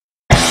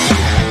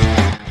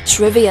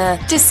trivia,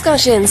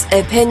 discussions,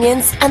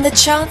 opinions, and the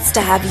chance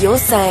to have your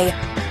say.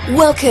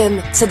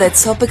 Welcome to the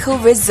Topical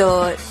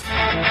Resort.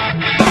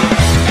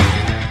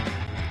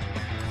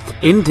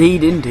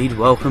 Indeed,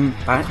 welcome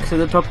back to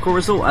the Topical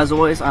Resort. As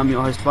always, I'm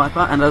your host Viper,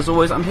 and as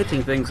always, I'm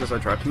hitting things as I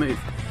try to move.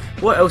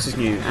 What else is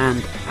new?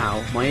 And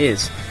ow, my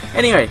ears.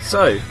 Anyway,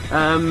 so,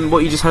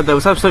 what you just heard there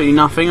was absolutely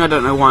nothing. I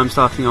don't know why I'm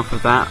starting off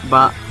with that,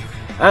 but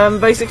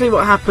basically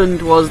what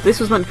happened was this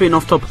was meant to be an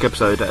off-topic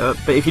episode,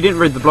 but if you didn't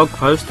read the blog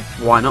post,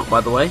 why not, by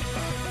the way,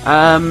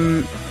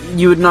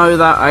 you would know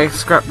that I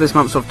scrapped this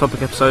month's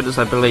off-topic episode, as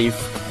I believe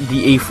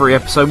the E3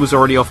 episode was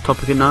already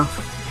off-topic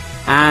enough.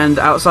 And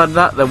outside of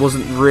that, there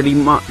wasn't really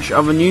much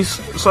other news,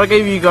 so I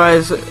gave you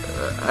guys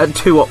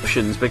two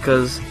options,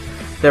 because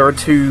there are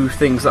two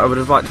things that I would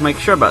have liked to make a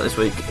show about this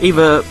week.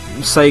 Either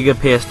Sega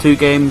PS2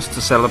 games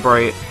to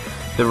celebrate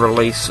the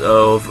release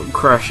of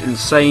Crash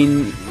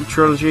Insane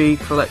Trilogy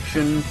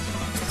Collection,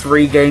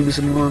 3 games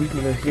in one,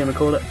 whatever you want to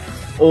call it,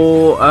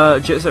 or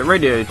Jet Set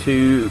Radio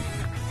to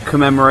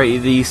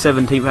commemorate the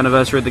 17th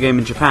anniversary of the game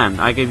in Japan.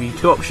 I gave you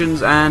two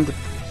options, and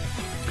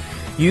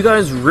you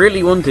guys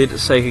really wanted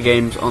Sega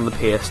games on the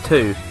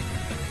PS2,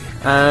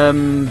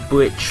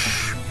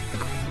 which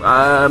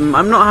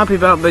I'm not happy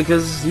about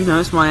because, you know,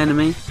 it's my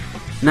enemy,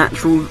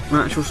 natural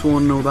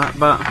sworn and all that,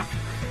 but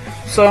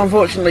so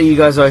unfortunately you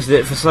guys voted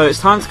it, so it's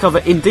time to cover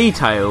in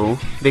detail,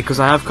 because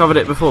I have covered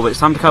it before, but it's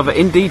time to cover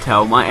in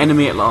detail my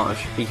enemy at large.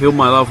 He killed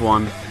my loved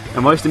one,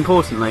 and most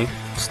importantly,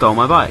 stole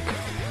my bike.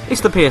 It's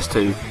the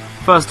PS2.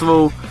 First of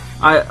all,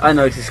 I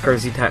noticed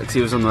Crazy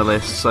Taxi was on the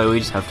list, so we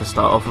just have to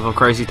start off with a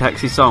Crazy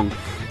Taxi song.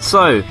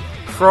 So,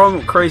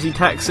 from Crazy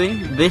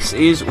Taxi, this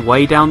is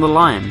Way Down the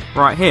Line,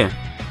 right here,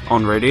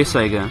 on Radio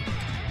Sega.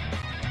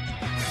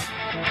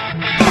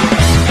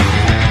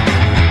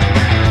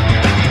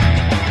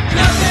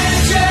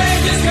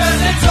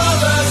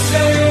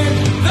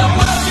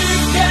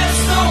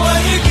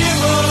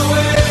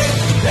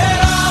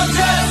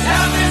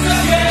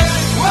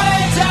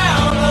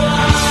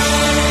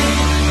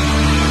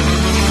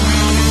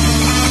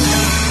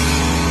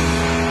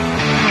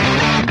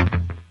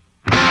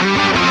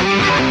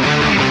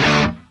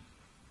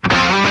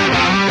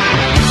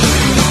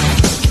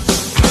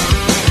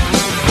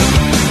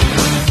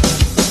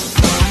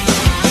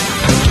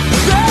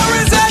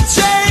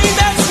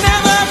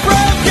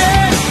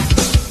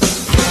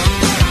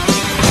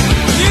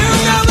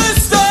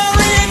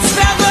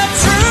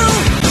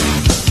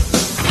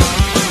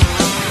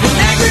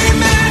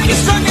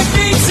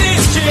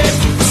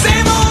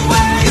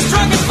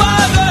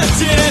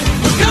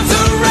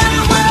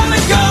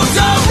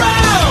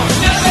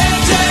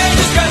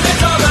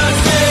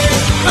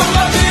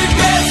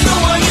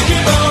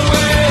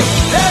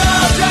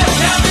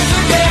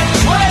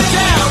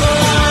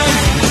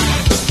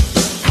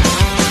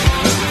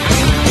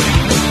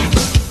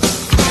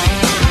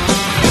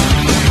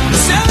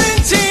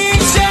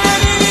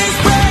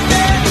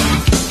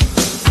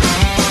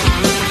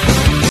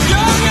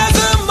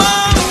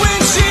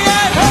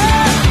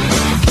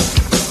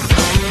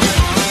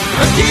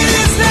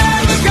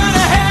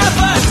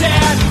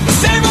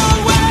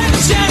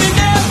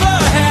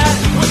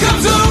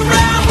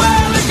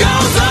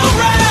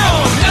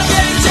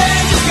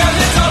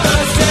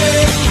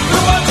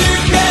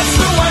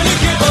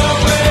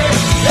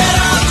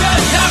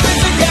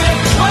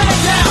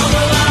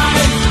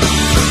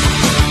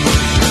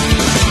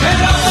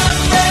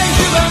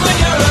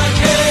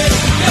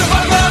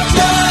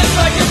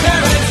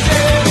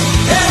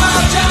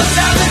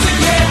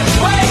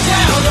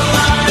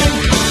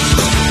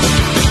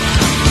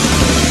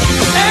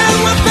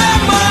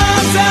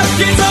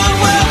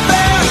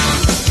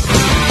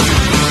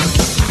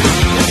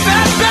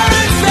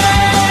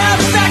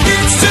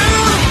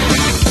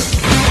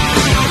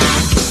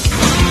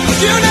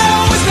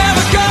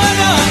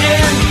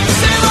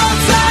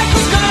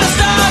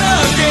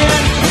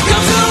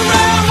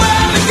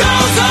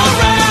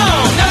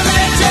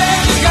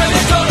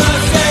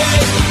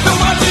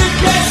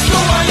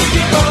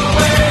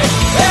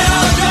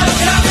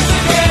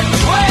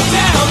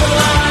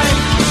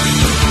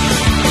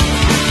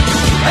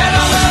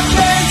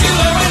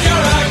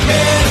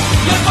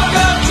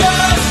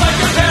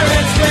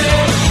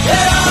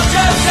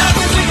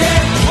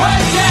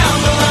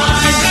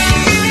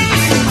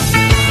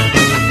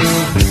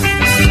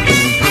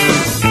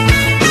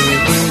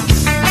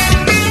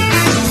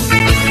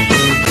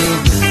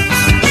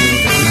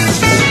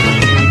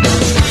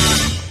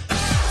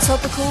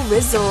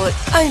 Resort,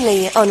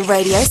 only on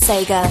Radio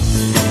Sega.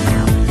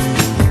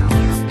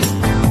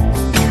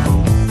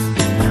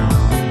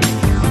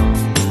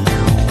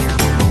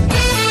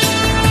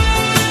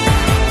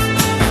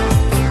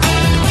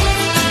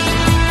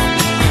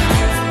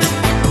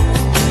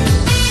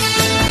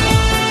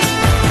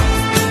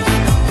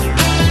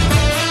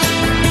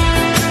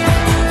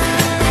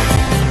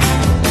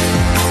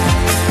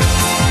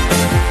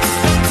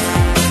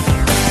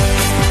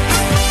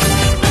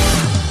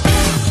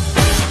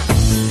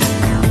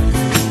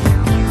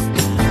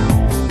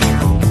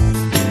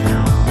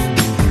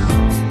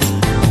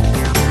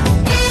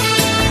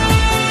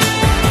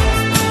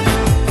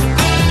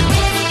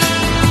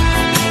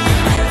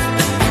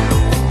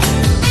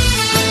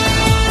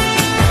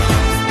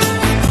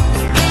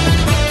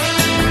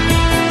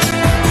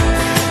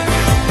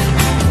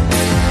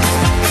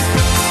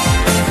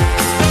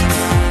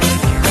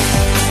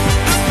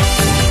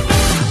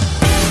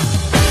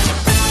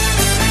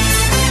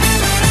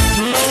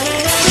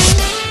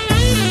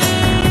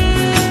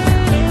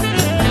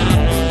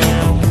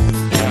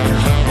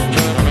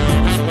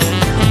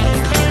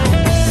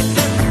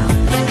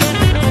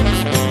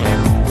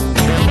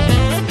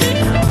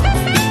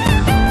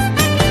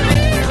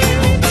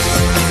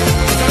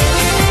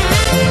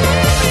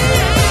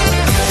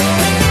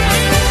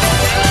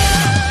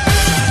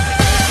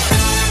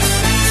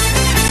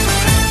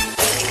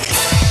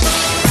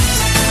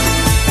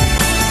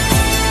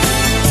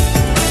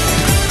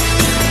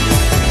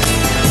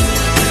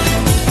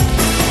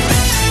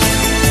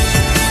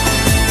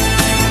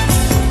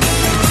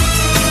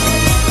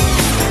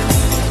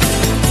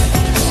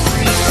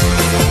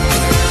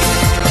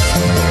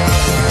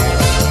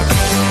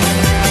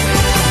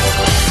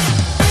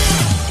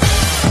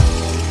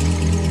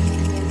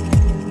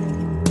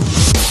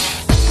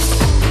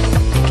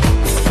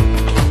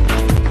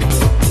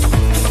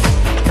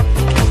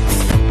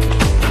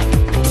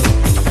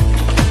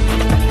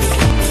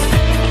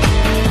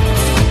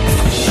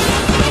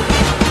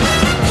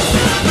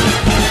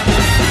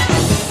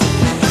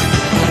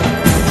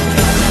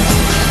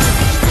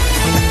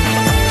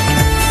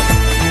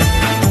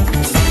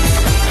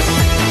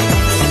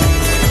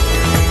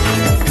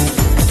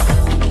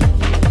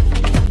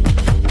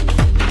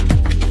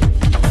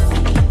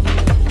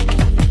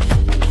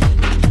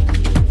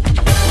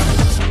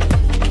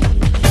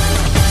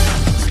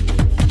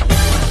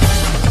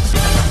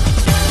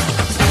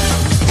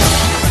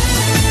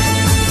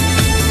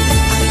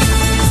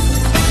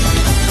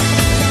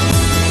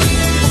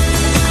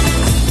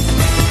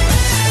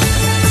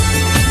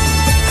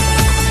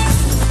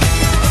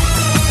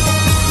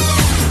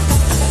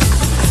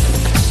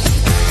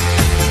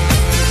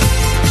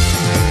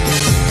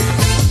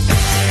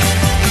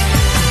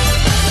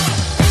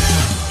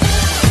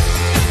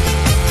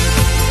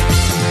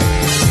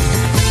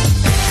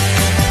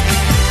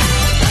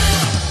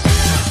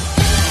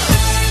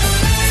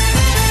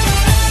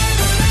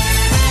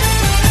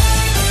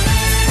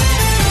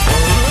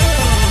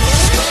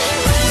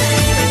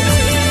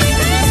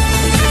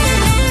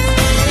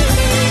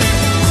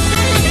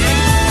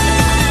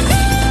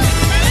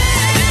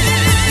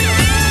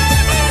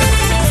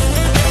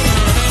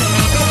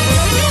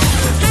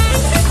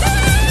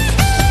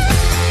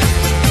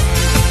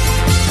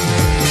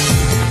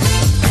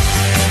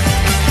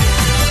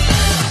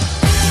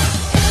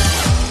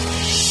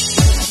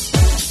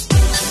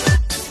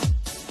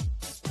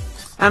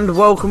 And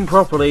welcome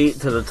properly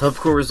to the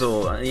Topical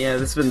Resort. Yeah,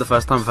 this has been the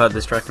first time I've heard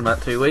this track in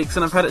about 2 weeks,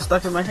 and I've had it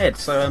stuck in my head,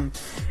 so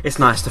it's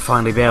nice to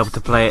finally be able to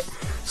play it.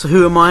 So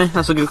who am I?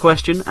 That's a good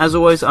question. As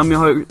always, I'm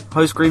your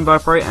host Green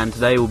Viper, and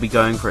today we'll be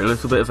going for a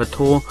little bit of a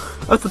tour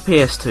of the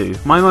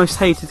PS2, my most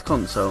hated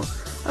console.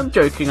 I'm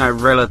joking, I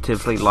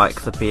relatively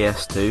like the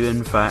PS2.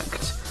 In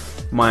fact,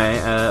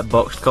 my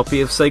boxed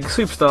copy of Sega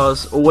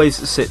Superstars always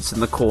sits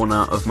in the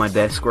corner of my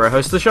desk where I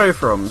host the show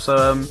from,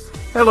 so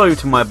hello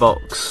to my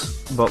boxed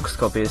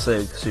copy of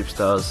Sega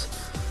Superstars.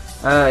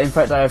 In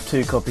fact, I have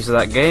 2 copies of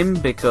that game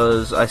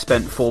because I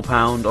spent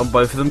 £4 on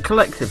both of them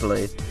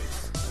collectively.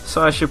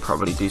 So I should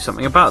probably do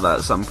something about that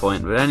at some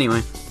point, but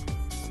anyway.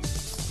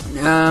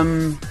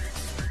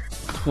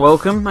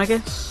 Welcome, I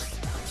guess.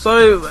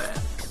 So,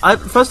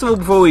 first of all,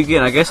 before we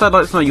begin, I guess I'd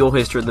like to know your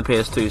history with the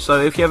PS2.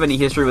 So if you have any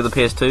history with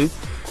the PS2,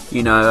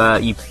 you know,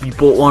 you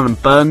bought one and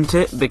burnt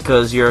it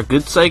because you're a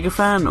good Sega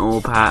fan,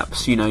 or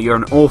perhaps, you know, you're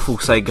an awful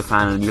Sega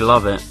fan and you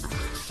love it.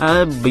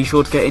 Be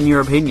sure to get in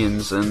your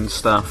opinions and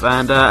stuff.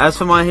 And as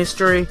for my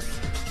history,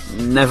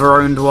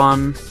 never owned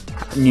one,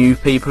 knew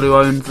people who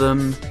owned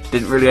them,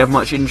 didn't really have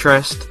much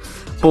interest,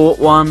 bought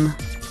one,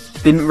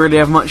 didn't really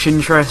have much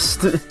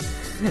interest.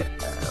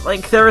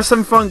 Like, there are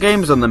some fun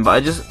games on them,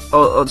 but on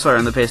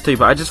the PS2,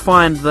 but I just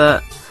find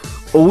that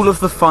all of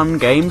the fun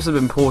games have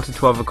been ported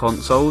to other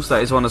consoles.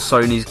 That is one of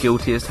Sony's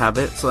guiltiest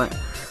habits. Like,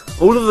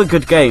 all of the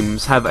good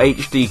games have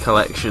HD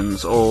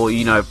collections, or,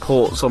 you know,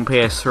 ports on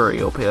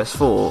PS3 or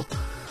PS4.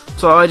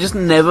 So I just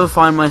never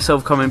find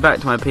myself coming back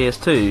to my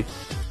PS2.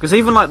 Because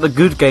even, like, the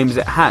good games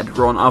it had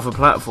were on other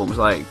platforms.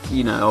 Like,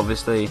 you know,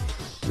 obviously,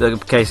 the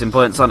case in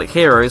point, Sonic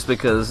Heroes,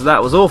 because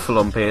that was awful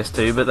on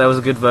PS2, but there was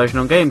a good version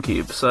on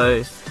GameCube.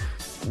 So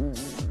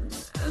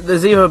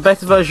there's either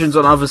better versions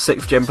on other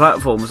 6th gen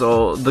platforms,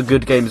 or the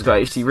good games got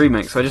HD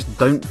remakes, so I just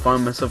don't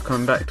find myself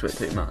coming back to it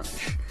too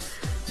much.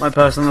 My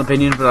personal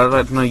opinion, but I'd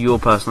like to know your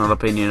personal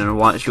opinion and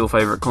why it's your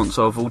favourite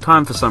console of all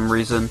time for some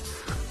reason.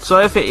 So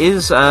if it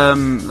is,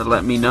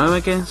 let me know,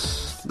 I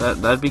guess.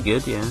 That'd be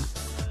good, yeah,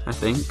 I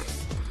think.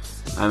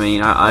 I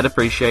mean, I'd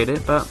appreciate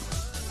it, but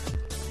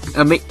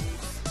I mean,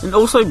 and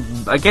also,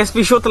 I guess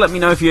be sure to let me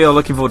know if you're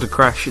looking forward to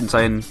Crash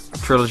Insane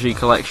Trilogy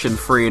Collection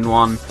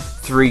 3-in-1,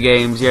 3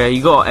 games. Yeah,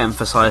 you gotta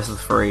emphasise the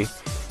 3.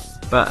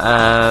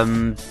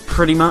 But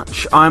pretty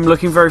much, I'm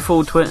looking very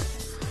forward to it.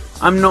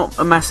 I'm not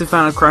a massive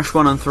fan of Crash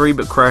 1 and 3,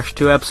 but Crash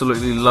 2,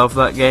 absolutely love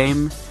that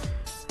game.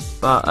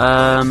 But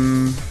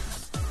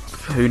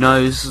who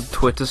knows?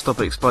 Twitter,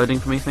 stop exploding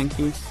for me, thank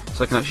you,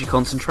 so I can actually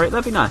concentrate.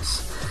 That'd be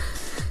nice.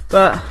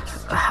 But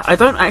I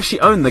don't actually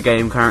own the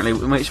game currently,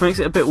 which makes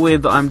it a bit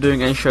weird that I'm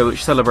doing a show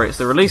which celebrates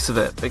the release of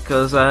it,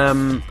 because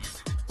I'm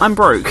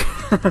broke,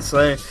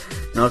 so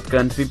not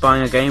going to be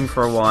buying a game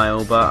for a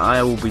while, but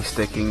I will be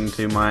sticking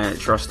to my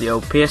trusty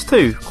old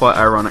PS2, quite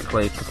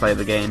ironically, to play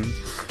the game,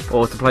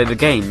 or to play the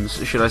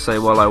games, should I say,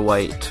 while I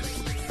wait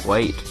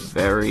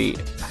very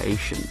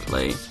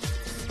patiently.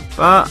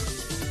 But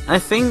I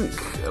think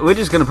we're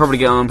just going to probably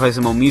get on and play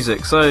some more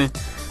music, so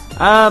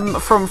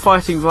from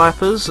Fighting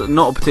Vipers,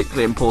 not a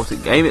particularly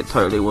important game, it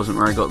totally wasn't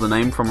where I got the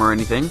name from or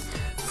anything.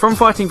 From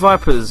Fighting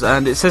Vipers,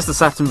 and it says the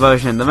Saturn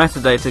version in the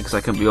metadata because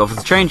I couldn't be bothered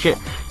to change it.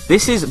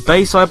 This is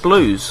Bayside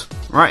Blues,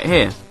 right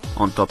here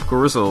on Topical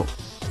Resort.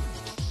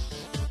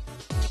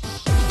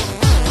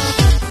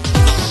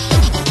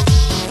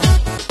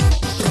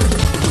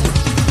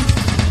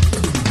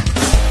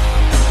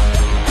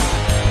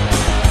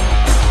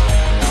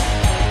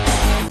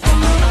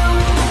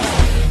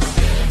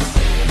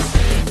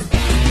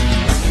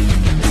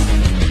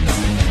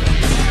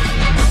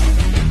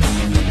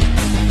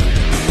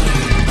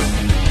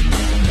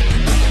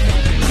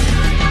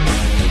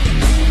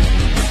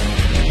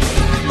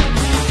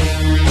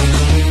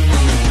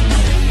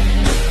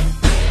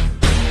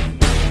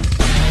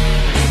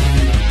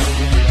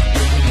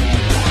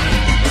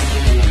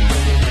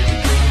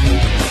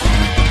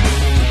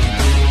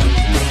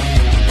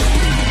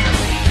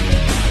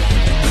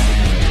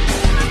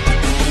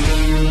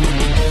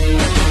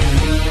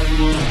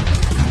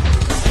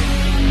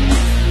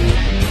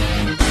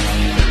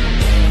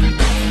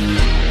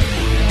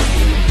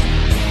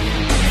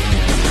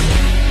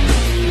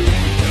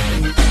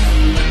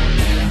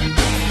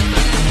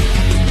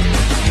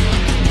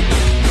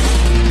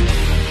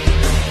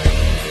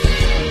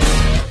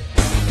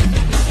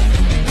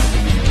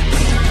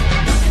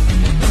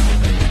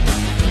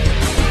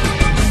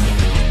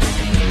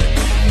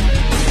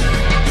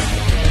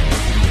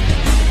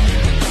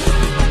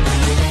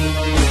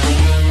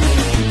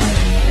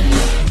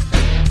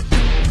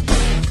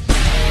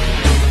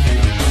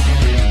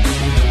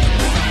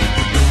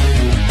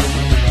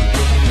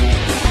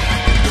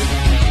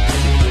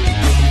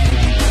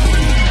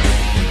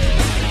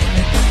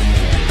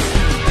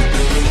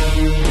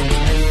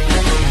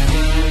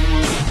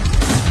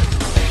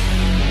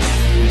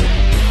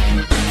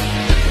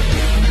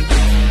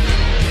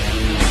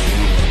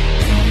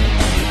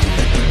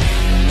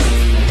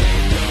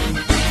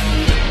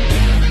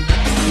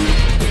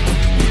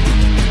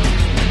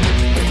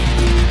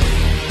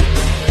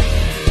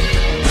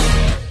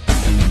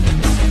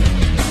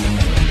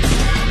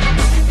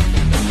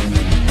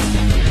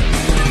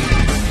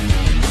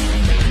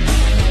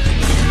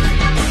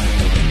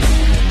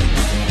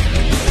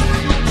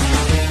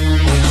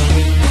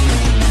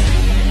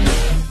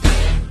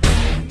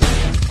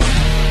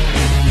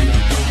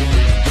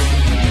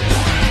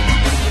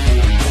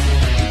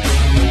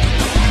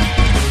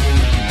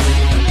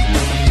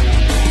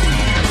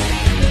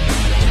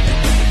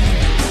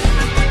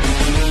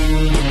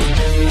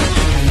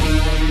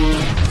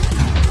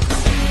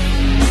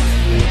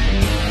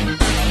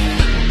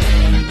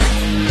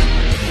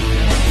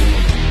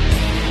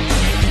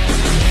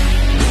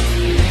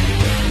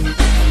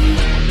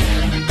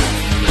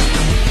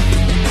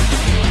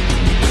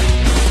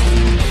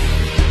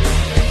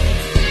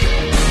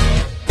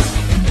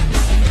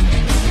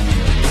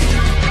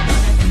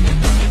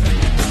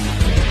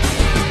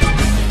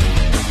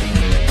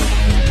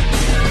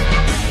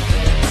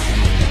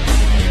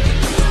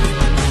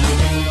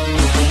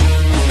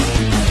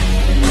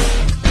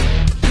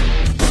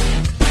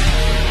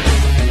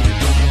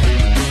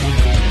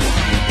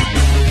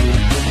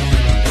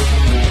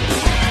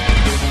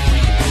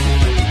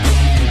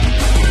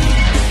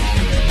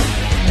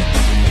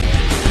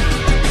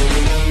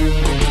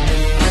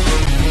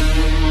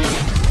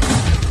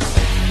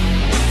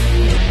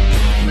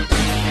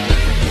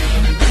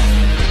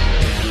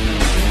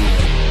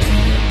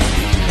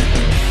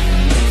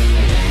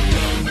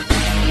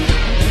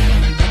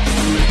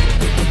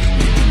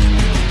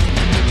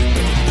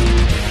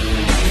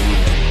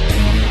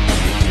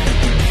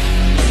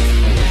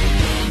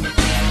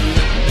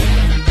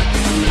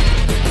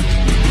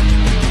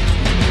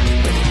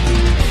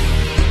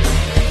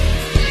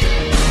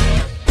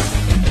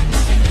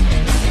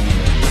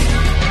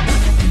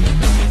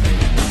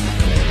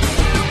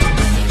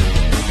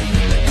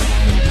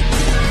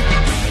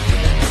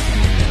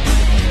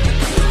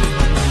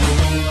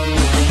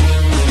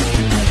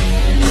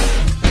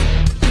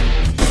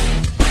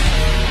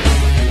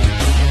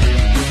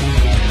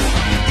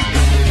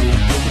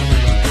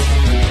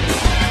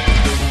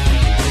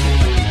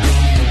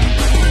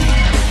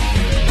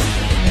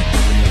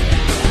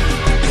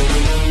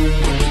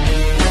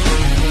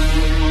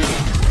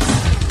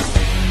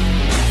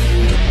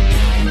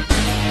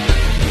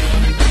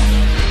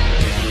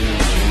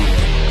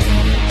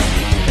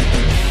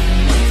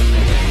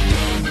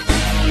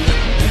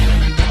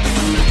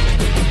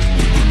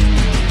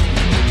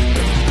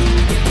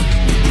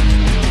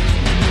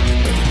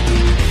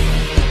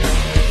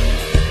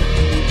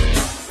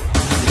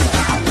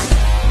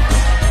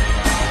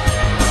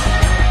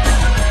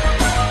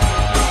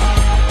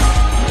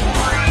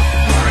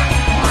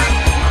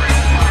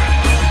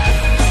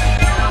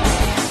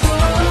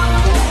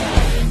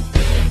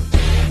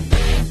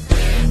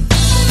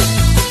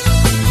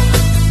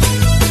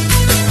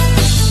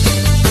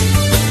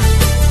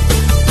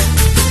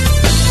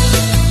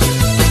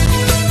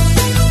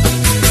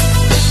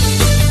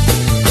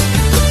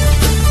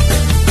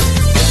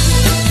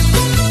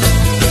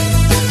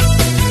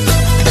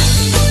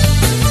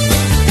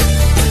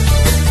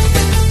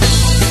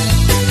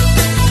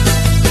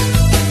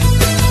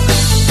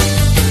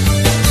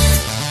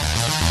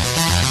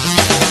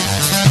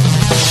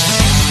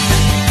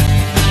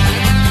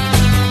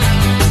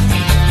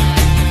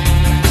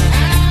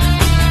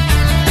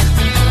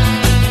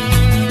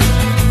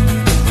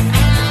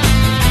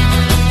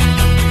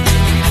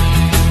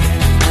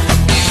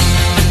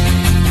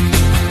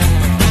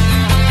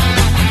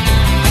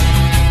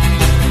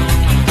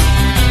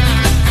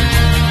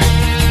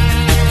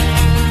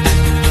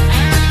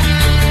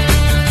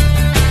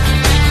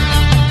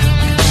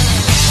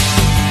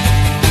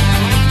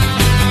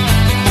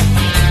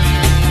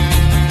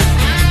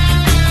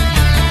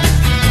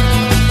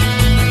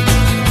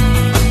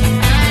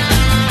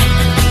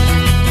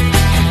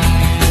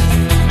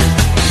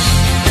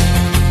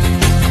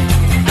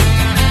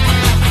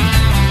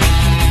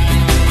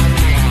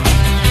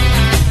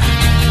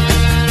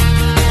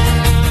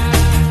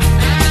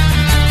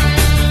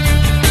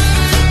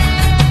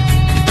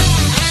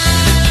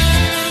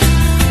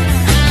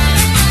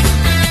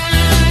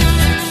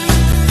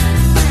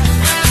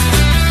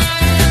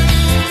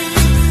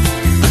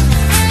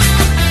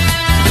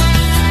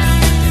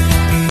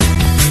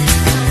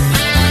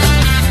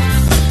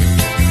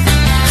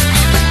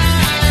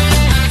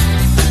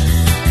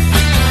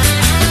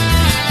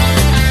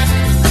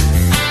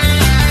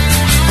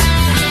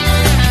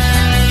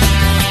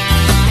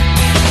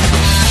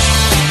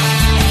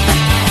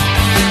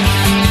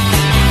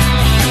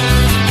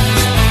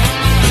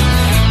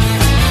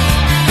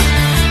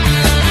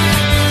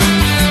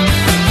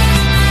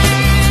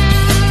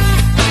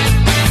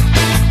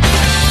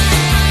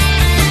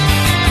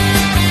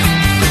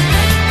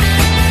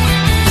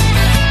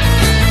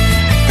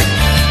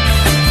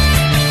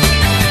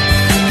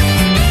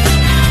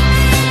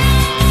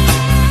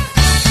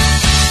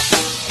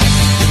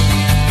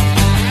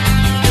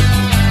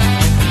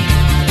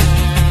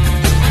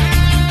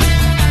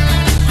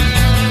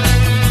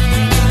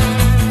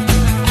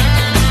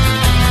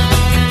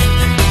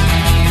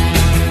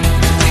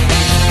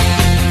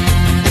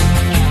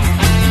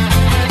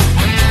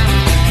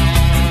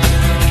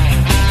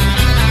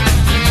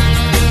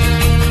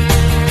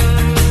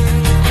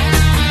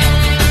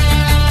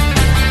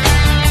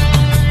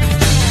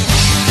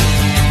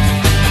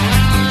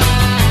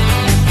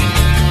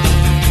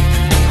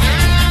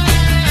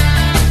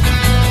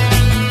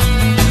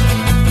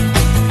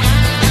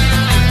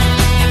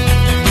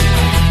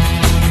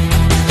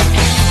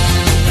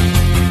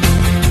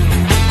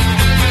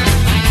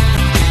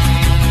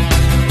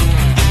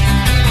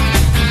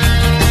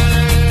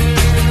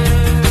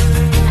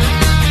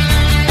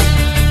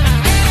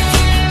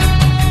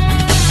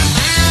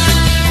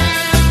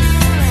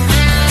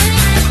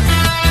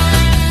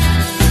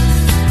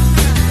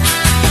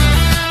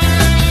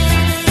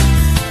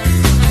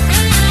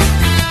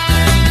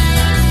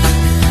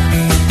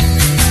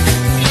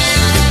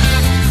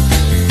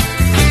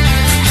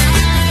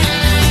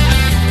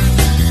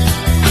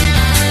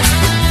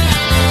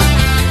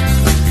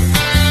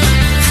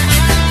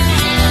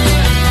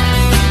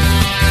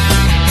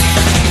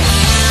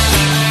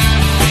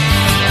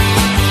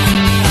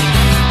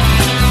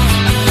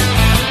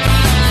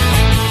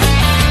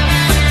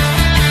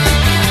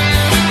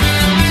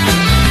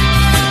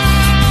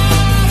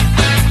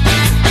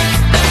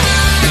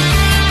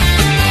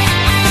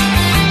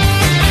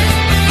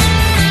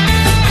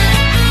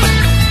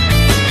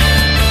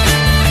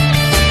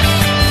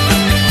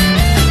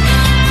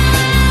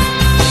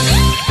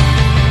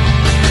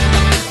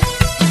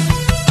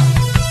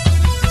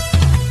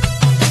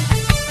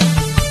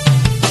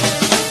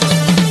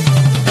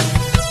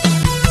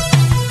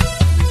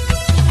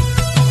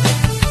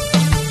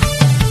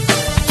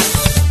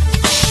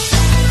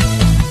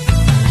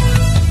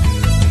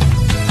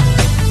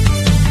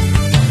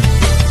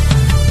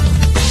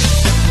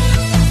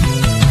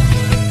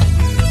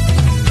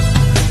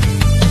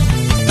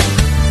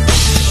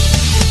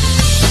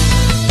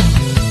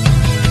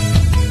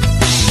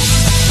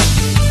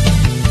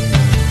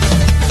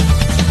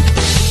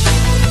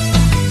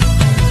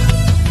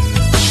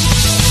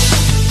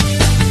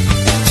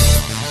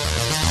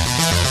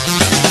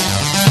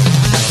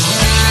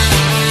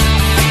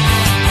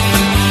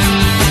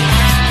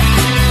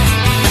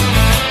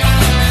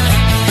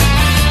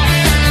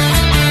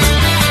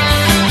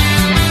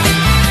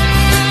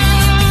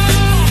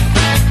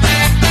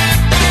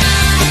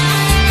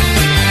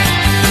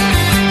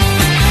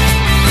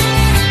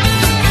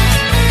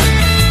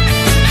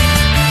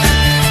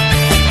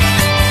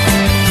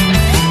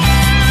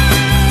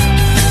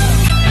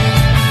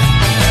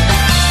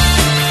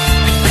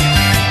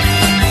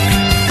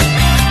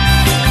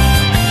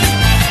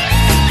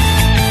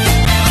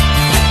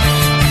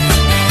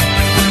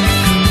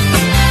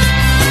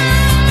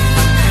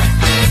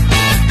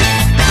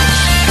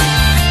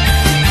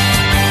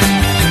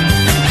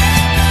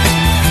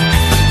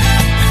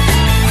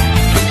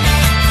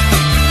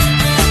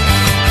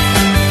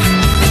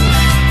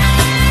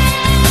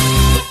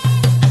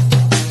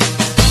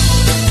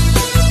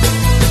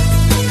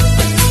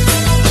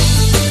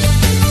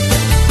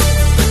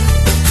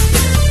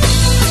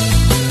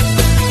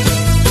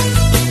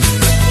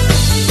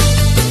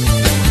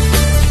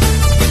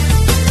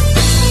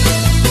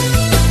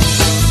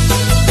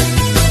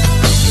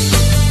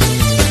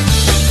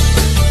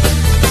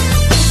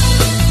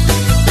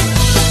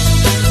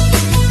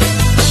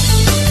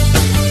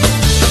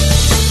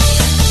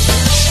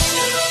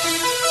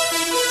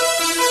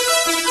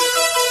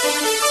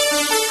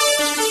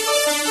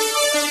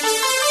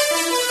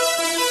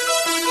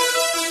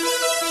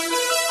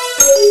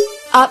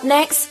 Up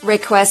next,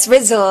 Request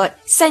Resort.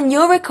 Send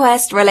your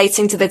request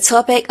relating to the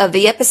topic of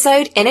the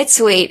episode in a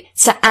tweet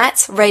to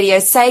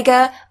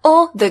 @RadioSega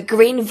or the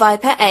Green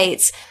Viper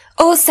 8.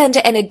 Or send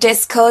it in a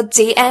Discord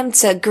DM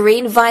to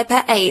Green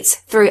Viper 8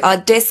 through our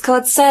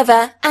Discord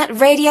server at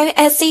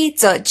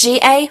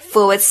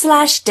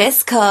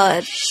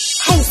radiose.ga/Discord.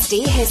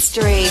 Hasty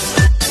History.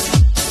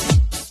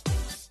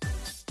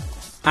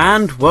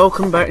 And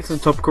welcome back to the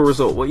Topical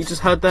Resort. What you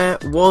just heard there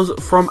was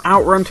from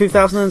Outrun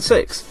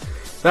 2006.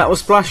 That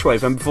was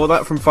Splashwave, and before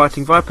that from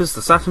Fighting Vipers,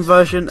 the Saturn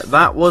version,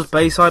 that was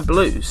Bayside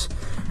Blues.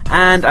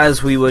 And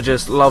as we were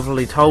just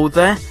lovely told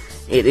there,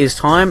 it is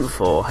time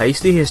for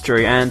Hasty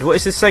History. And what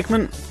is this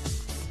segment?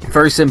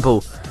 Very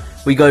simple.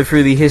 We go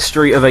through the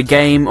history of a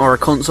game or a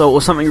console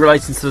or something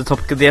relating to the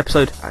topic of the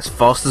episode as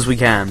fast as we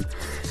can.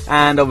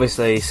 And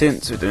obviously,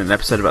 since we're doing an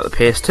episode about the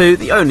PS2,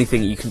 the only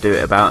thing you can do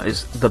it about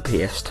is the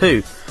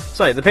PS2.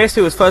 So, the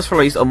PS2 was first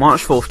released on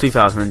March 4th,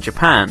 2000 in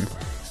Japan.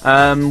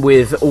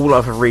 With all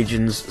other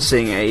regions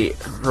seeing a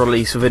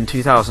release within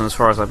 2000 as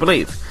far as I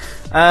believe.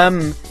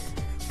 To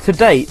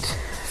date,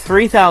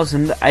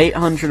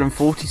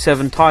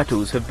 3,847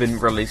 titles have been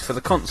released for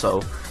the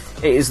console.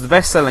 It is the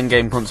best-selling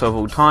game console of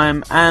all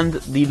time,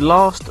 and the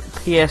last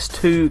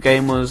PS2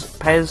 game was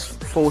PES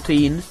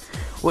 14,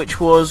 which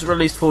was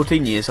released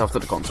 14 years after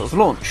the console's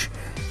launch.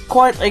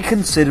 Quite a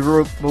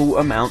considerable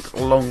amount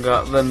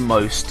longer than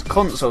most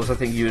consoles, I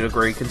think you would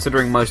agree,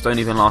 considering most don't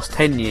even last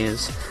 10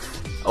 years.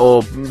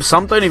 Or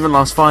some don't even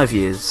last 5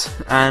 years,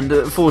 and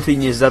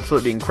 14 years is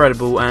absolutely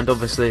incredible, and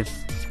obviously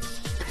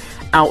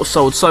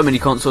outsold so many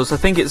consoles. I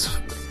think it's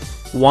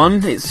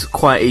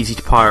quite easy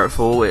to pirate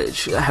for,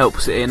 which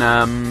helps in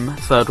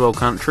third world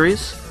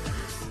countries.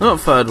 Not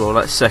third world,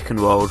 like second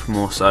world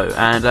more so.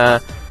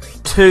 And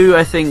 2,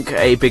 I think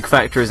a big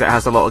factor is it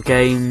has a lot of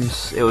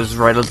games. It was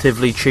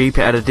relatively cheap.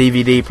 It had a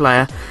DVD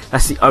player.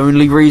 That's the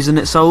only reason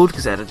it sold,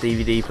 because it had a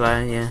DVD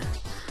player. Yeah.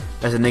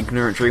 As an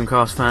ignorant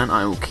Dreamcast fan,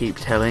 I will keep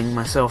telling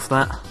myself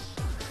that.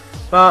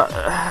 But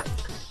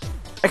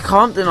I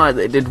can't deny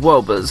that it did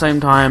well, but at the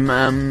same time,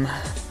 I'm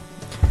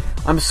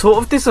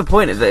sort of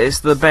disappointed that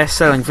it's the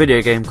best-selling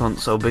video game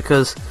console,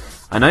 because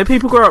I know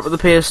people grew up with the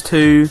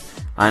PS2,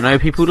 I know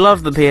people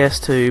love the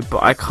PS2,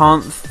 but I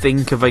can't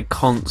think of a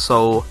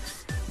console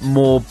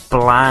more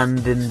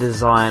bland in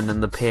design than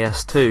the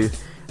PS2.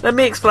 Let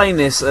me explain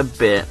this a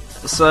bit.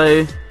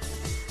 So,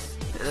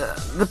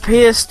 the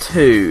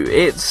PS2,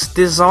 its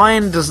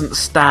design doesn't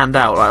stand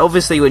out. Like,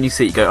 obviously when you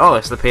see it you go, oh,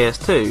 it's the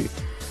PS2.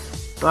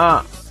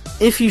 But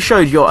if you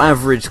showed your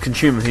average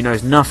consumer who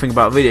knows nothing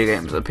about video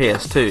games a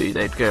PS2,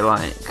 they'd go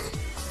like,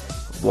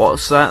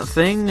 what's that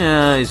thing?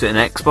 Is it an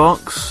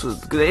Xbox?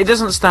 It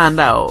doesn't stand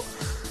out.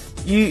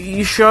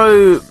 You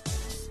show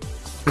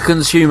the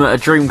consumer a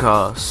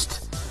Dreamcast,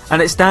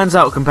 and it stands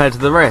out compared to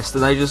the rest,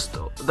 and they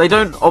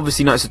don't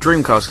obviously know it's a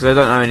Dreamcast because they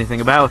don't know anything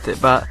about it,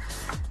 but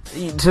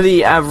to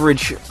the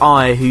average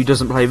eye who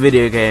doesn't play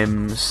video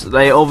games,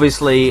 they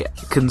obviously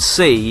can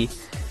see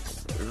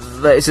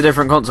that it's a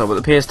different console, but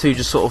the PS2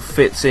 just sort of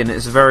fits in.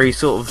 It's very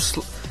sort of...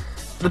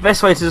 the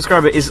best way to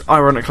describe it is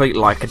ironically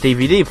like a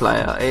DVD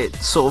player. It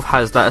sort of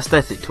has that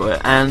aesthetic to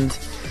it, and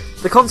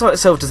the console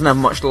itself doesn't have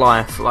much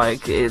life.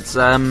 Like, it's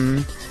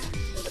the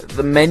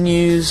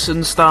menus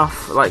and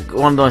stuff, like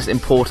one of the most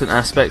important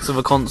aspects of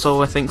a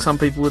console, I think some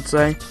people would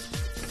say.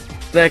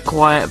 They're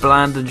quite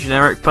bland and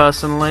generic,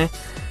 personally.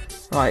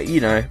 Like,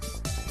 you know,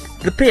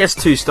 the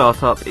PS2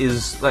 startup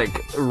is,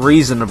 like,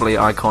 reasonably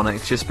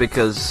iconic just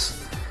because,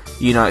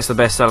 you know, it's the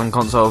best-selling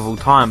console of all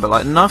time, but,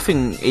 like,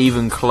 nothing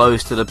even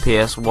close to the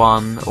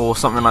PS1 or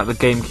something like the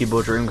GameCube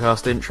or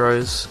Dreamcast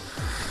intros.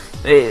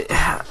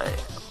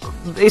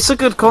 It's a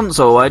good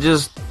console, I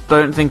just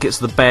don't think it's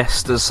the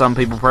best as some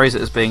people praise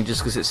it as being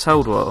just because it's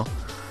sold well.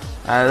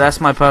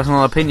 That's my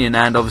personal opinion,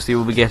 and obviously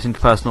we'll be getting to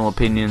personal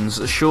opinions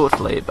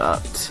shortly,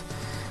 but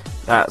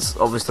that's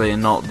obviously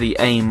not the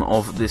aim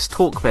of this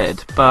talk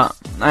bed. But,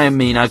 I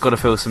mean, I've got to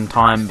fill some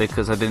time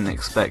because I didn't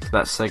expect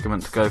that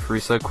segment to go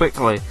through so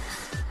quickly.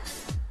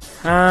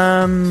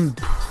 Let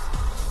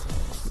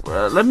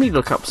me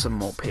look up some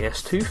more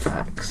PS2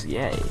 facts.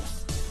 Yay.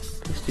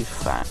 PS2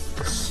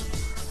 facts.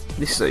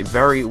 This is a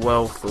very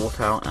well thought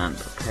out and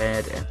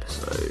prepared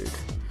episode.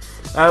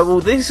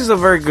 Well, this is a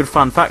very good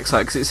fun fact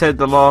set, because it said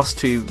the last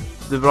two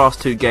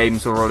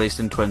games were released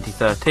in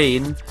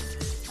 2013,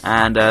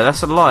 and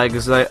that's a lie,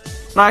 because no,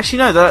 actually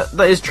no,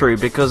 that is true,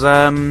 because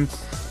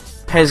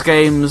PES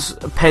games,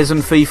 PES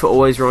and FIFA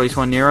always release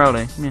 1 year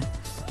early. Yeah.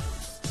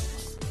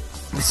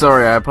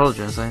 Sorry, I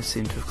apologise, I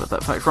seem to have got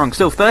that fact wrong.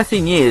 Still,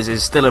 13 years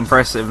is still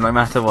impressive, no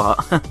matter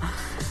what.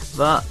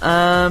 But,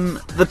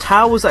 the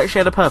towers actually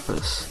had a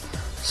purpose.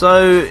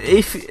 So,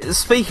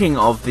 speaking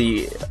of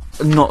the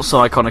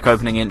not-so-iconic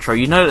opening intro,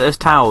 you know that there's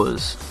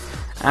towers.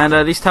 And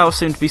these towers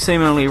seem to be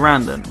seemingly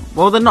random.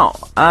 Well, they're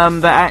not.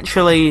 They're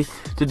actually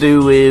to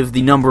do with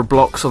the number of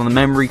blocks on the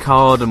memory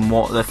card and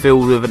what they're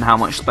filled with and how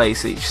much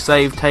space each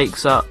save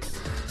takes up.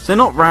 So they're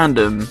not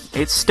random.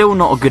 It's still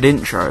not a good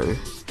intro.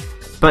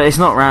 But it's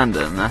not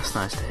random, that's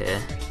nice to hear.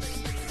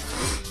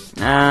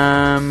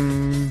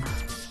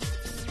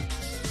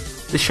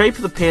 the shape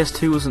of the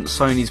PS2 wasn't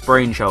Sony's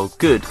brainchild.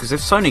 Good, because if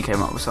Sony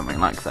came up with something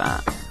like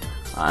that,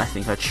 I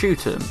think I'd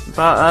shoot him.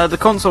 But the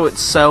console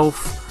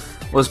itself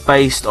was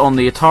based on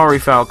the Atari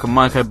Falcon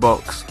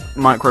Microbox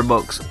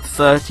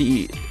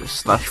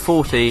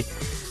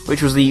 30/40,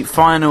 which was the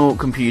final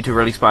computer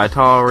released by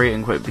Atari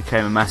and quickly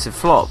became a massive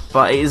flop.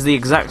 But it is the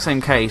exact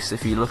same case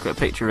if you look at a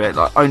picture of it,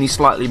 like, only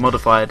slightly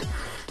modified.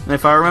 And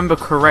if I remember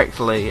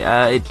correctly,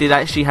 it did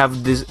actually have,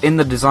 in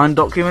the design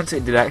documents,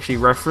 it did actually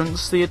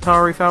reference the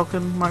Atari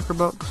Falcon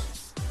Microbox.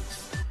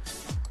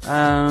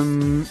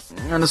 And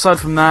aside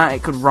from that,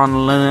 it could run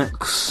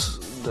Linux,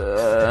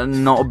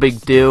 not a big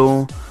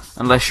deal,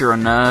 unless you're a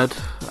nerd.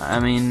 I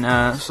mean,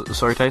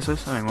 sorry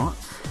Tasos, I mean what?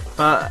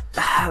 But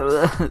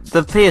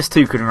the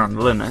PS2 can run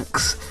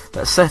Linux,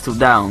 but settle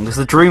down, because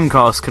the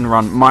Dreamcast can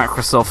run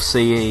Microsoft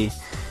CE.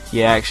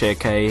 Yeah, actually,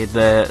 okay,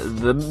 the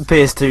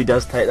PS2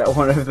 does take that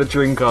one over the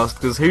Dreamcast,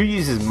 because who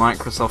uses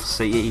Microsoft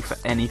CE for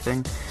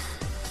anything?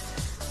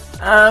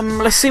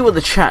 Let's see what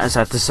the chat has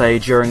had to say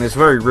during this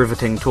very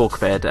riveting talk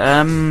bed.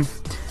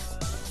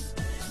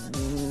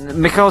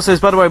 Mikhail says,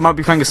 by the way, might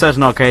be playing a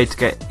certain arcade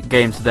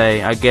game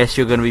today. I guess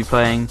you're going to be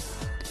playing...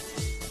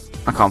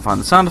 I can't find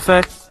the sound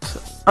effect.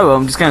 Oh well,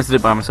 I'm just going to do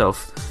it by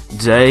myself.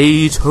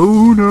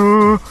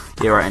 Daytona!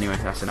 Yeah, right, anyway,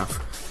 that's enough.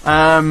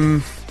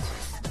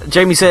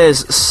 Jamie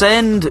says,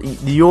 send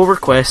your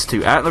request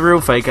to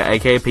 @TheRealFaker,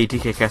 aka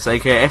PTKickass,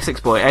 aka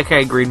F6Boy,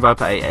 aka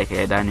GreenViper8,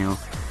 aka Daniel.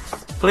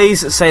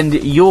 Please send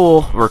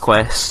your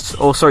requests,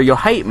 or sorry, your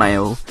hate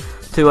mail,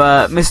 to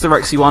Mr.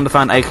 Rexy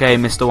Wonderfan, aka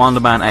Mr.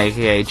 Wonderman,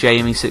 aka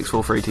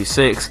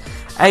Jamie64326,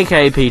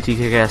 aka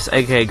PTKickass,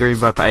 aka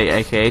GreenViper8,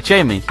 aka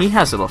Jamie. He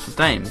has a lot of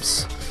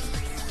names.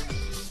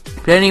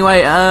 But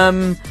anyway,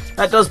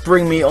 that does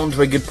bring me on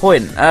to a good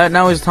point.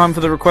 Now is time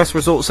for the request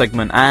resort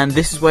segment, and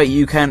this is where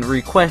you can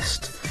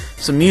request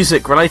some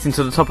music relating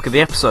to the topic of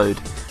the episode.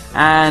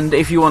 And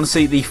if you want to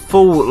see the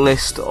full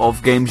list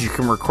of games you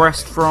can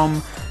request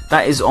from,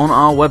 that is on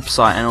our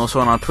website and also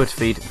on our Twitter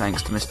feed,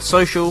 thanks to Mr.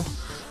 Social.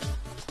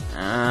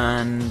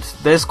 And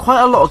there's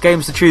quite a lot of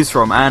games to choose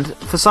from, and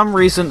for some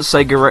reason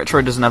Sega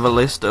Retro doesn't have a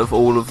list of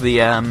all the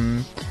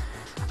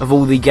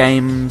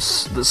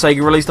games that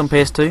Sega released on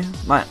PS2.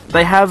 Like,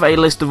 they have a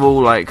list of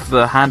all, like,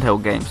 the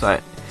handheld games.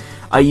 Like,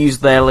 I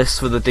used their list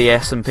for the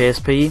DS and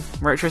PSP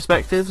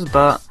retrospectives,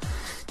 but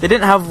they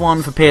didn't have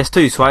one for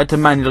PS2, so I had to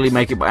manually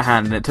make it by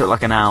hand, and it took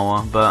like an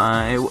hour,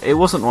 but it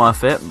wasn't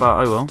worth it,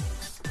 but oh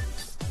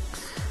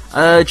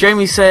well.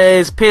 Jamie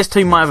says,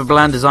 PS2 might have a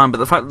bland design, but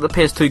the fact that the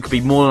PS2 could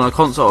be more than a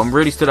console and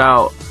really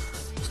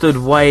stood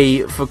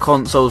way for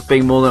consoles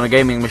being more than a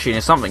gaming machine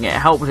is something. It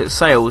helped with its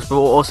sales, but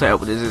what also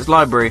helped is its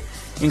library,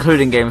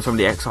 including games from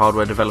the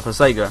ex-hardware developer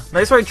Sega.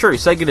 That's very true,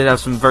 Sega did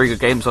have some very good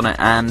games on it,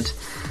 and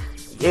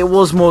it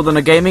was more than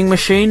a gaming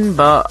machine,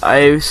 but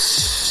I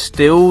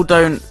still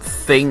don't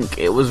think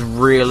it was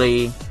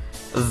really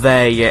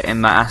there yet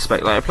in that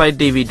aspect. Like, I played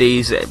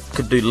DVDs, it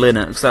could do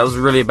Linux, that was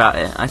really about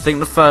it. I think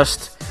the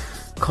first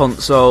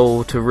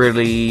console to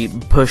really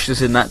push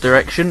us in that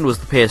direction was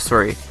the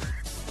PS3.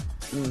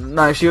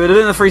 No, actually, it would have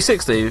been the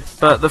 360,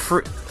 but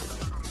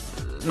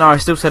no, I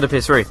still said a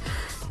PS3.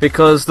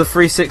 Because the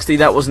 360,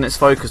 that wasn't its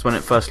focus when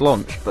it first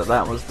launched, but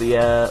that was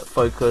the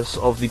focus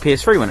of the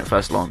PS3 when it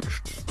first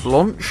launched.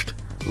 Launched?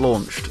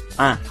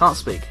 Can't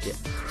speak.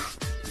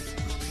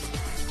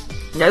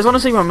 Yeah, it's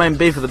honestly my main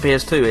beef with the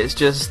PS2. It's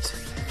just,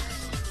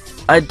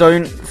 I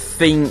don't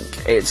think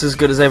it's as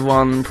good as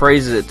everyone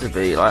praises it to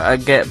be. Like, I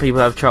get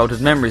people have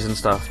childhood memories and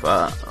stuff,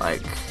 but,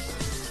 like,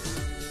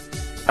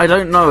 I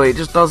don't know, it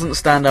just doesn't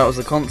stand out as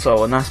a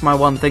console, and that's my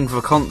one thing for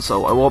a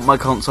console. I want my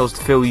consoles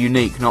to feel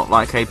unique, not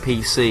like a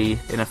PC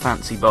in a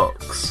fancy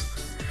box.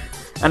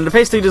 And the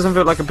PS2 doesn't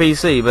feel like a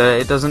PC,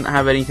 but it doesn't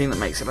have anything that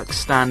makes it like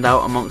stand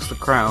out amongst the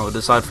crowd,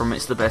 aside from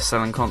it's the best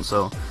selling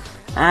console.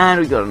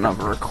 And we got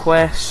another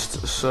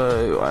request,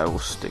 so I will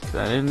stick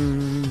that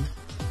in.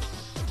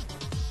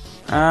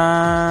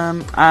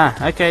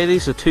 Okay,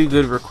 these are two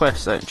good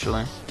requests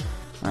actually.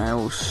 I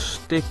will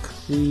stick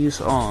these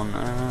on.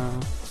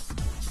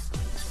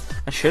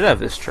 I should have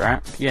this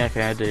track. Yeah,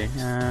 okay, I do.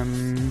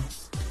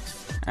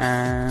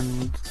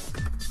 And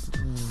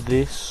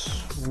this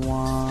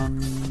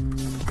one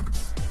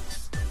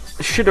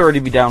should already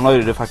be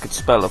downloaded if I could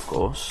spell, of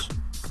course.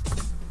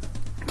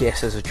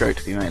 Yes, there's a joke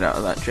to be made out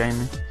of that,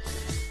 Jamie.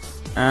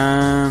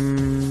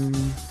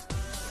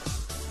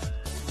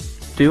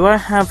 Do I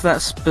have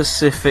that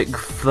specific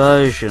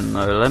version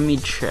though? Let me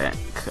check.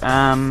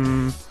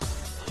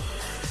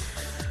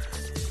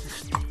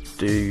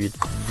 Do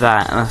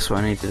that. That's what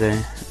I need to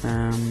do.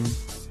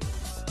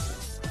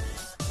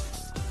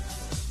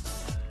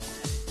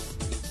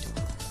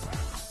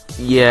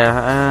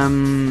 Yeah,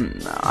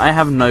 I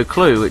have no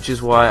clue, which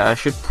is why I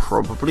should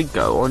probably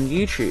go on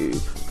YouTube.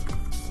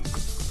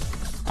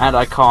 And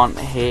I can't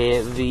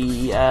hear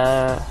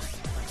the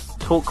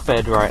talk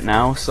bed right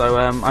now, so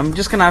I'm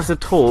just gonna have to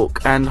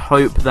talk and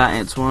hope that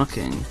it's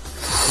working.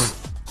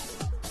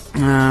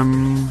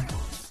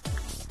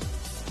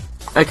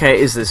 Okay,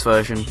 it is this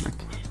version. Okay.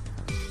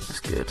 That's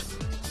good.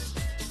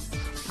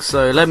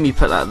 so let me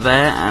put that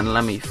there, and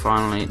let me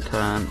finally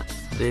turn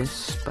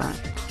this back.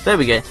 There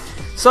we go.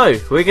 So,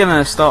 we're going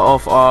to start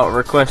off our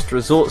Request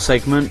Resort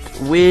segment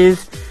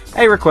with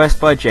a request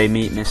by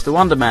Jamie Mr.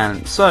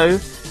 Wonderman. So,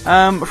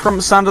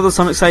 from Sound of the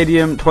Sonic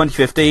Stadium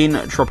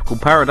 2015, Tropical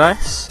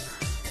Paradise.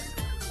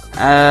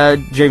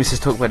 Jamie says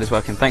TalkBed is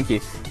working, thank you.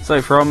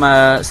 So, from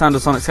Sound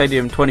of Sonic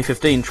Stadium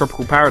 2015,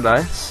 Tropical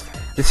Paradise,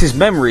 this is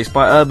Memories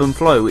by Urban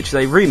Flow, which is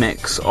a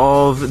remix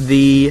of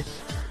the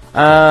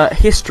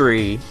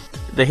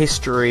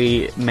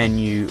history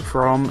menu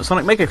from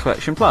Sonic Mega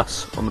Collection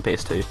Plus on the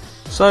PS2.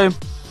 So,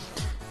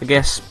 I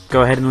guess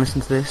go ahead and listen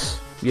to this.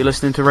 You're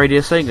listening to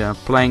Radio Sega,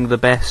 playing the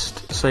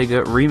best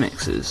Sega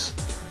remixes,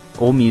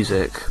 or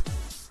music,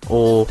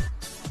 or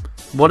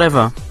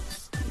whatever.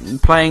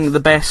 Playing the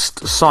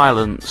best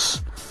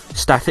silence,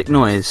 static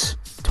noise,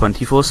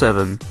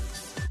 24/7.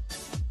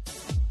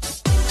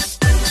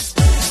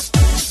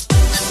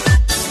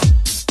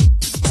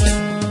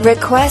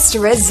 Request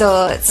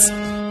Resorts.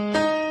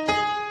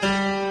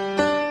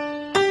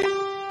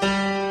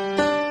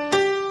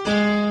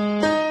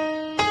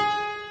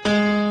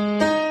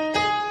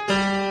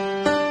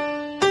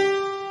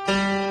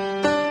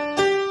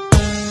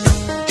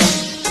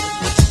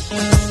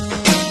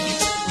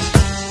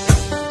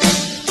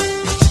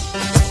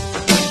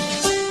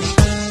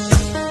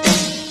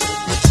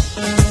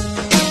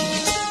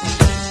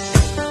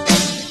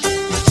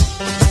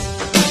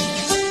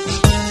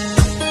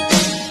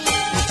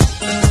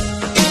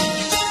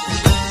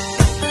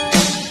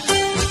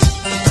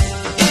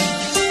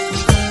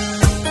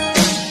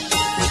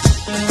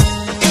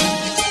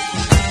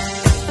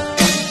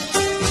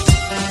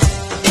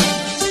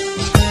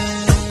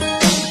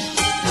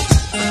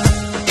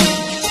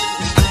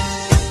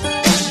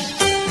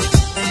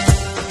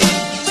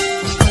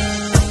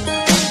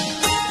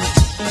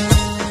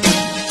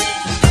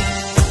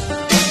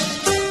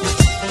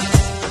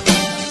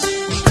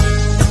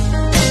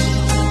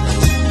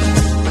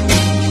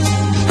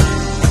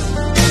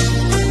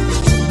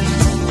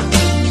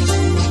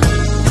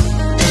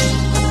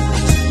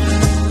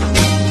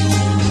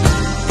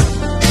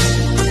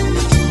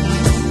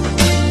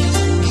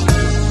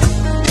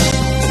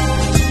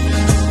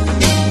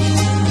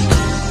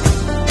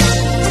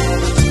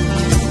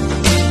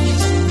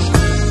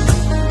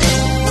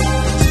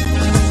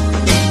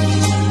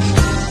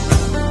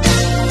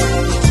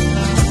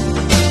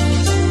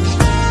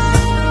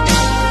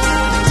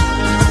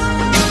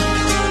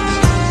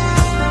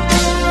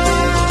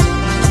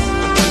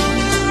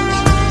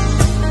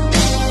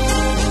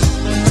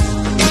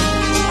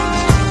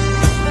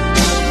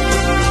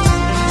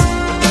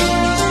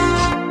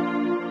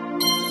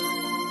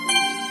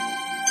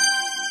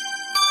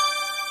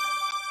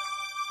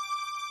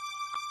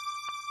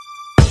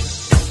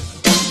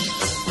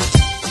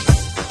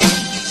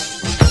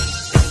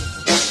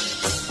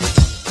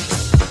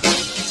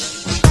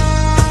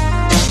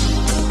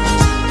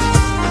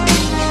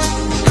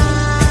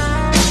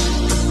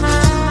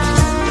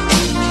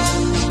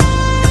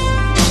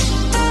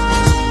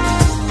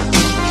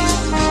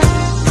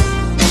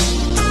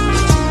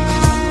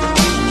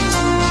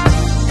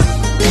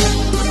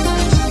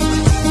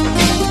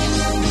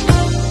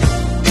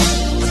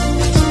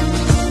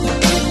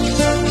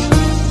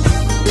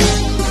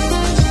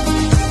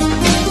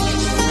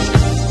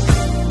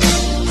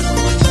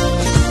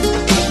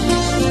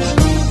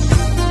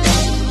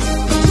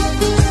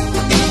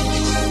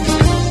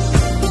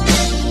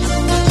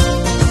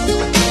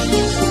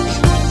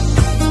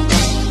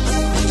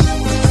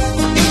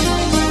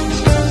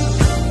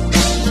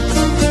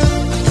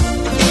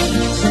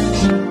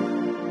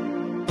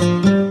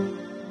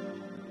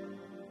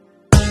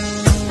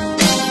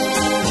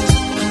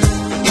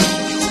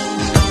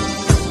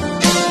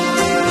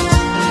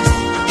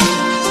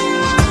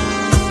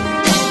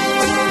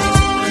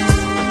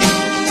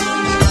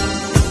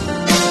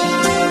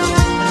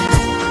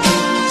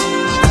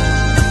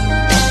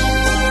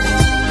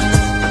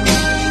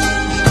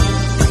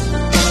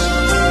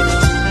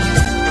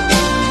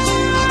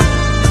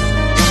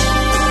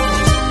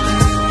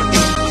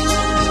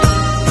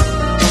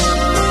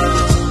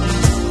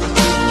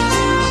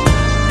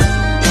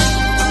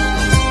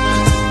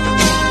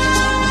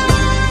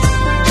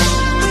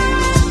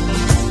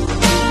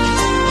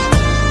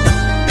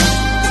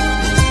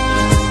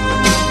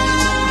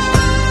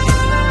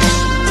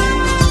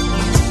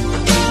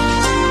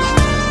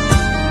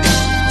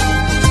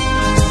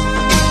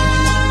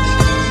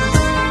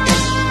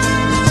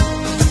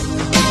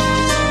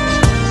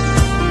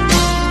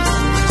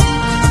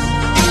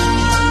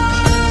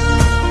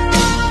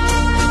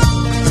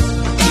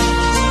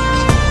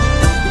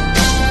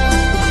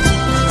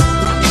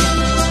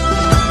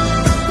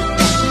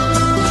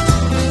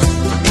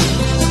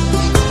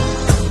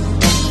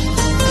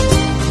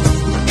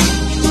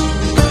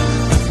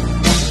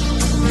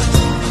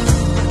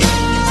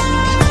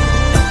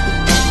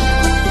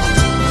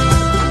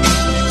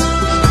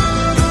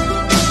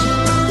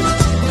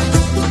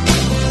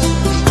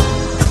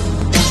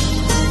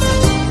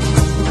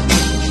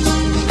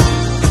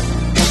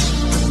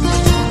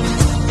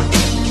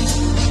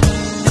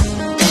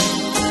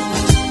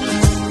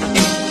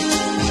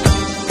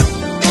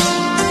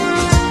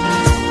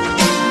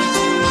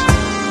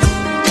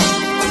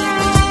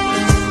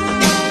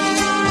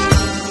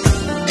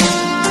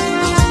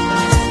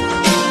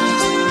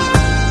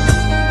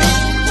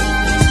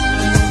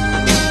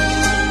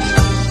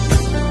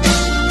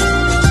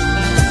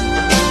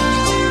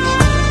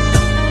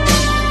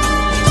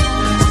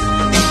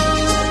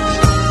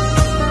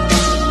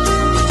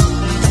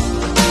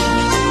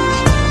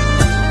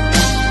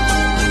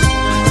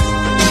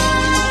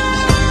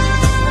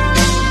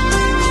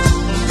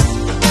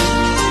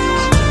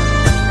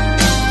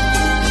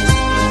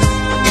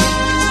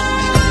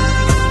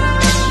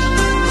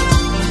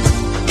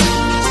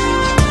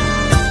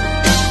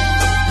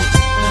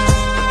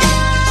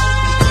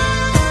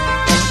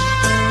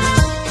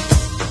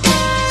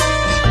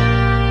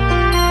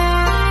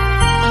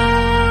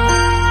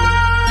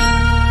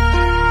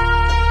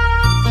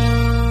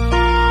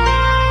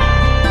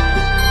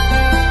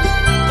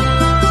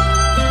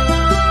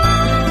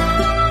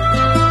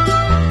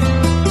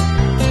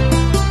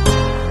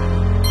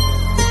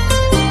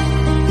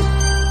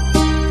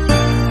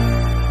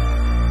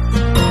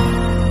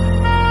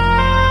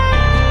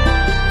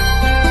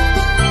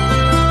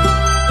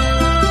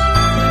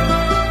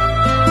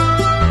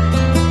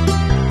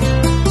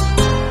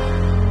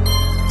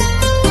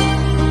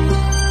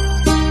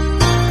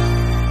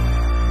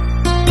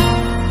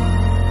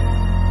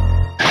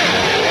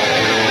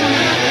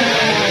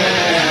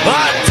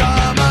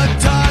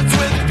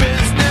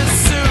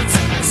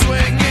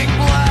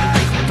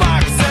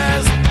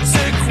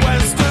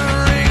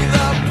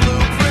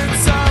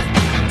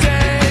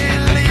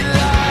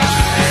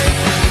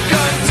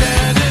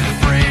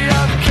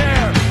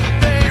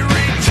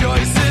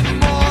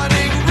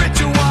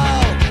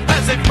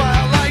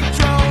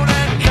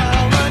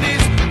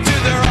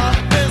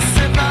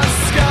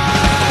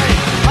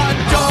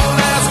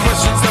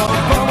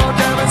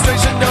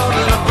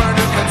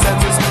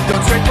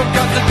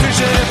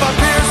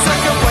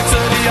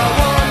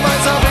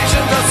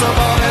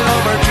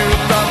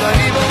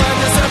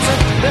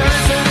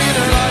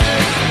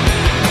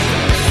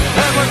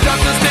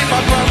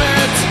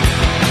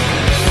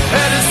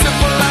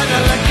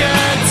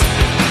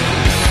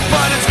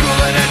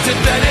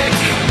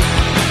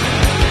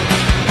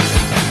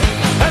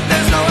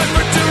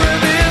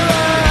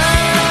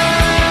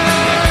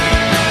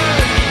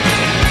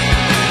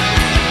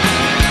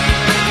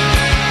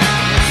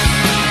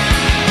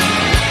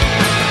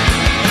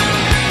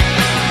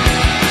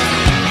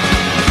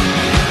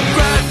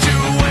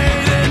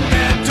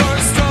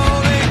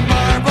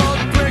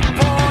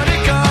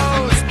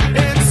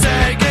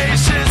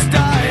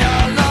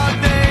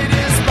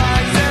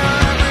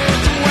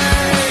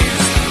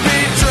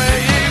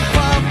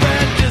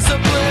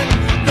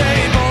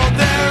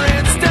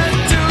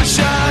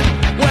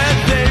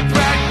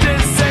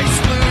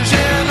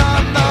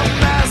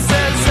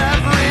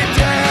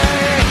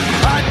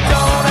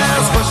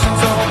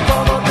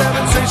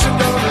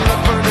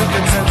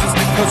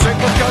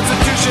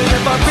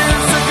 my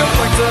fears and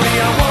complexity,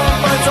 I won't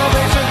find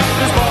salvation.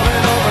 This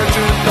falling over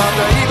truth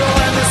after evil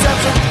and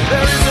deception.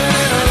 There is an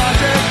inner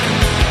logic,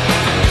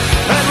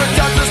 and we're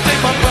taught to stay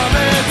far from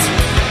it.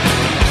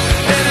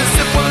 It is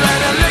simple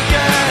and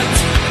elegant,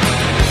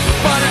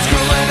 but it's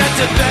cruel and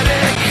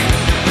antithetic.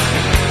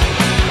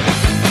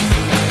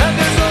 And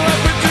there's no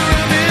effort to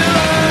reveal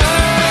it.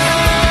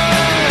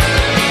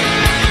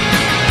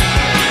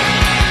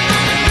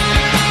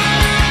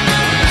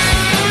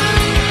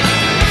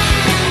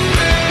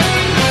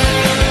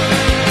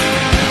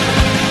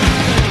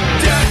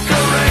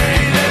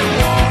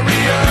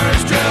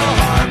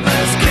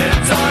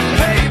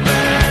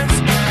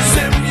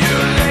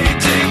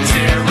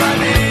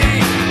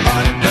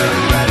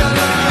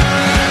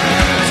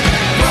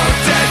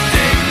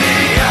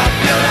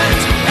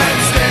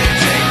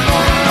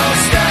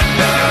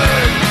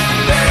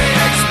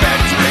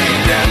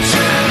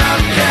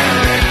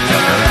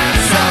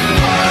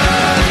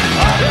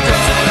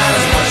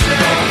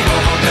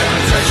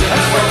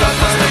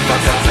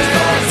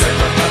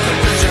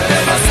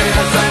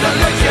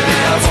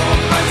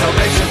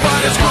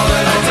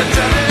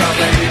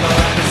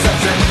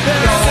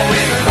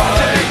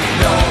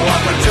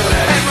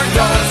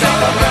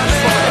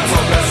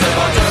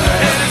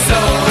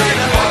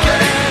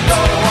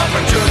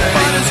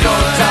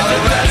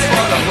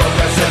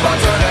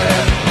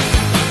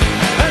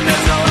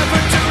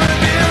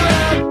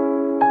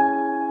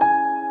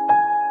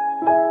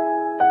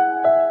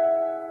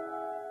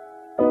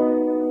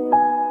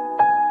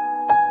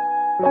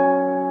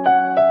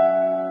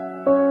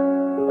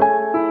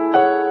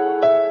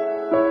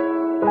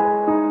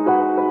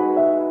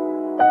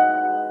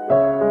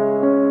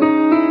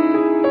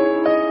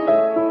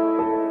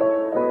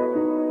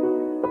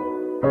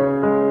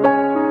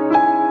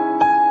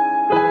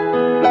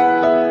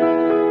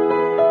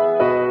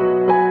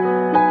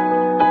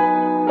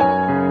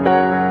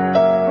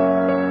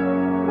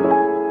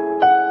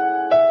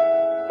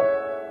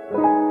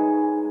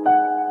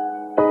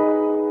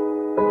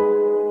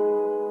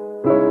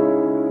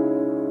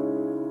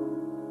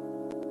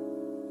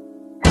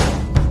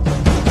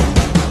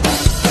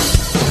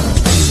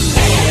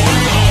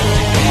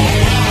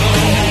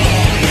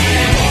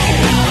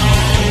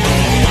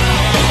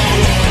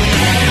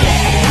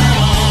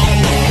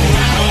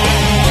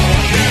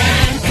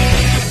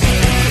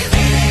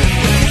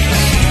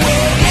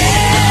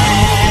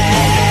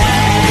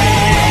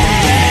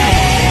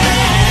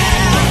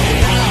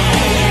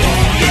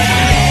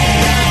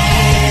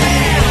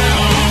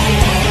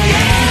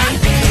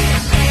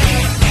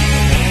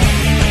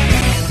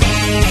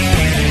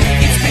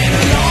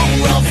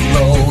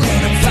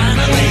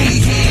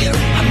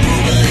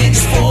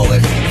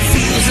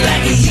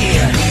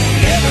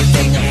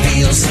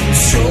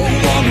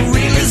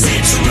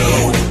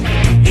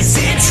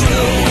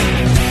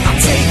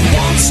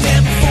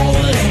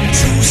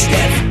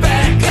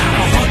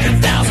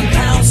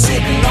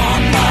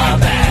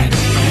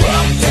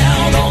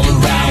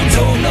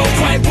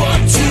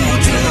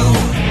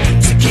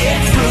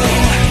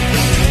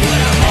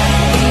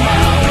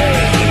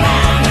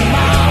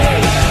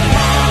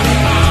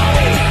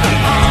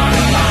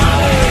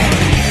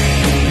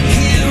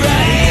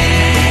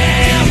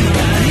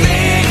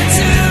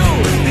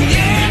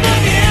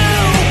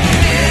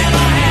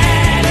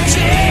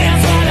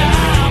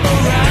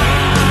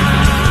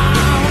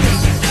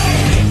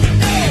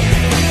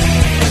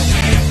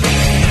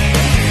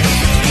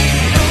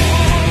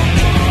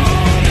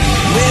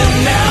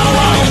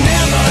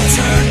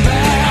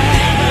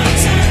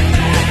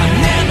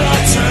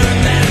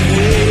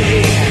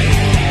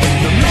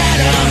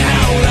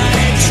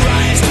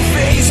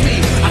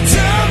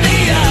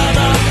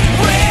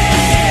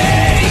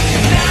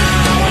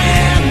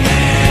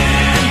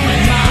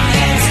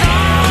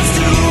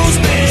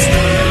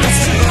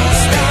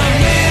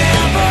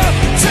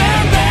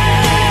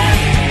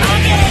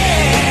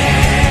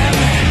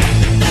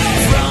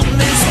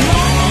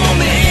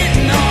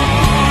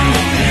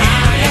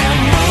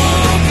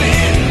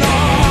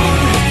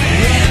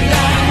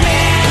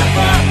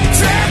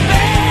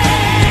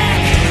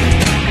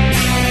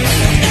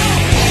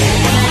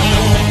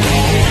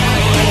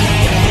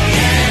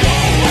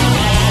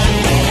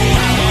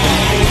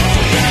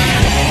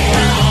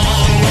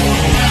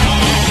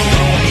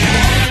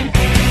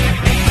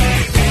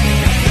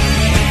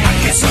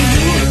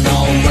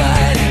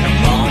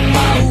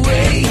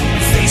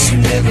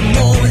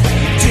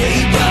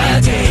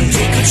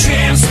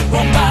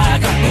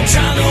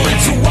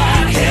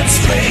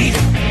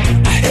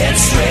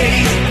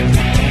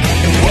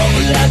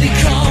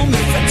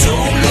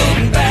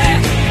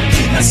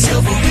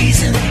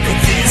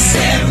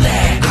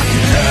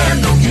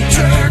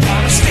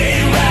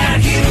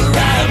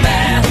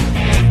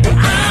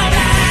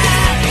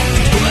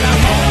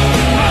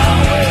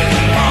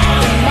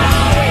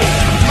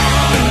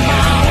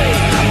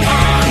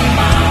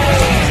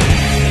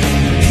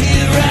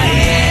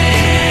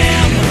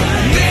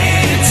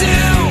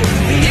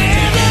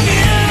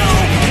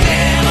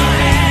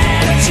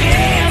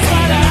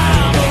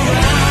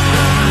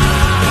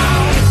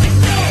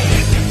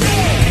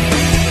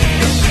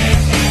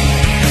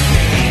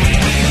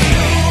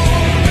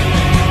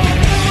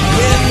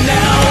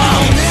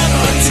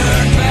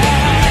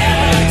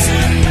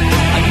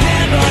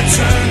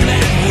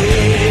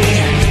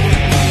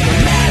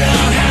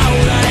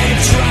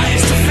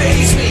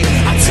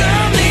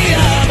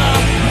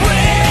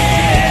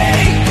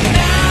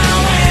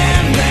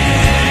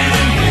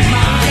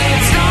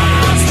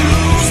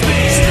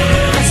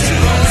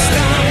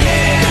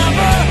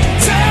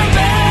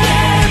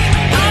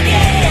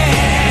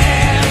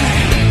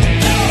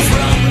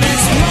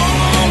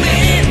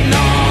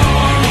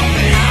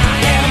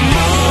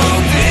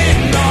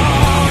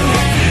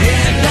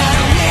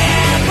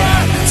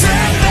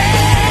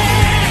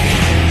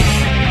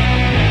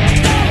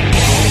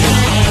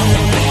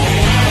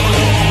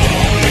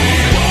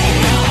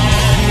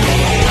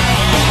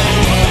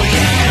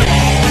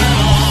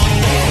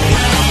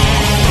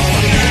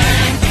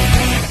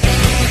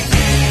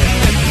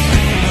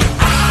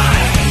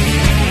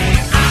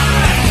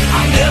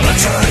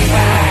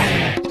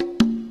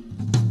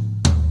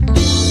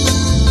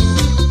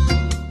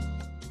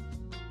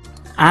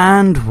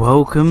 And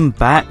welcome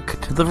back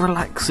to the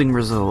Relaxing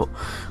Resort.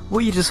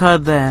 What you just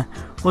heard there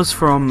was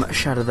from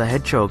Shadow the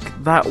Hedgehog.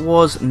 That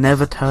was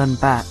Never Turn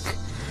Back.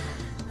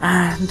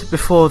 And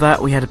before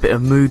that we had a bit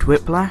of Mood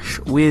Whiplash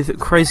with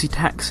Crazy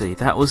Taxi.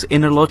 That was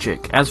Inner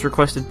Logic, as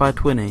requested by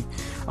Twinny.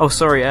 Oh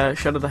sorry,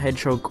 Shadow the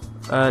Hedgehog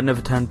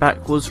Never Turn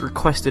Back was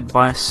requested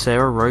by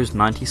Sarah Rose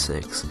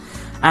 96.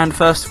 And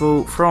first of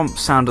all, from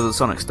Sound of the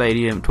Sonic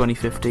Stadium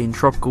 2015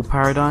 Tropical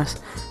Paradise,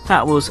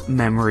 that was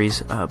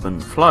Memories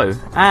Urban Flow.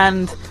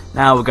 And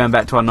now we're going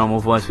back to our normal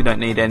voice. We don't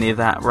need any of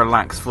that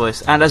relaxed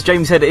voice. And as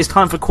Jamie said, it is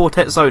time for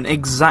Quartet Zone,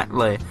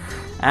 exactly.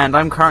 And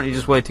I'm currently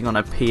just waiting on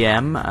a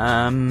PM,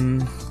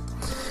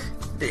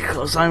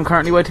 because I'm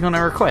currently waiting on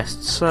a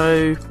request.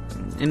 So,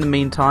 in the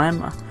meantime,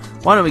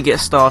 why don't we get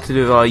started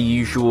with our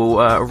usual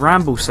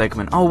ramble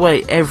segment. Oh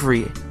wait,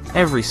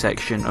 every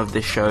section of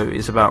this show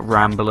is about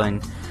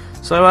rambling.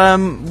 So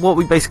what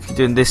we basically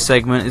do in this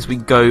segment is we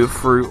go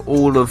through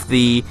all of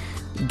the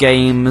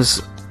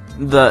games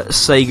that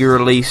Sega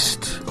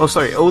released,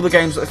 all the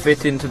games that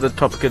fit into the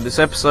topic of this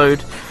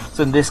episode.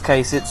 So in this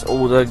case it's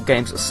all the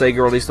games that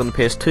Sega released on the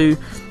PS2,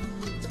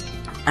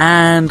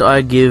 and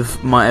I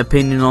give my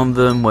opinion on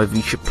them, whether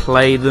you should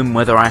play them,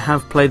 whether I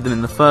have played them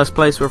in the first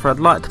place, whether I'd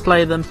like to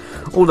play them,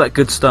 all that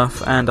good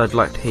stuff. And I'd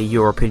like to hear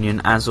your opinion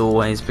as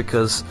always,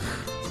 because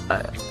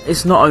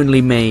it's not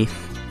only me.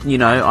 You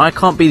know, I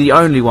can't be the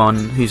only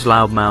one who's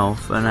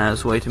loudmouth and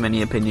has way too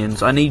many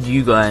opinions. I need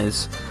you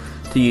guys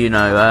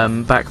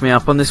to, back me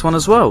up on this one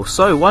as well.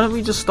 So, why don't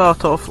we just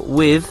start off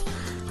with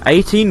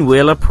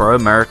 18-Wheeler Pro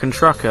American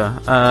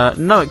Trucker.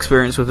 No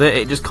experience with it.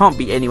 It just can't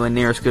be anywhere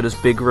near as good as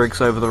Big Rigs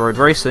Over the Road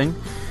Racing.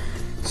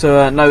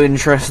 So, no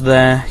interest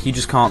there. You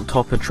just can't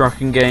top a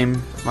trucking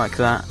game like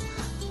that.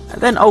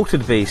 Then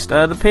Altered Beast.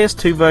 The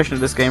PS2 version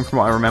of this game, from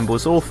what I remember,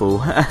 was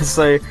awful.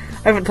 So,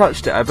 I haven't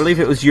touched it. I believe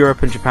it was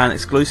Europe and Japan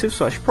exclusive,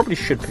 so I probably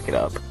should pick it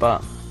up,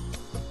 but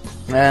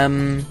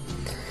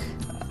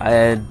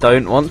I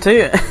don't want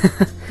to.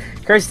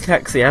 Crazy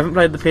Taxi. I haven't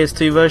played the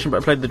PS2 version,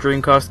 but I played the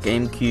Dreamcast,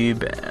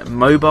 GameCube,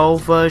 mobile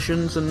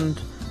versions, and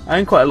I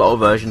own quite a lot of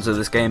versions of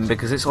this game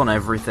because it's on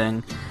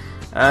everything.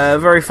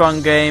 Very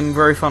fun game,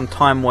 very fun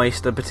time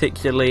waster,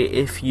 particularly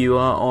if you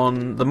are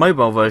on the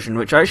mobile version,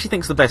 which I actually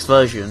think is the best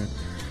version.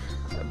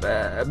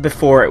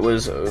 Before it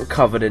was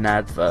covered in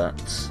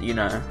adverts,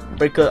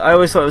 because I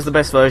always thought it was the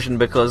best version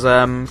because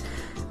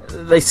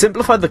they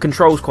simplified the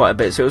controls quite a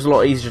bit, so it was a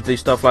lot easier to do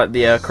stuff like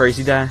the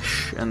Crazy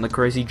Dash and the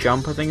Crazy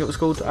Jump, I think it was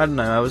called. I don't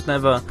know, I was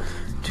never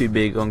too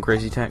big on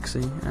Crazy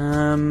Taxi.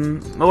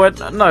 No,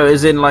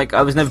 as in, like,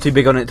 I was never too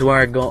big on it to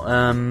where I got,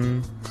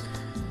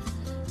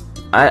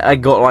 I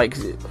got, like,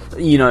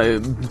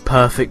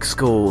 perfect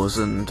scores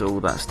and all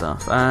that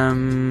stuff.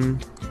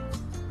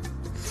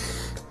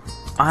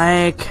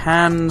 I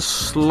can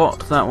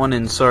slot that one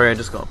in. Sorry, I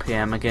just got a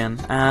PM again.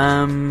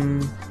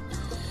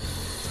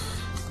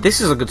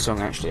 This is a good song,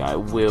 actually. I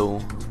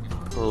will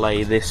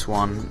play this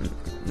one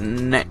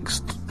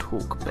next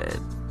talk bed.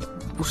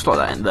 We'll slot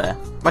that in there.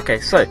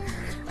 Okay, so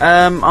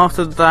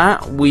after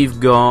that we've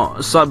got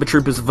Cyber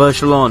Troopers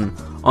Virtualon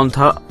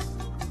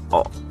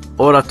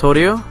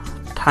Oratorio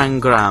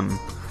Tangram.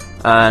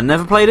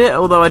 Never played it,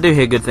 although I do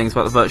hear good things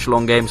about the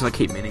Virtualon games, and I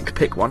keep meaning to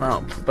pick one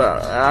up,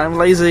 but I'm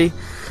lazy.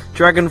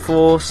 Dragon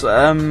Force,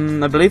 I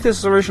believe this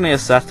was originally a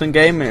Saturn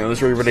game, and it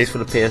was re-released for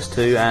the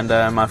PS2, and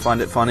I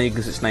find it funny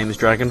because its name is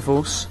Dragon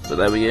Force, but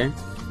there we go.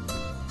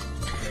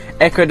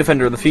 Echo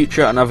Defender of the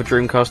Future, another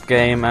Dreamcast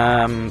game.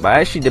 I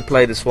actually did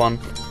play this one.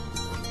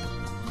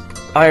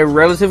 I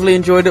relatively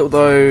enjoyed it,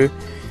 although,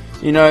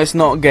 it's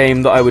not a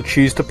game that I would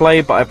choose to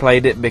play, but I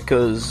played it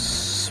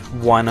because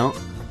why not?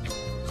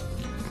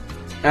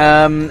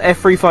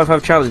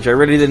 F355 Challenge, I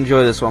really did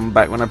enjoy this one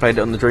back when I played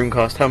it on the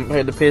Dreamcast. Haven't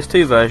played the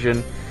PS2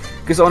 version.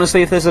 Because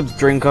honestly, if there's a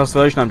Dreamcast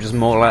version, I'm just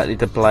more likely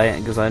to play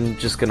it, because I'm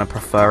just going to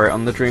prefer it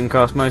on the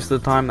Dreamcast most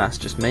of the time. That's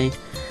just me.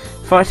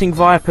 Fighting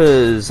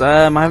Vipers.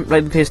 I haven't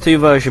played the PS2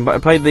 version, but I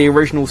played the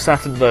original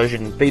Saturn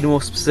version. Be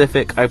more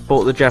specific, I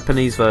bought the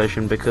Japanese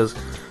version, because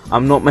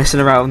I'm not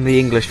messing around with the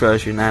English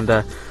version. And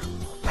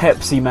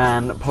Pepsi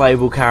Man,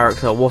 playable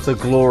character. What a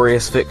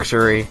glorious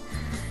victory,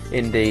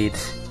 indeed.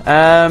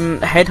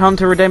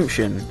 Headhunter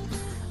Redemption.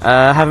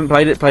 Haven't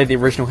played it. Played the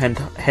original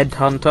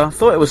Headhunter.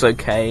 Thought it was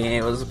okay.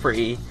 It was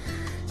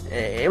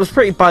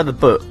pretty by the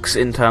books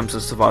in terms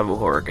of survival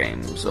horror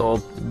games, or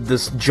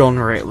this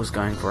genre it was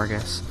going for, I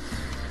guess.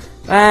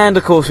 And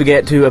of course we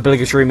get to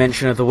obligatory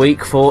mention of the week,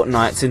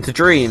 Fortnite's Into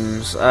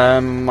Dreams,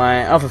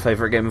 my other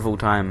favourite game of all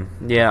time.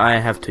 Yeah, I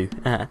have to.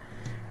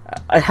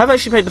 I have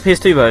actually played the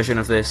PS2 version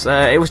of this.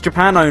 It was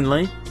Japan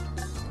only.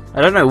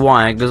 I don't know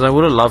why, because I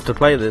would have loved to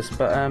play this,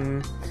 but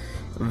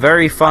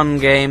very fun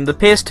game. The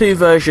PS2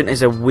 version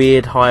is a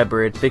weird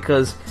hybrid,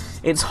 because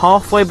it's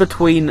halfway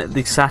between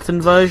the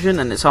Saturn version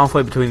and it's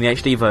halfway between the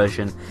HD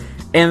version,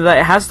 in that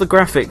it has the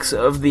graphics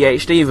of the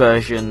HD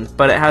version,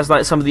 but it has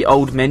like some of the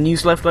old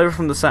menus left over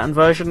from the Saturn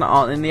version that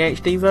aren't in the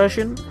HD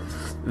version.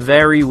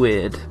 Very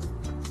weird.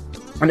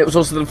 And it was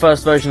also the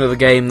first version of the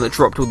game that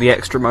dropped all the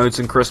extra modes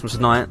and Christmas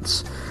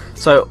nights.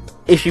 So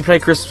if you play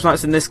Christmas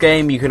Nights in this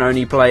game, you can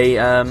only play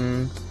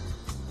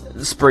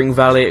Spring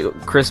Valley at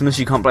Christmas.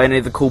 You can't play any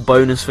of the cool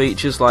bonus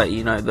features, like,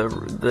 you know,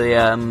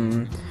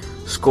 the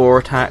score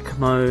attack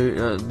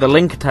mode, the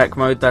link attack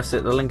mode. That's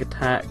it. The link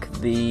attack.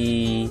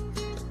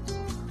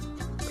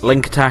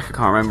 I can't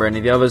remember any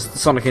of the others. The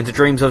Sonic Into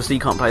Dreams, obviously,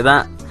 you can't play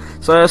that.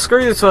 So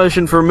screw this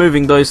version for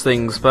removing those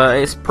things, but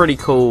it's pretty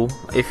cool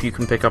if you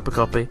can pick up a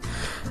copy.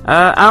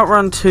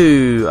 Outrun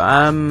 2.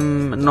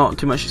 Not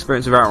too much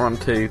experience with Outrun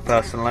 2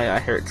 personally. I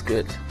hear it's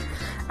good.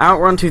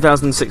 Outrun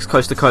 2006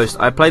 Coast to Coast.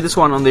 I played this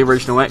one on the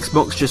original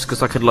Xbox just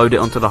because I could load it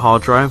onto the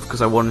hard drive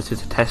because I wanted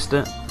to test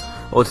it,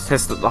 or to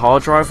test that the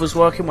hard drive was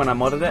working when I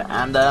modded it,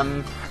 and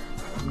the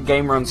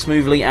game ran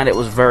smoothly and it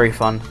was very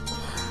fun.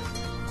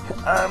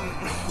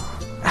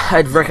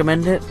 I'd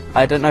recommend it.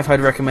 I don't know if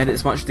I'd recommend it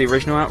as much as the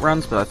original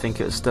Outruns, but I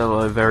think it's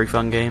still a very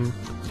fun game.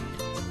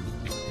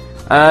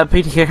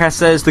 Peter Kickass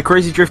says, the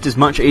Crazy Drift is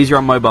much easier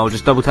on mobile,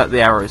 just double tap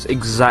the arrows.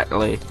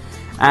 Exactly.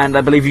 And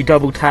I believe you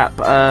double tap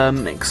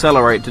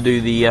accelerate to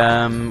do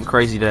the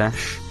Crazy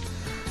Dash,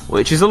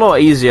 which is a lot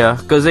easier,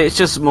 because it's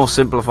just more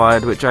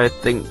simplified, which I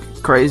think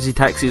Crazy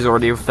Taxi is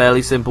already a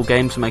fairly simple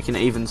game, so making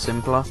it even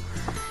simpler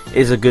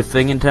is a good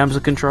thing in terms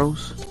of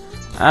controls.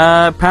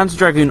 Panzer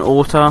Dragoon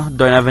Auto,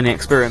 don't have any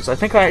experience. I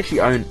think I actually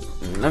own...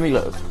 Let me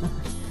look.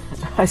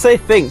 I say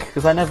think,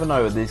 because I never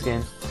know with these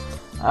games.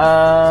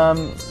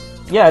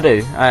 Yeah, I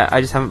do.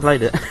 I just haven't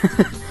played it.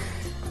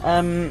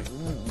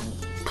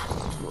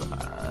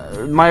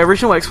 My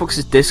original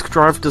Xbox's disk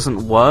drive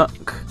doesn't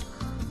work,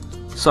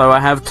 so I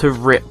have to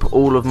rip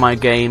all of my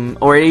game...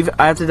 Or I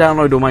have to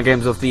download all my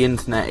games off the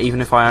internet, even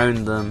if I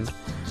own them,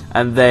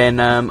 and then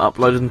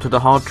upload them to the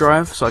hard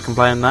drive so I can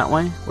play them that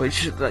way,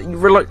 which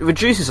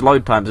reduces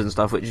load times and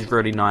stuff, which is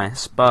really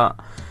nice, but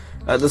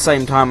at the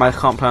same time I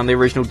can't play on the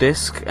original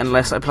disc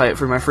unless I play it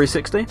through my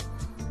 360.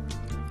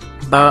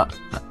 But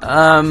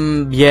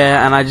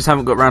yeah, and I just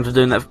haven't got around to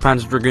doing that for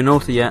Panzer Dragoon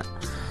Auto yet,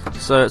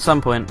 so at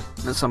some point.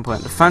 The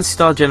Phantasy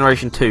Star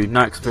Generation 2,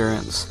 no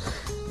experience.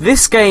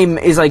 This game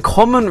is a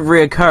common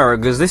reoccurrer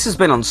because this has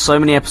been on so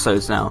many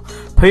episodes now.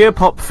 Puyo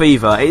Pop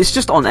Fever, it's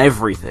just on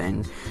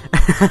everything.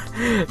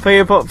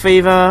 Puyo Pop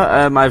Fever,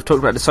 I've talked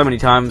about this so many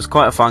times,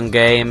 quite a fun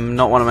game,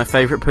 not one of my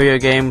favourite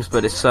Puyo games,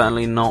 but it's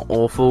certainly not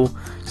awful.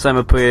 Same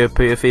with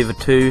Puyo Fever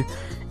 2.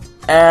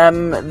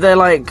 They're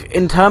like,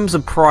 in terms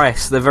of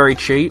price, they're very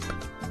cheap,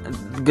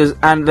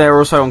 and they're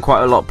also on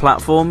quite a lot of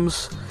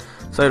platforms,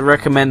 so I'd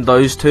recommend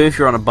those two if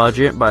you're on a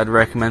budget, but I'd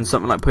recommend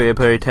something like Puyo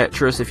Puyo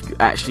Tetris if you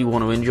actually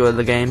want to enjoy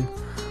the game.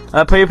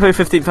 Puyo Puyo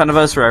 15th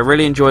Anniversary, I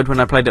really enjoyed when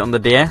I played it on the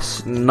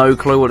DS, no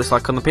clue what it's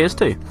like on the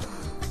PS2.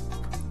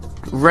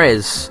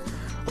 Rez,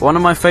 one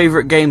of my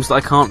favourite games that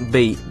I can't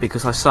beat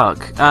because I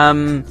suck.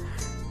 A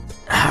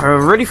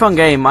really fun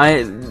game.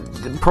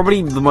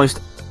 Probably the most,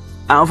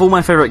 out of all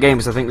my favourite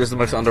games, I think this is the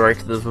most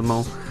underrated of them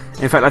all.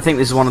 In fact, I think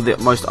this is one of the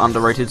most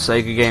underrated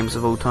Sega games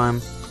of all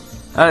time.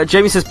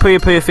 Jamie says Puyo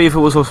Puyo Fever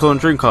was also on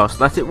Dreamcast.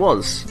 That it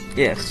was,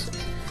 yes.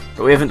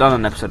 But we haven't done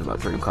an episode about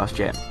Dreamcast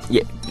yet.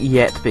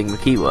 Yet being the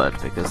key word,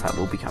 because that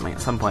will be coming at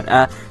some point.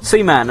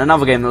 Seaman,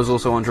 another game that was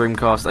also on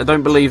Dreamcast. I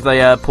don't believe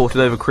they ported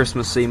over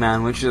Christmas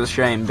Seaman, which is a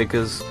shame,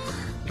 because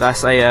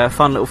that's a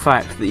fun little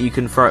fact that you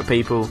can throw at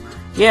people.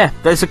 Yeah,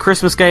 there's a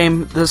Christmas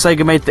game that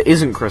Sega made that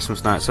isn't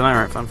Christmas Night, so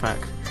alright, fun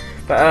fact.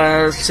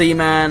 But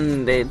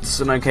Seaman, it's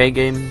an okay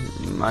game.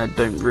 I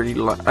don't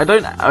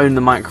own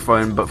the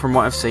microphone, but from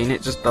what I've seen,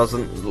 it just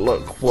doesn't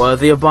look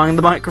worthy of buying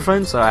the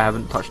microphone, so I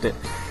haven't touched it.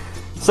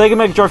 Sega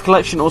Mega Drive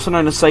Collection, also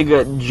known as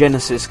Sega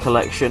Genesis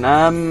Collection.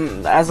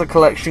 As a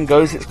collection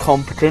goes, it's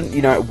competent.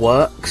 You know, it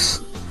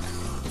works,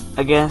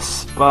 I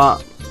guess,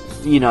 but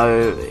you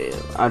know,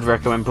 I'd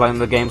recommend playing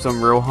the games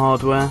on real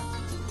hardware.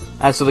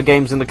 As for the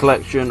games in the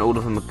collection, all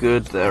of them are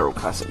good. They're all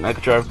classic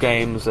Mega Drive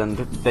games, and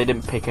they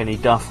didn't pick any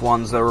duff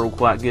ones. They're all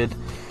quite good.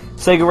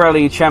 Sega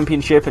Rally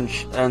Championship and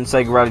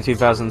Sega Rally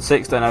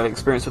 2006, don't have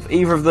experience with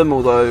either of them,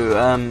 although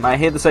I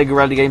hear the Sega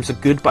Rally games are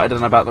good, but I don't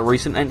know about the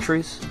recent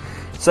entries.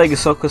 Sega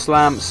Soccer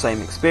Slam,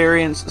 same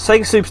experience.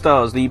 Sega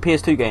Superstars, the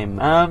PS2 game.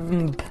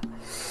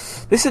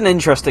 This is an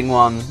interesting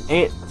one.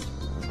 The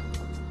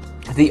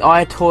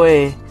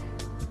iToy,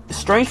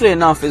 strangely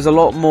enough, is a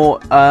lot more,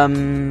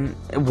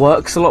 it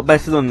works a lot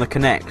better than the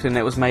Kinect, and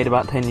it was made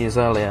about 10 years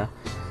earlier.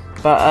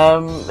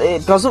 But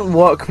it doesn't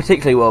work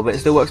particularly well, but it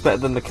still works better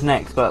than the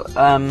Kinect. But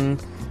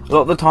a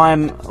lot of the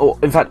time, or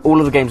in fact all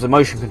of the games are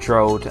motion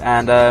controlled,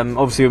 and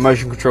obviously with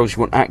motion controls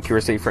you want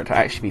accuracy for it to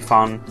actually be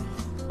fun.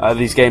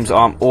 These games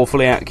aren't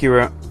awfully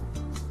accurate,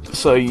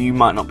 so you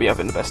might not be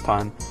having the best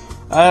time.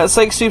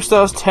 Sega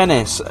Superstars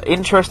Tennis.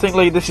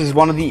 Interestingly, this is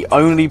one of the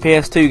only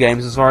PS2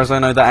 games, as far as I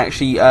know, that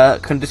actually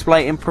can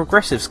display in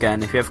progressive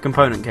scan if you have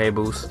component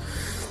cables.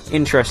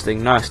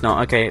 Interesting. No, it's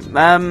not. Okay.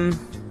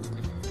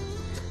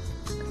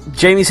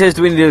 Jamie says,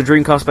 do we need a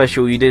Dreamcast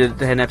special? You did a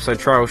 10-episode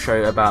trial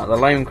show about the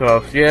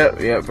Lamecraft.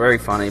 Yeah, very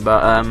funny,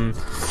 but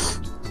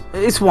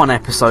it's one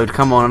episode,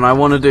 come on, and I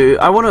want to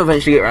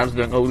eventually get around to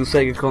doing all the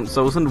Sega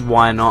consoles, and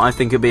why not? I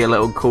think it'd be a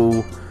little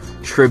cool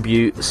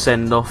tribute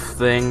send-off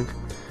thing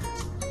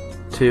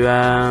to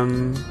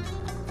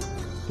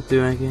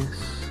PS2, I guess.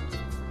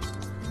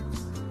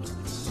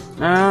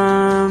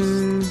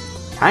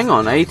 Hang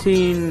on,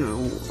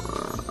 18...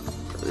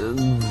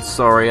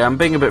 sorry, I'm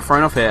being a bit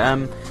thrown off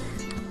here.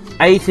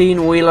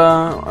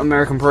 18-wheeler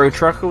American Pro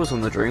Trucker was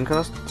on the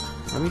Dreamcast.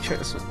 Let me check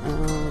this out.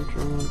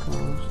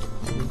 Dreamcast.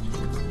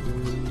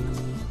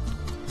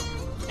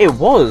 It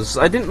was.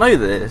 I didn't know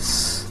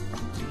this.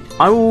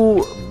 I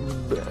will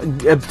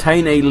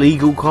obtain a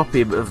legal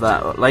copy of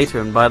that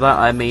later, and by that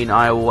I mean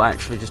I will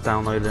actually just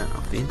download it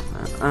off the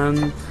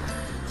internet.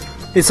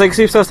 It's like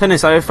Superstars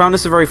Tennis. I found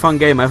this a very fun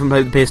game. I haven't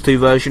played the PS2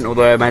 version,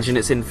 although I imagine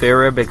it's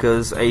inferior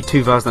because a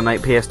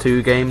 2008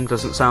 PS2 game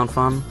doesn't sound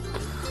fun.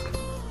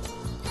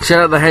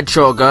 Shout out the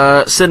Hedgehog.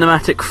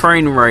 Cinematic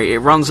frame rate. It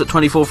runs at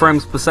 24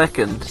 frames per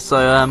second.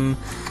 So,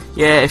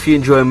 yeah, if you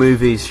enjoy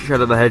movies,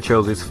 Shout out the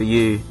Hedgehog is for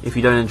you. If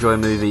you don't enjoy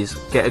movies,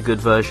 get a good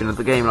version of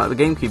the game, like the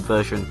GameCube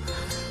version.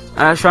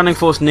 Shining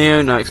Force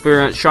Neo, no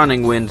experience.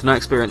 Shining Wind, no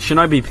experience.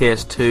 Shinobi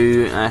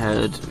PS2, I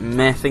heard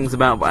meh things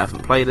about, but I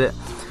haven't played it.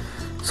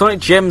 Sonic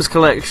Gems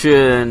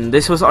Collection.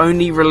 This was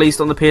only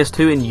released on the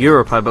PS2 in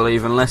Europe, I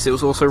believe, unless it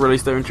was also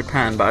released there in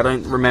Japan, but I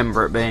don't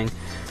remember it being.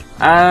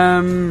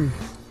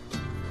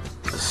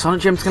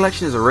 Sonic Gems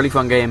Collection is a really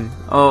fun game.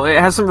 Oh, it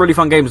has some really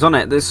fun games on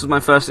it. This was my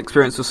first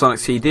experience with Sonic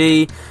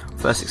CD,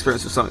 first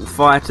experience with Sonic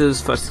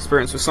Fighters, first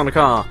experience with Sonic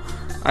R.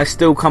 I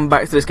still come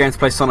back to this game to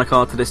play Sonic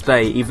R to this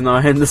day, even though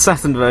I own the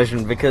Saturn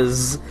version,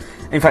 because...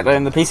 In fact, I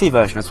own the PC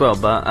version as well,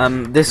 but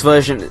this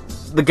version...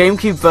 The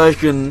GameCube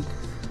version...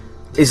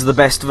 is the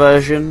best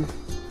version,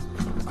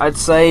 I'd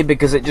say,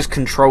 because it just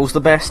controls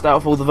the best out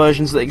of all the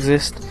versions that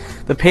exist.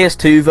 The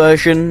PS2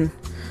 version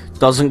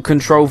doesn't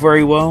control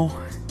very well,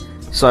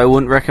 so I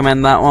wouldn't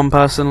recommend that one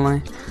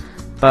personally.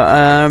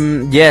 But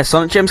yeah,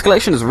 Sonic Gems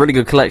Collection is a really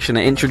good collection.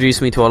 It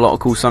introduced me to a lot of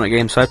cool Sonic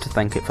games, so I have to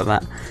thank it for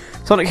that.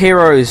 Sonic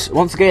Heroes,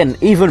 once again,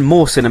 even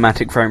more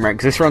cinematic frame rate,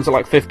 because this runs at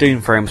like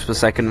 15 frames per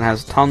second and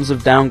has tons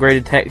of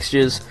downgraded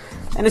textures.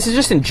 And this is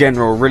just in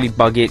general a really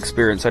buggy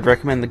experience. I'd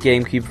recommend the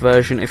GameCube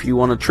version if you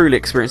want to truly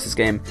experience this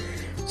game.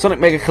 Sonic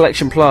Mega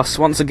Collection Plus,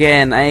 once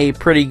again, a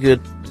pretty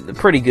good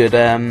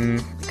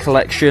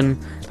collection.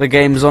 The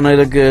games on it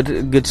are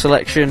good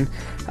selection.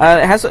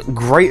 It has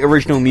great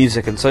original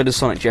music, and so does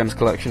Sonic Gems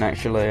Collection,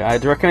 actually.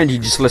 I'd recommend you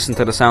just listen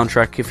to the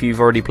soundtrack if you've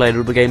already played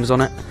all the games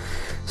on it.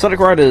 Sonic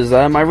Riders,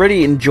 I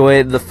really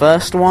enjoyed the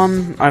first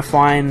one. I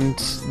find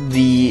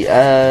the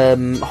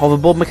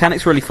hoverboard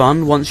mechanics really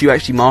fun once you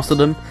actually master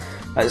them.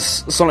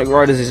 Sonic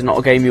Riders is not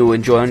a game you'll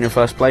enjoy on your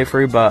first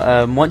playthrough,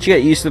 but once you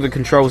get used to the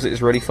controls,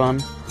 it's really fun.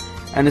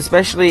 And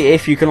especially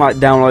if you can like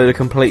download a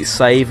complete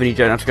save and you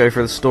don't have to go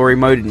through the story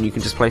mode and you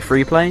can just play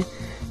free play,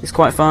 it's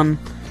quite fun.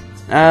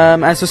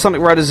 As for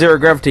Sonic Riders Zero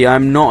Gravity,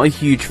 I'm not a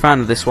huge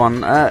fan of this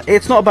one.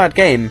 It's not a bad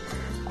game.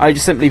 I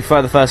just simply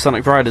prefer the first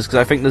Sonic Riders because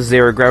I think the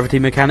Zero Gravity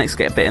mechanics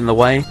get a bit in the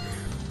way.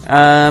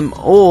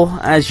 Or,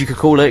 as you could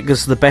call it,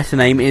 because the better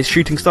name is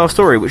Shooting Star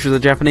Story, which was a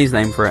Japanese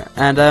name for it.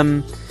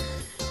 And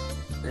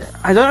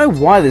I don't know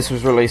why this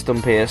was released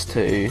on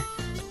PS2,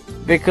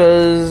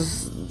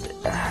 because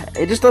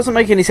it just doesn't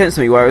make any sense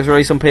to me why it was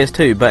released on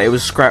PS2, but it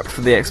was scrapped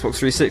for the Xbox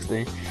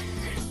 360.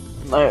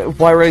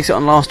 Why release it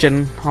on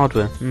last-gen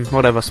hardware?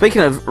 Whatever.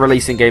 Speaking of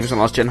releasing games on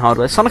last-gen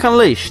hardware, Sonic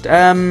Unleashed.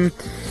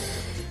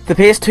 The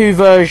PS2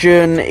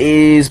 version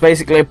is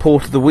basically a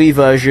port of the Wii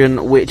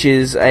version, which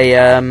is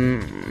a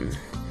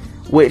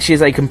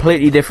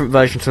completely different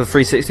version to the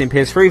 360 and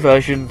PS3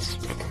 versions.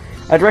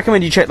 I'd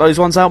recommend you check those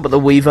ones out, but the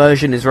Wii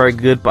version is very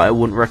good, but I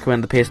wouldn't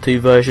recommend the PS2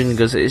 version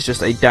because it's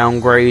just a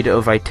downgrade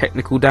of a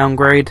technical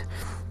downgrade.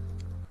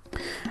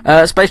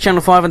 Space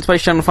Channel 5 and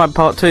Space Channel 5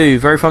 Part 2,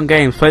 very fun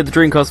games. Played the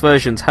Dreamcast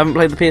versions, haven't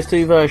played the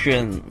PS2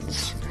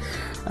 versions.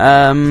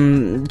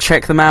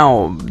 Check them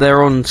out.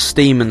 They're on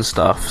Steam and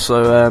stuff.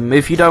 So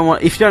if you don't own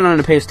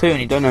a PS2 and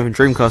you don't own a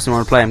Dreamcast and you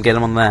want to play them, get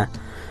them on there.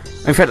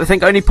 In fact, I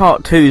think only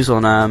Part 2's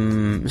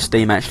on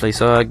Steam, actually,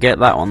 so I get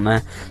that on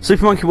there.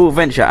 Super Monkey Ball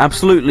Adventure,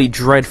 absolutely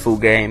dreadful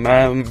game.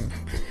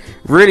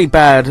 Really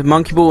bad.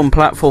 Monkey Ball and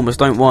platformers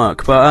don't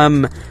work.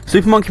 But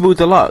Super Monkey Ball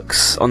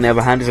Deluxe, on the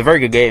other hand, is a very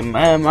good game.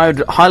 I would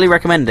highly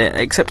recommend it,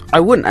 except I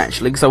wouldn't,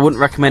 actually, because I wouldn't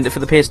recommend it for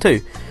the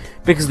PS2.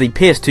 Because the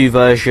PS2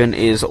 version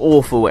is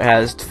awful. It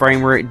has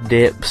frame rate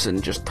dips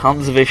and just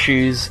tons of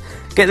issues.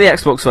 Get the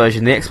Xbox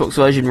version. The Xbox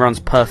version runs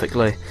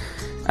perfectly.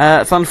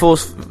 Thunder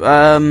Force,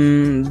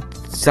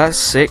 is that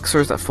 6 or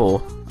is that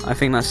 4? I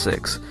think that's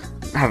 6.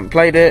 Haven't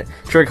played it.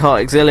 Trigger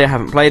Heart Exilia,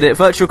 haven't played it.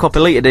 Virtual Cop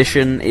Elite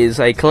Edition is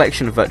a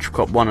collection of Virtual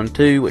Cop 1 and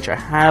 2, which I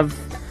have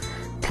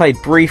played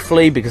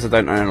briefly because I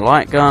don't own a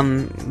light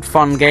gun.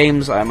 Fun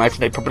games. I imagine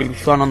they'd probably be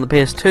fun on the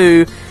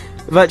PS2.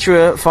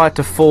 Virtua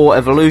Fighter 4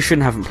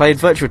 Evolution, haven't played.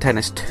 Virtua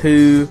Tennis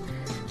 2,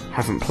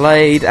 haven't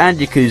played. And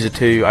Yakuza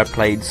 2, I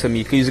played some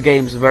Yakuza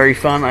games, very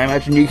fun. I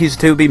imagine Yakuza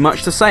 2 will be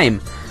much the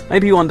same.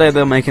 Maybe one day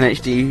they'll make an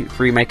HD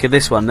remake of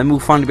this one, then we'll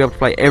finally be able to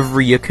play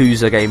every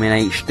Yakuza game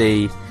in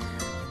HD.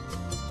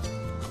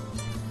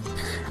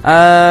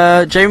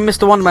 Jamie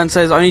Mr. Wonderman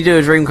says, only do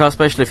a Dreamcast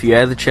special if you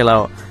ever chill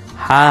out.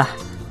 Ha,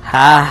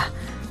 ha,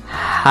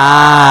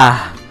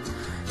 ha.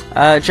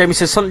 Jamie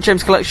says Sonic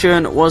Gems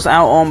Collection was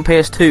out on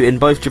PS2 in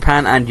both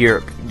Japan and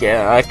Europe.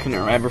 Yeah, I couldn't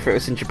remember if it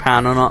was in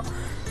Japan or not.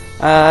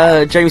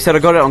 Jamie said I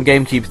got it on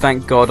GameCube,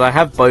 thank God. I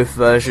have both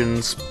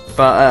versions,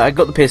 but I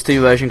got the PS2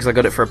 version because I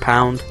got it for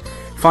 £1.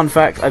 Fun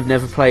fact: I've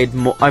never paid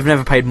more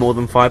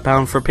than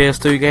 £5 for a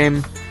PS2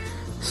 game,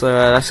 so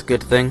that's a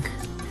good thing.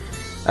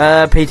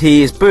 PT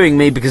is booing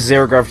me because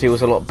Zero Gravity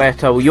was a lot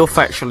better. Well, you're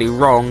factually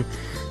wrong.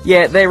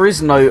 Yeah, there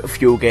is no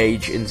fuel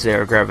gauge in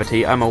Zero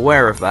Gravity. I'm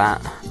aware of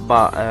that,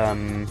 but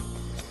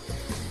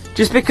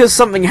just because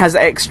something has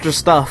extra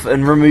stuff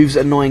and removes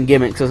annoying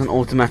gimmicks doesn't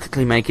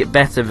automatically make it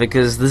better,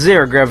 because the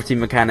Zero Gravity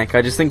mechanic,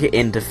 I just think it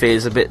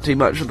interferes a bit too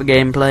much with the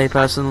gameplay,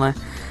 personally.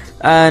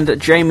 And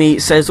Jamie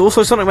says,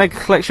 also Sonic Mega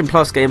Collection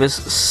Plus game has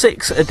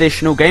 6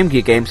 additional Game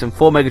Gear games and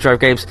 4 Mega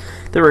Drive games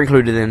that were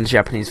included in the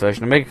Japanese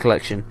version of Mega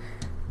Collection.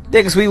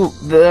 Yeah, because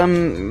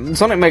the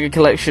Sonic Mega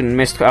Collection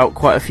missed out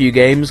quite a few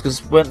games,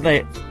 because weren't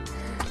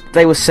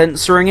they were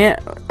censoring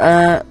it.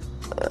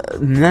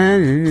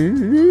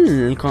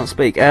 No, can't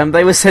speak.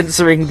 They were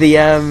censoring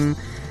the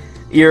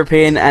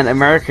European and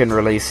American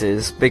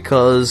releases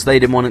because they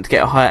didn't want it to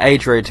get a higher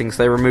age rating,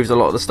 so they removed a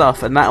lot of the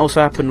stuff. And that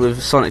also happened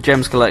with Sonic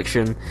Gems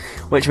Collection,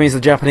 which means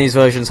the Japanese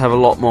versions have a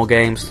lot more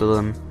games to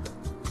them.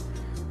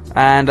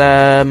 And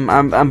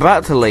I'm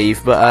about to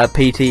leave, but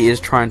PT is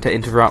trying to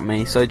interrupt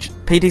me. So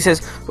PT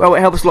says, well, it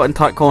helps a lot in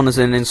tight corners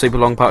and in super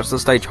long parts of the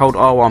stage. Hold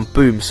R1,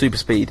 boom, super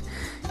speed.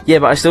 Yeah,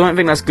 but I still don't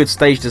think that's good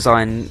stage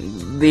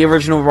design. The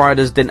original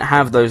Riders didn't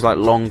have those like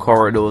long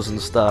corridors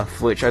and stuff,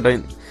 which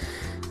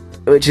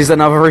is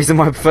another reason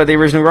why I prefer the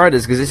original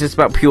Riders, because it's just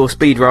about pure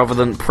speed rather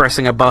than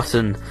pressing a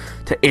button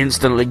to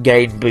instantly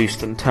gain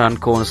boost and turn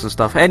corners and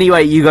stuff.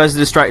 Anyway, you guys are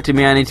distracting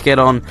me, I need to get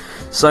on.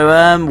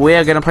 So we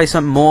are going to play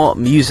some more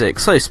music.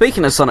 So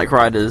speaking of Sonic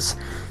Riders,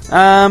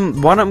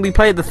 why don't we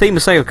play the theme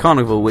of Sega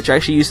Carnival, which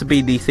actually used to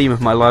be the theme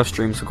of my live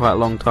streams for quite a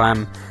long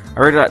time. I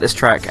really like this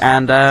track,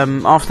 and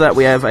after that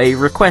we have a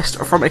request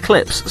from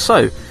Eclipse.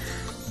 So,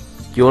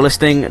 you're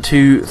listening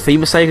to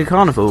Theme of Sega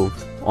Carnival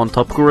on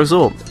Topical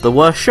Resort, the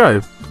worst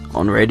show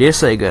on Radio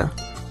Sega.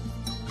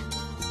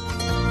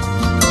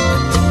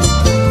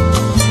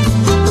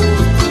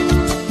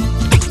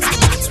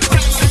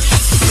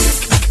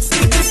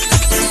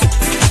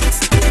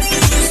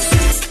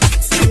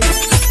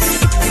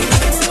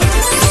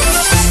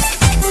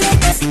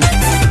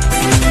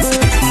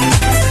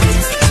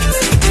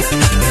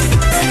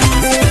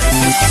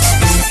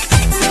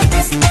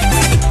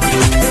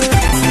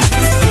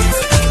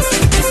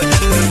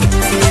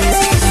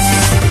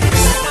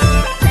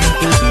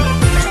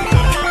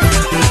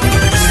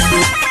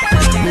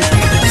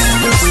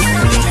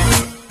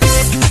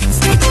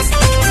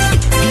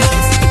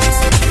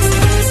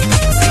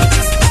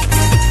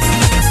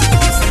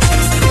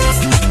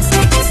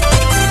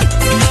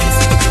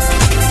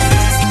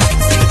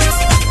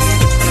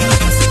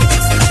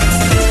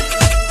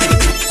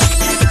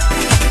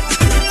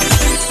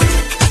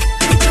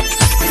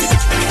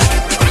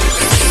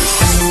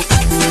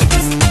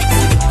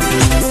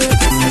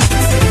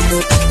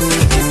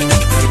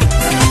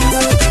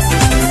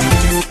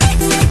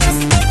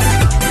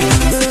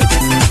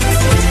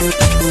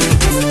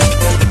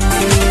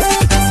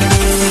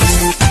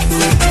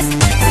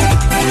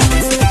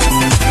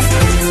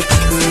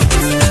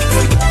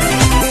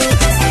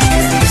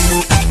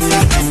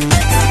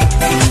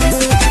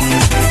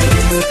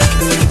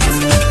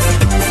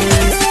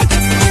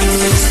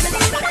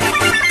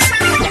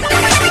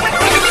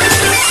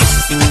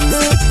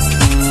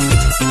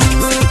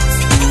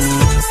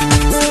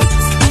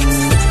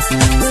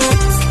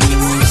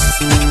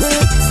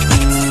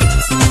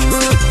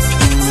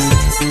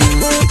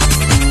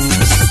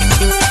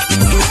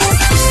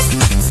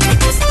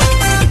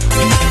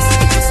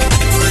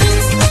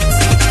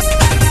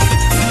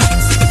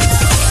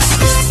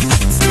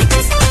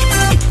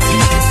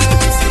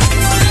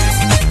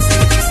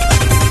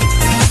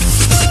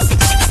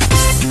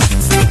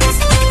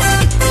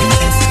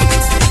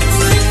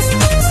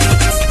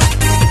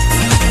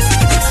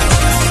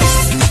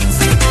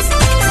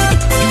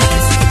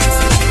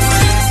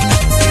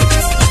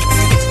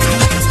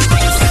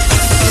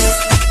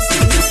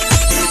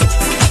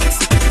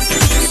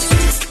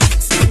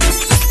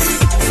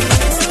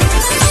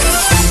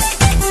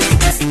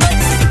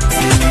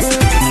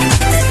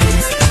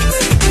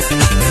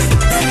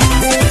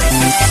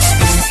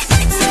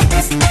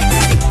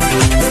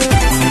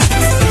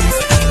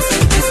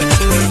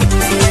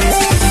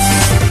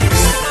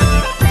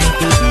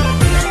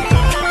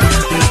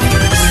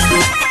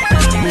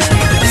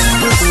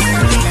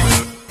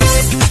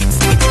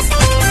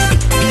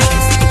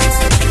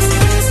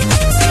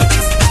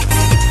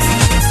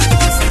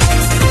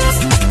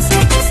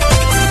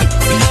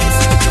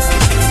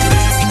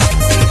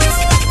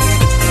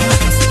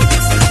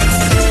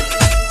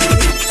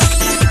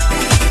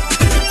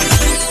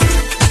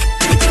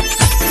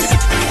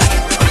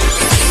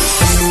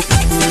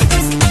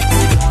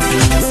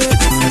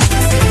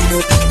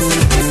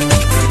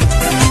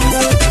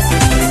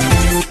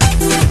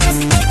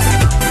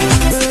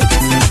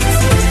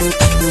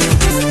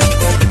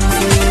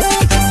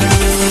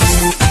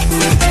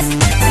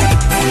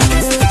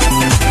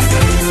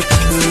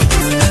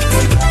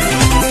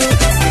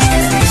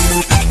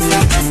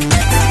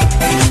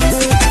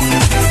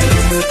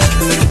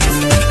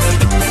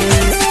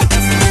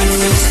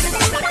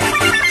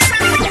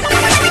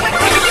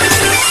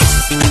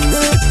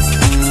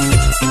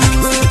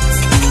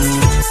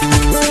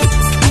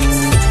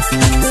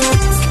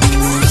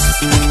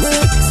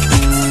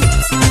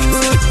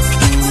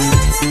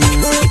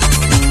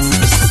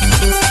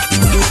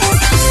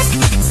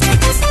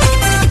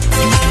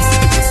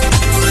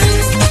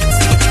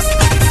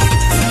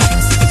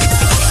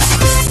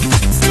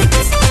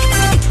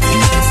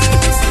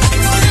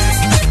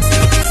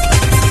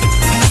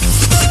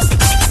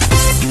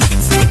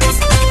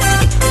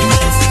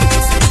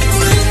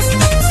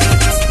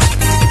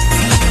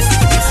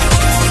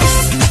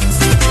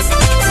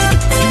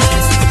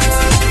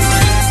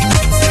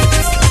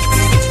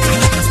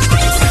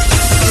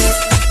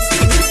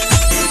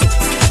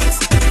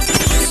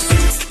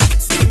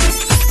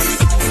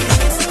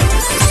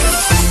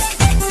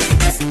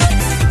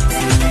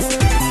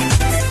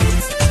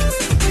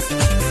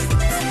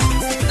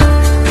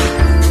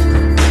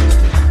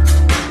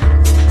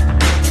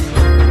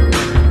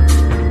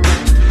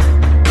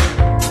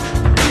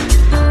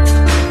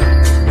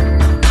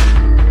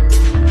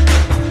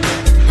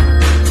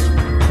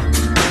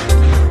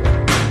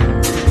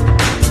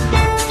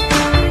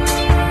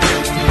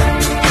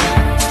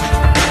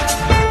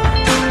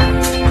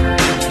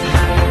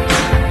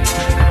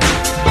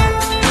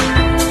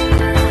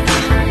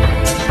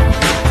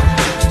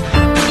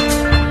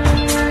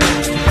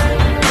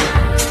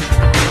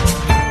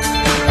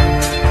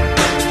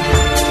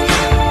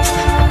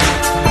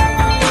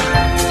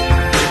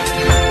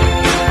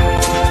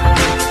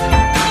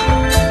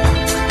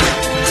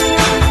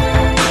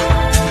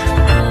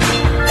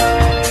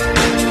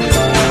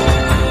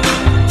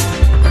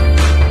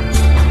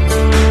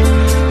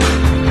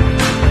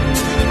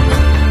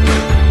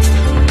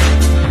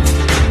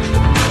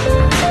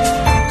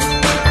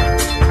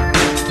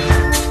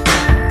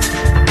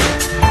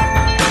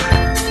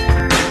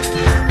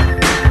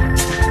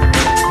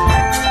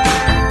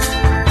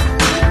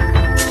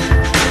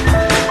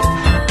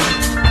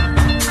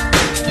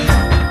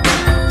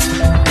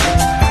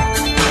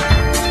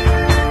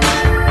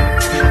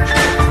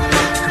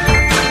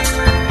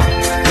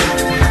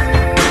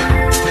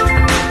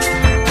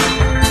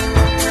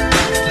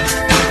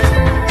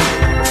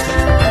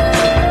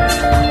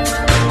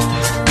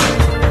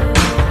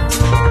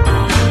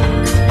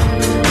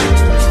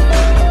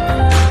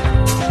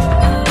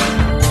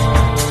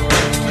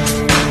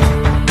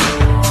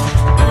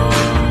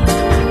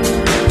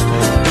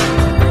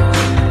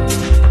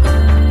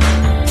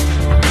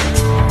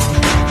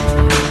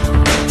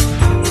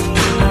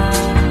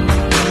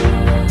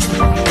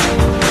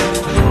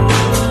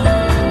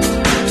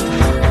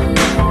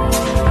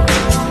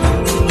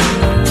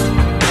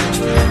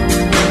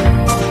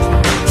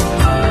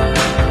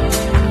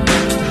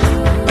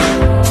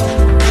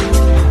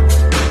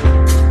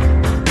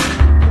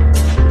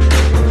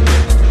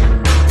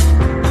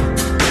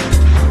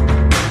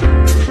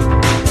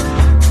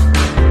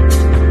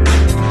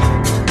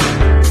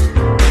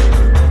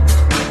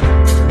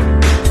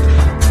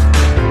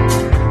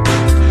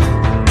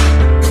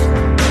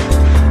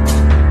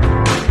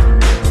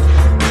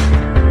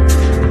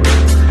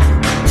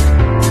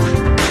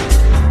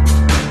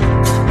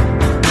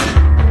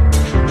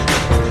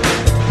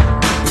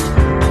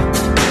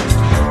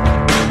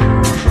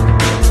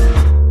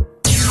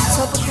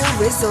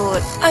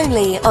 Resort,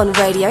 only on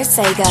Radio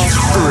Sega.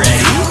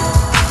 Ready?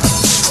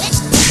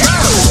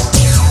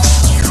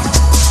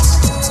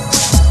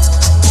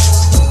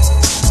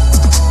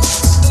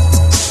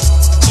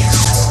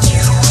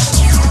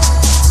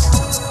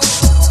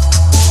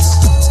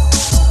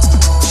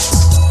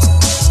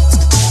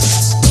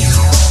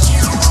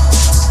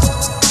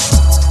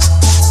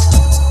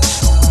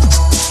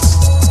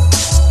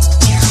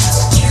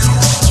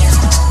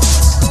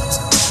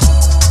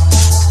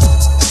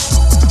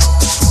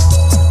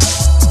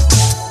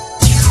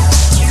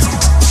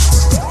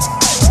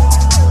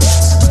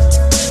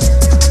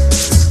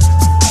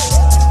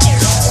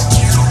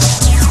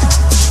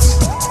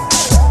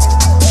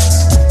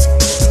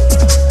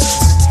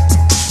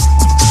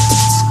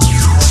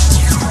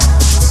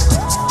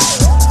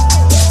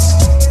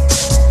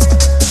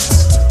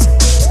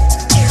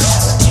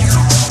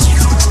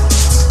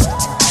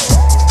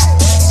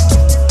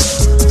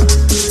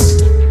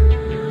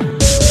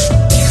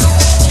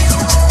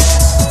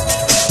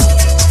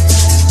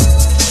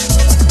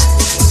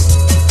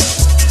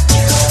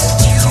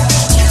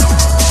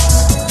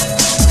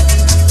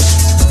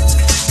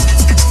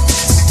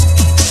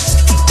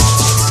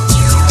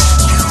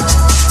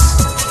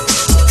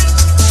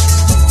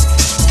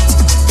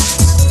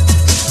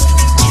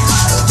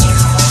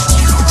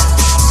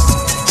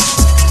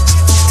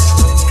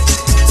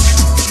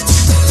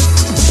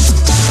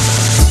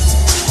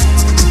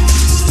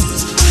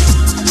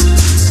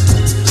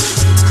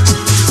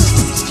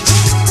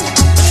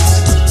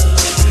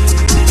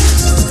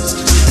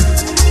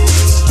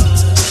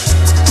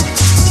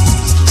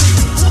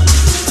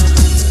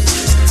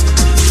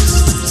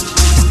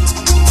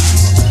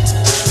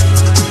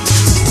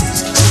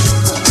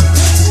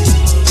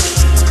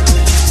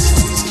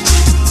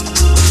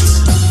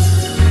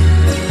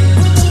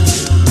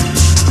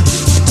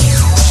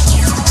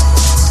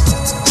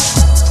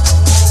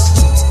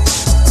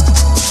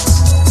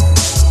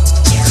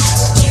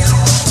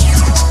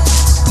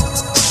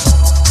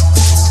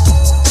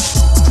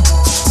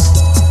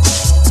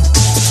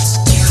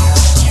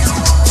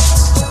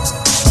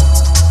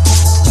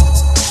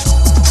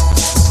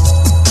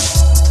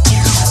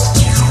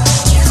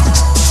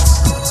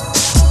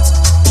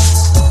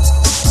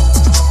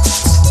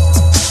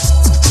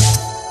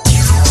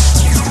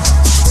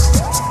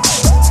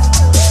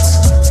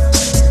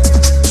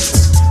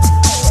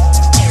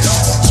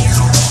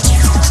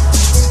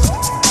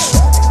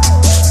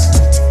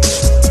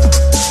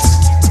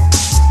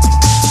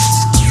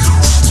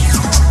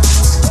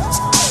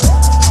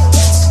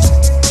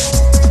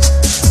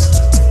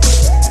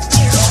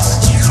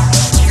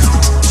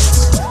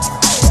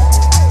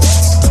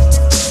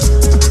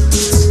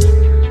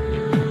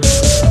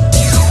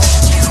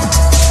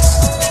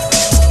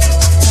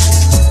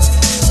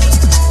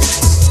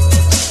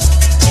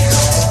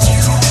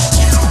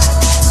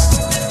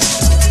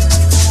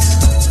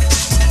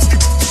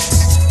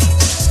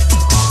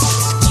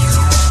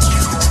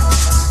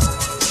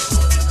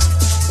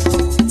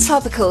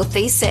 Topical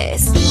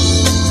Thesis.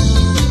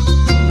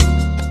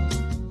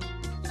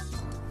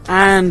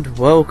 And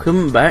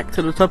welcome back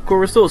to the Topical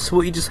Resort. So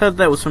what you just heard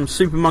there was from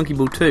Super Monkey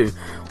Ball 2,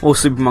 or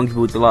Super Monkey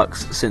Ball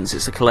Deluxe, since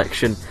it's a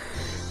collection.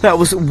 That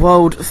was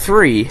World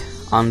 3,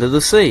 Under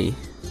the Sea.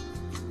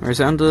 Or is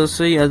it Under the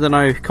Sea? I don't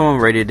know. Come on,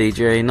 Radio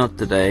DJ. Not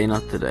today,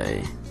 not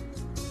today.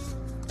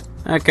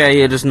 Okay,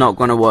 you're just not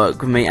going to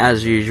work with me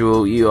as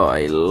usual. You are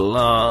a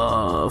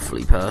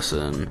lovely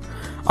person.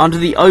 Under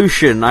the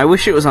Ocean. I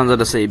wish it was Under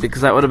the Sea,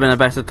 because that would have been a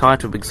better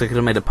title, because I could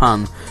have made a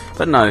pun.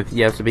 But no,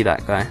 you have to be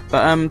that guy.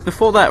 But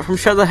before that, from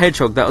Shadow the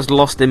Hedgehog, that was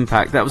Lost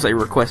Impact. That was a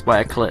request by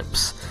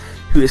Eclipse,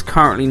 who is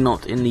currently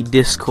not in the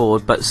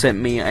Discord, but sent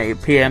me a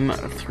PM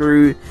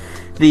through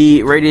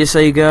the Radio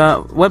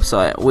Sega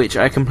website, which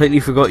I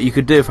completely forgot you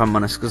could do, if I'm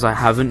honest, because I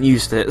haven't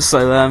used it.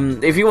 So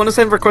if you want to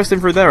send requests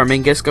in through there, I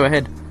mean, guess go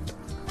ahead.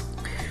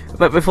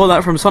 But before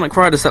that, from Sonic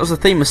Riders, that was the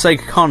theme of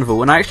Sega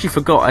Carnival, and I actually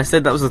forgot, I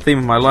said that was the theme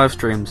of my live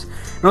streams.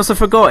 And also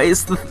forgot,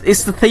 it's the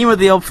theme of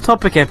the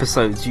off-topic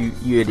episodes, you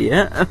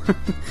idiot.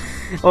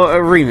 Or a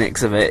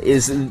remix of it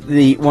is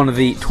one of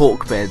the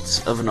talk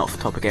beds of an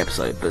off-topic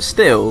episode, but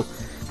still,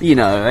 you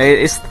know,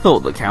 it's the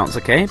thought that counts,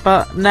 okay?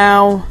 But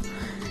now,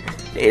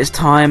 it's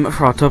time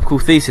for our topical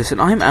thesis,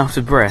 and I'm out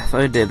of breath.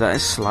 Oh dear, that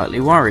is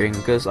slightly worrying,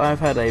 because I've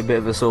had a bit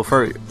of a sore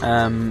throat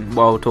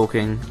while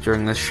talking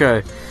during this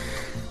show.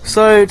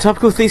 So,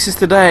 topical thesis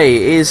today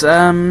is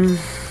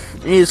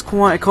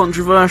quite a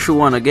controversial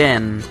one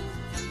again.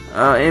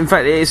 In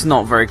fact, it's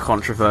not very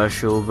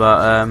controversial,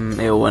 but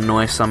it will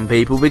annoy some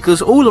people,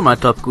 because all of my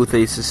topical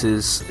theses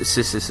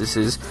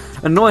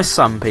annoy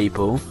some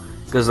people,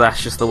 because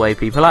that's just the way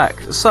people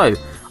act. So,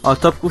 our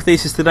topical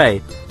thesis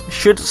today: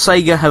 should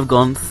Sega have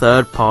gone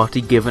third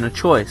party given a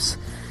choice?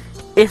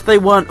 If they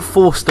weren't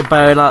forced to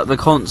bail out the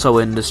console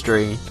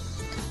industry,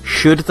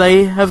 should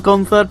they have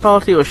gone third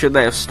party, or should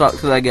they have stuck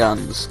to their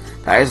guns?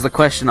 That is the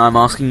question I'm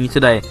asking you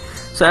today.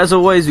 So as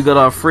always, we've got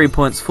our 3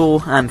 points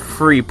for and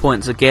 3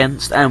 points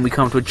against, and we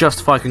come to a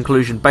justified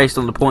conclusion based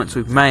on the points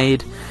we've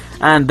made.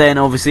 and then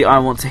obviously I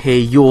want to hear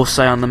your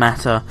say on the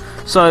matter.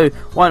 So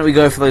why don't we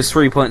go for those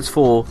 3 points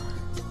for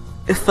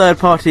if third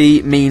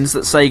party means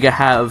that Sega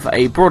have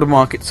a broader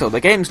market to sell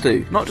their games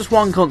to. Not just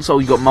one console,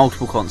 you've got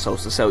multiple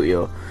consoles to sell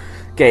your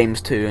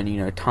games to, and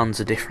you know, tons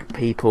of different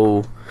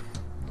people.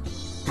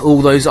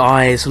 All those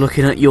eyes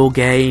looking at your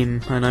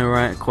game. I know,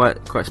 right?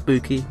 Quite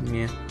spooky.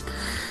 Yeah,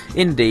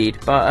 indeed.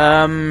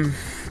 But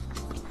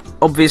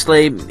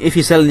obviously, if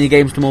you're selling your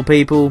games to more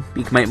people,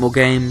 you can make more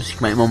games, you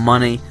can make more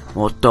money,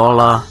 more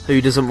dollar.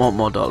 Who doesn't want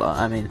more dollar?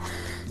 I mean,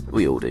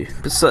 we all do.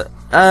 But so,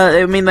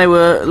 I mean, they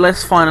were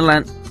less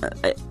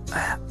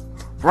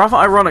rather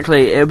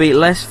ironically, it would be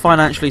less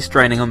financially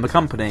straining on the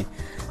company.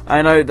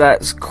 I know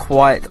that's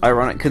quite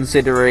ironic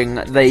considering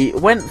they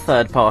went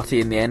third party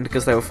in the end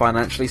because they were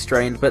financially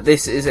strained, but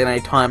this is in a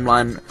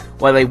timeline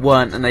where they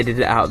weren't and they did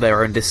it out of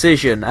their own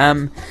decision.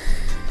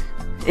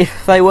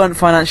 If they weren't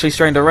financially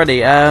strained already,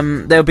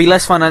 there would be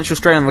less financial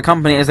strain on the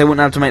company as they wouldn't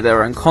have to make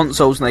their own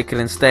consoles and they could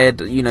instead,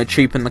 you know,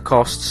 cheapen the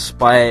costs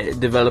by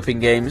developing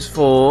games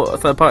for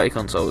third party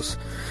consoles.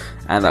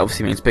 And that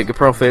obviously means bigger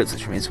profits,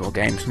 which means more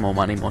games, more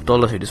money, more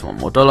dollar. Who doesn't want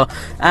more dollar?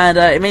 And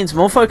it means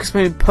more focus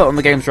being put on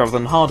the games rather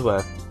than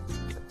hardware.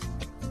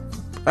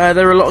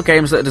 There are a lot of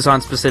games that are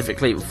designed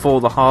specifically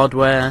for the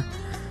hardware,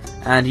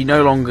 and you're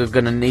no longer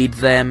going to need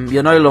them.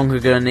 You're no longer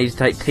going to need to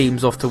take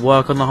teams off to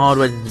work on the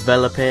hardware to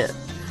develop it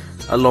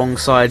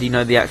alongside, you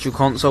know, the actual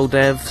console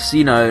devs.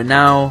 You know,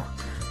 now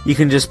you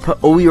can just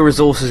put all your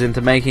resources into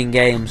making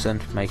games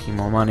and making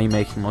more money,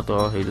 making more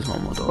dollar. Who doesn't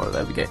want more dollar?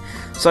 There we go.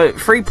 So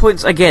 3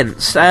 points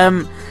against.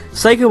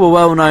 Sega were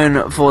well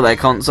known for their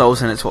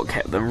consoles, and it's what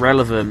kept them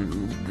relevant.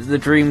 The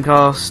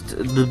Dreamcast,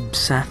 the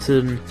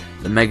Saturn,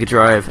 the Mega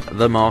Drive,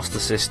 the Master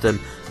System,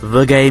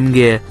 the Game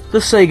Gear, the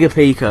Sega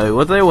Pico.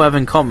 What do they all have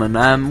in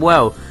common?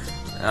 Well,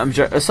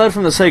 aside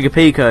from the Sega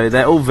Pico,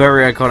 they're all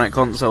very iconic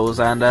consoles,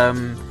 and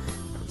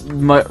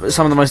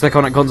some of the most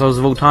iconic consoles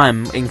of all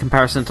time in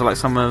comparison to like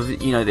some of,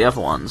 you know, the other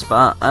ones.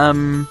 But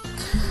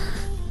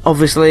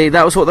obviously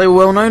that was what they were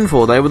well known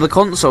for. They were the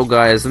console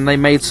guys, and they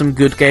made some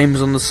good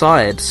games on the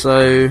side.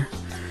 So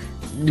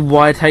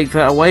why take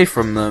that away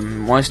from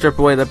them? Why strip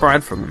away their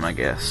pride from them, I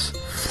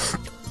guess?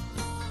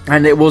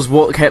 And it was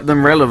what kept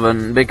them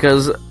relevant,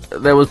 because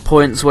there was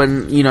points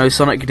when, you know,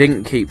 Sonic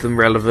didn't keep them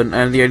relevant,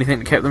 and the only thing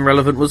that kept them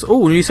relevant was,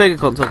 oh, new Sega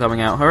console coming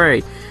out,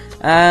 hooray.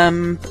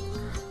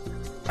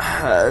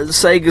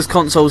 Sega's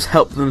consoles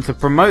help them to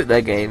promote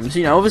their games.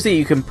 You know, obviously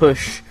you can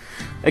push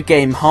a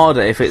game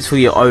harder if it's for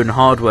your own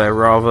hardware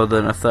rather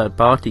than a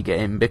third-party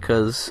game,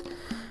 because,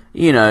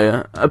 you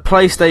know, a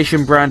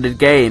PlayStation branded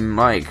game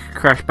like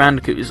Crash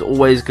Bandicoot is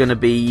always going to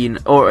be, you know,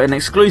 or an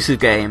exclusive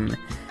game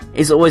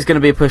is always going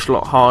to be pushed a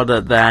lot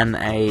harder than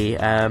a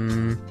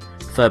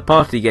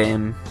third-party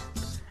game,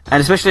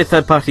 and especially a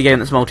third-party game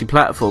that's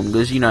multi-platform,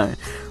 because, you know,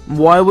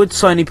 why would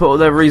Sony put all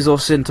their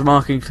resources into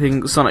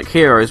marketing Sonic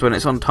Heroes when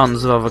it's on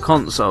tons of other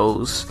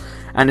consoles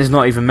and is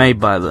not even made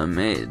by them?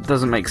 It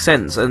doesn't make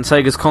sense, and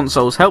Sega's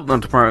consoles help them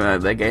to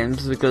promote their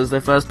games because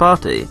they're first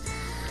party.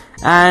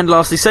 And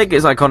lastly, Sega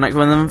is iconic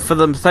for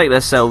them to take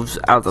themselves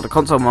out of the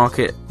console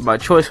market by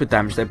choice would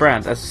damage their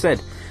brand. As I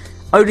said,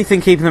 only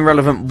thing keeping them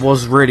relevant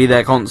was really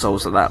their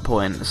consoles at that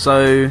point.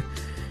 So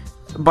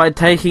by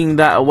taking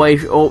that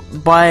away, or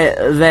by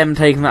them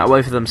taking that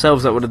away for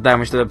themselves, that would have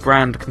damaged their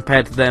brand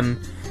compared to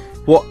them.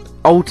 What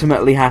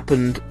ultimately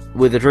happened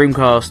with the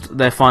Dreamcast,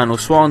 their final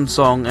swan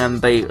song,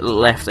 and they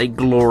left a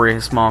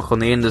glorious mark on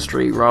the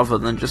industry rather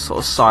than just sort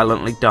of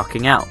silently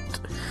ducking out.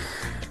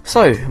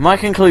 So, my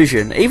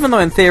conclusion: even though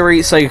in theory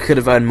Sega could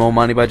have earned more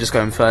money by just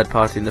going third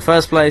party in the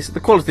first place,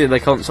 the quality of their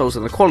consoles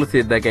and the quality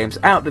of their games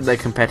outdid their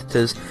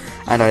competitors,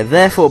 and I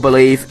therefore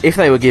believe if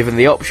they were given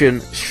the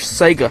option,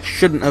 Sega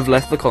shouldn't have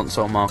left the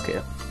console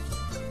market.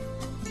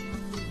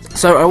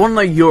 So I want to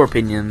know your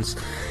opinions.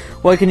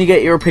 Where can you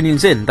get your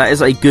opinions in? That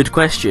is a good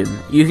question.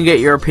 You can get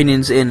your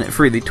opinions in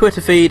through the Twitter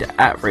feed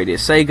at Radio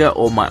Sega,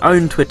 or my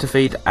own Twitter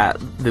feed at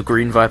The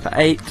Green Viper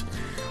 8.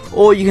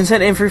 Or you can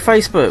send it in through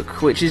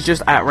Facebook, which is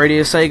just at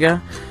Radio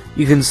Sega.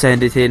 You can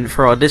send it in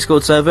for our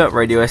Discord server at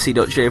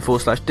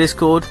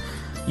radiose.ga/Discord.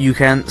 You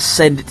can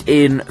send it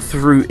in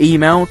through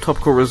email,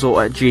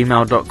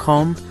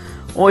 topicalresort@gmail.com.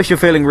 Or if you're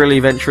feeling really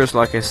adventurous,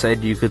 like I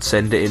said, you could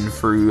send it in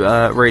through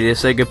Radio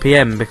Sega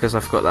PM, because I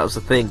forgot that was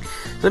the thing.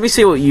 Let me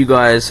see what you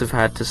guys have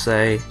had to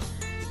say.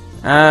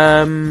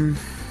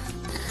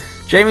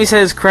 Jamie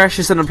says Crash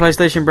isn't a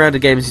PlayStation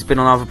branded game, he's been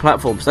on other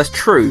platforms. That's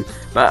true,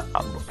 but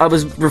I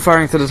was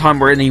referring to the time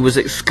wherein he was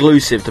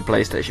exclusive to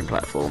PlayStation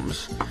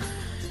platforms.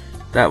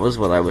 That was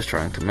what I was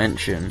trying to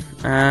mention.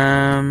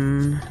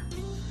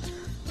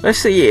 Let's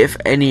see if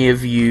any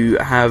of you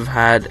have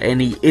had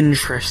any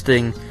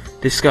interesting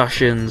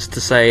discussions to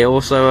say.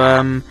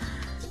 Also,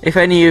 if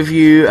any of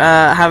you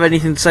have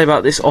anything to say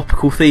about this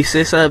optical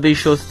thesis, be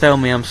sure to tell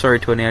me. I'm sorry,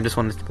 Twinny, I just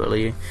wanted to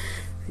bully you.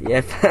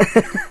 Yep.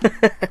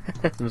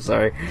 I'm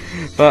sorry.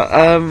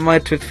 But my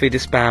Twitter feed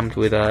is spammed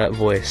with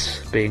voice,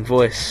 being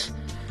voice,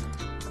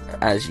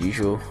 as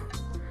usual.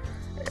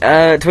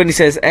 Twinny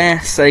says,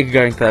 Sega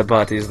going third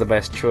party is the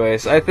best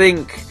choice. I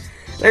think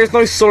There's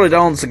no solid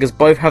answer because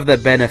both have their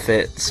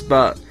benefits,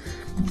 but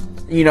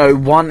you know,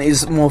 one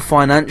is more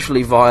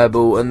financially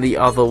viable and the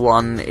other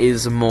one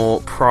is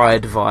more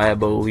pride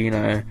viable, you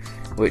know.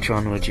 Which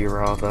one would you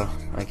rather,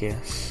 I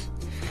guess?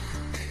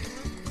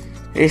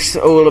 It's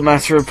all a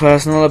matter of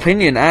personal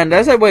opinion, and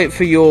as I wait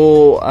for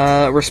your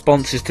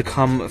responses to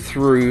come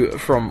through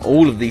from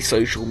all of these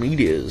social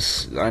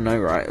medias, I know,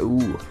 right?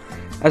 Ooh.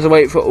 As I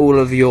wait for all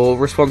of your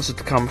responses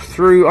to come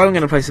through, I'm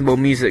going to play some more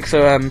music.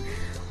 So,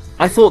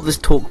 I thought this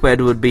talk bed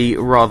would be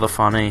rather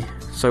funny,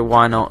 so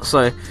why not?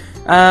 So,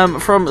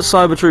 from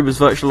Cyber Troopers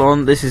Virtual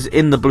On, this is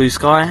In the Blue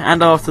Sky,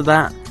 and after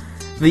that,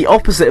 the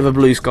opposite of a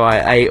blue sky,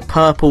 a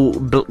purple,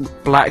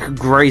 black,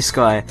 grey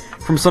sky.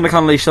 From Sonic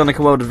Unleashed Sonic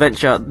World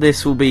Adventure,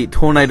 this will be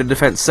Tornado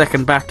Defense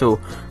Second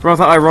Battle.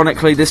 Rather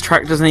ironically, this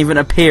track doesn't even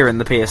appear in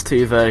the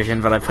PS2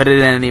 version, but I put it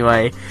in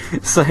anyway.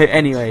 So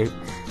anyway,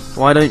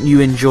 why don't you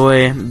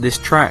enjoy this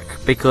track?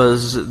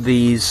 Because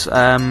these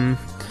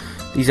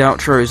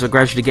outros are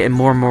gradually getting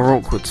more and more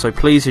awkward, so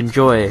please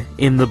enjoy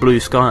In the Blue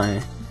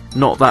Sky.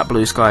 Not that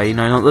blue sky, you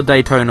know, not the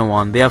Daytona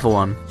one, the other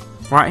one.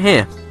 Right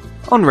here,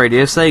 on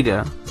Radio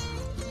Sega.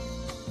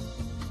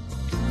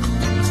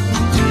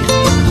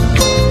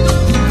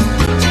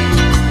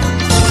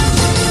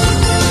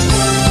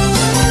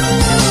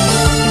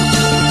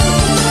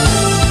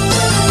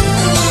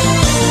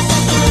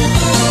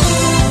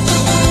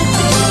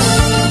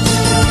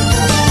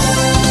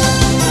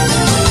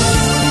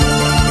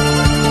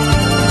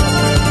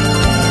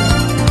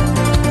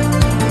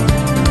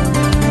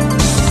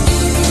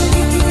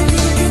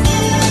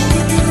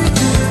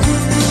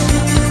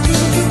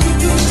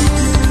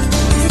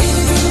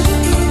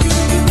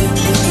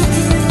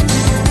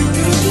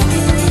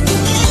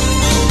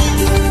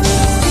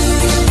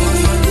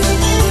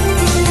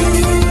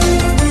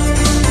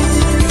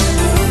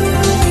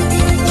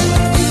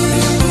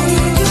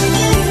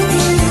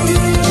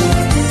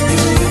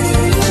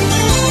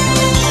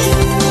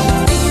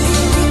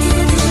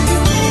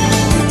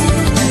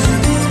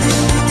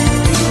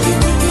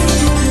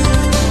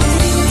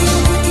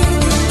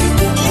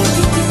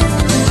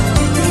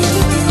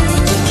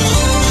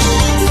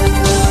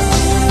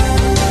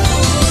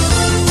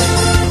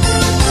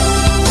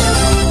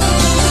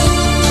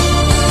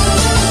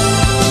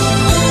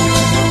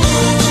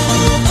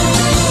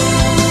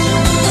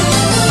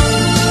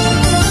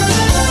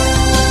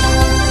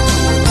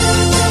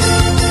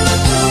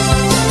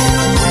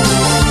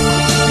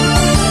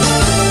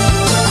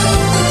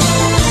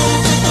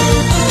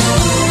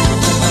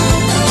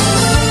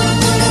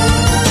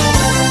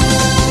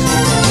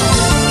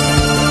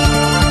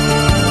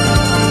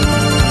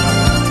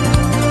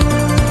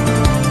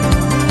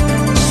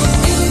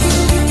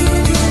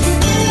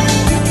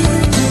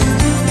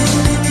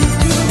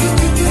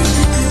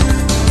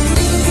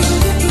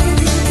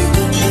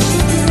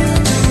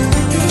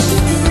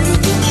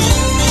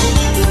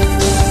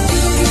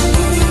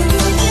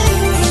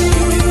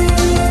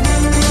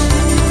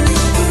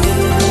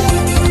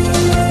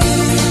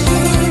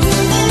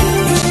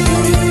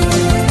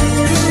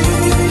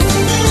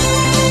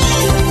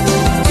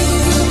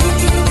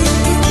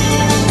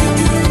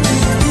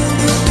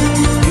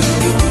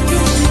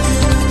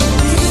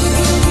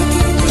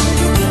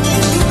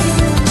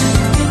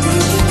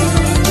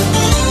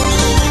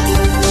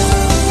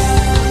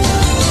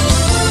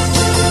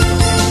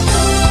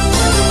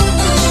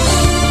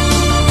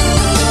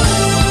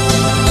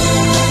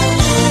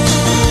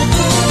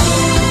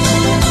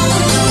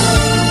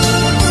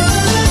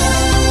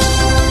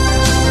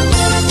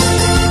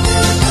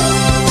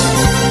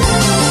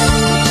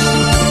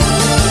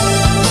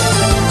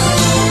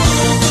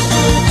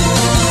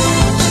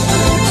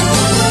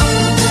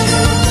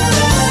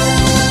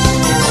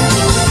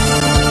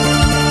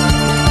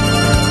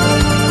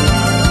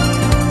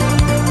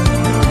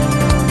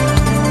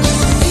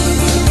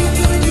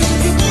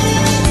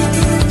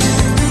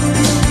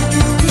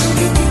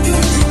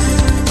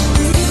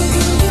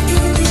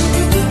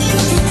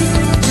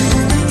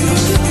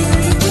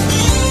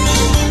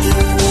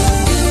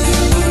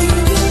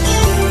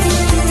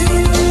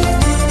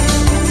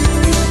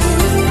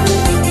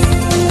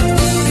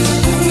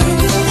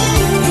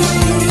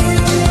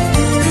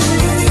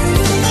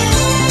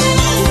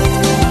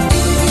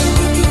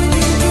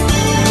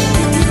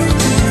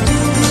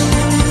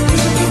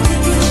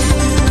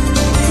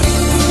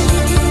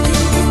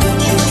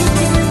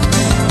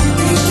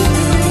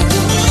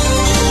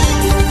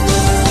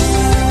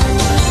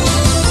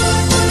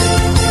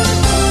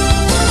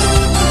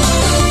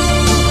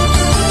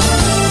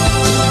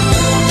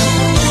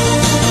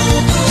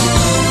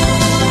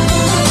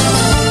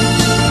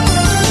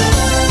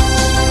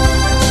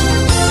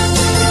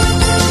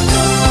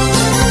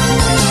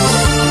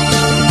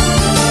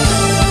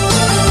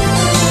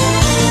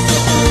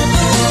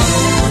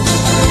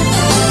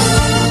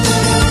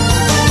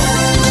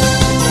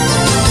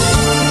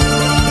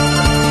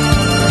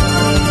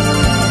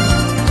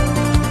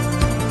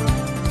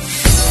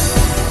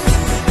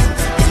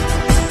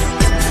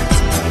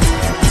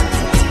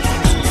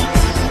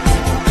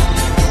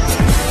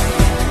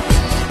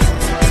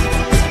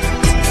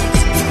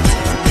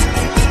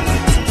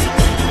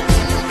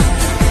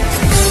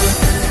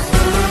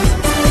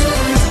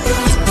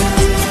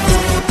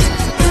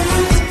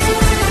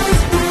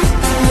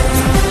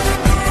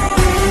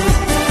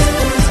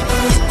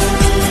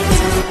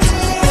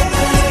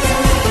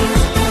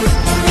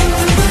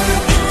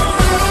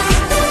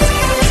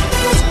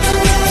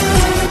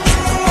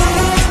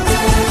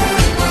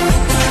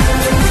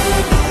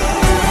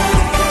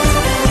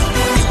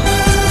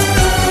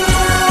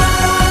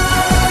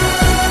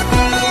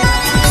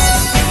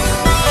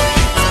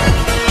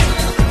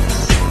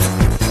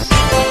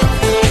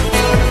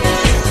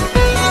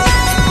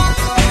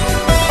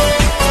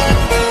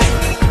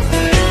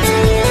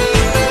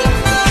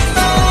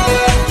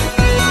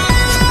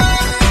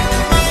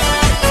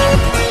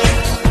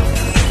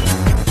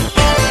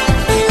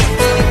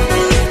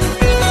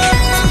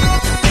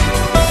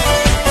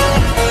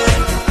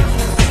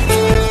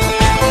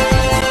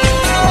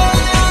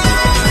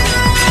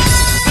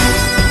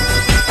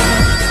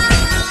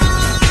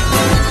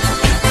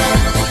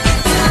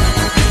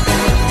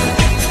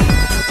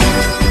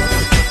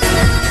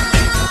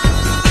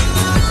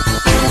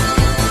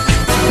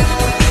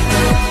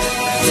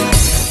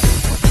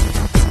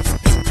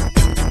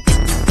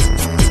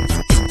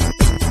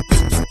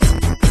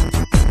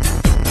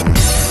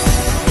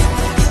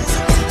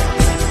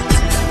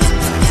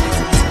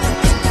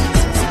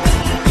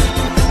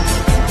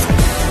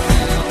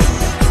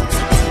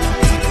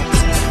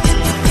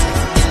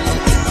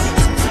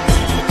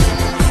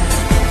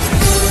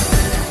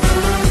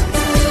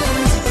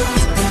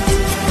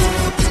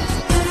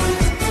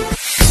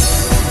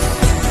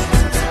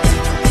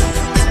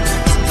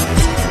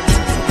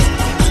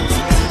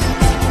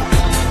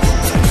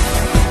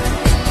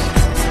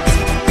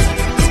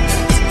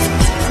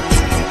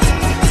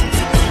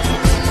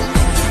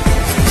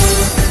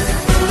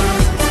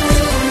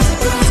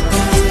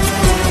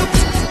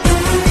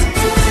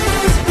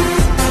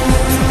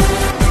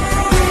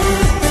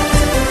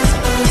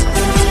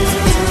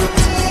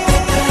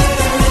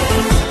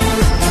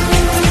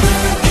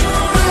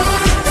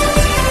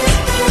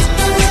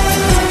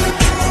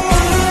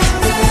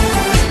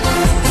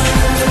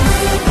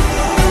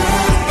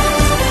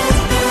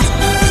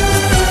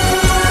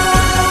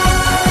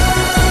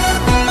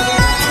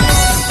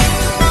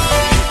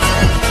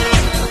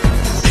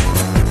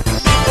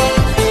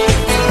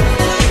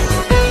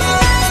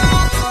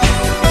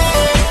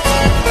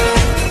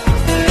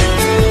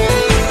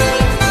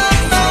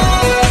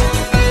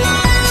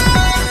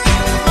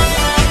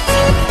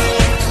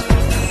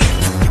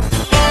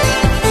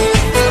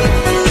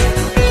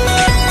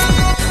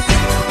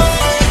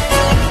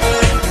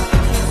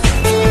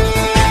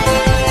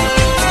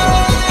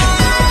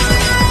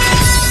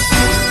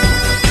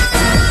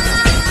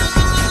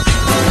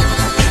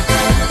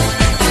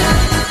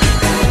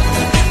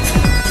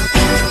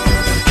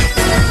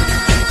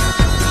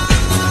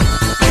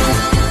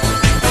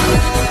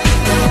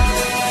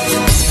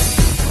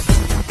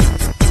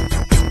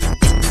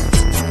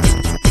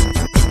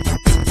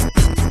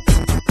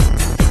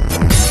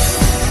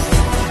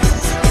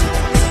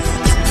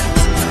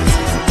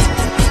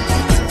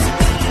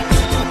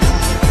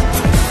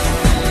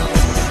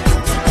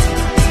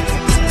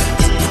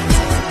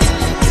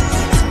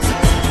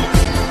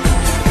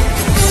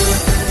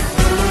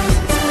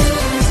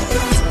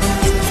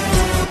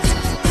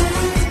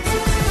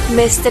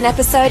 Missed an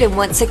episode and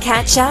want to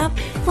catch up?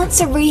 Want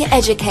to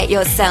re-educate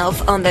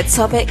yourself on the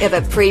topic of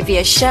a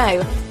previous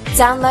show?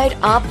 Download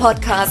our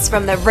podcast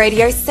from the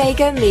Radio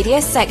Sega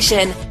media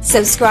section,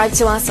 subscribe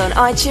to us on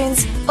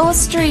iTunes, or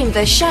stream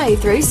the show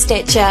through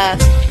Stitcher.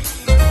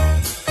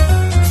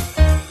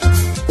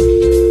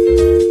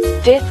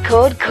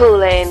 Discord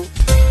call-in.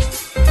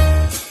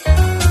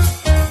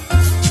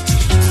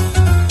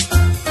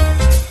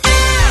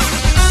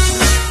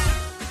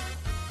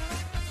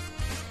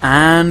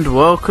 And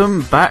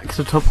welcome back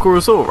to Topical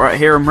Resort, right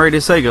here on Radio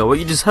Sega. What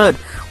you just heard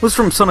was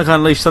from Sonic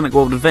Unleashed Sonic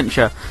World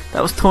Adventure.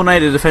 That was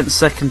Tornado Defense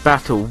Second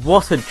Battle.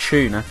 What a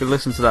tune, I could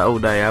listen to that all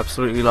day, I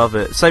absolutely love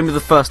it. Same with the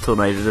first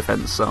Tornado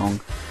Defense song.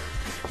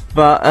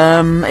 But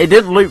it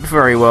didn't loop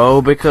very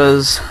well,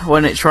 because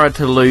when it tried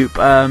to loop,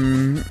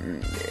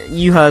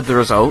 you heard the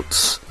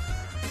results.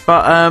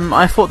 But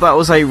I thought that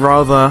was a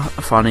rather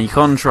funny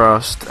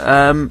contrast.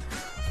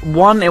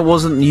 One, it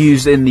wasn't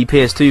used in the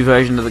PS2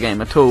 version of the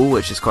game at all,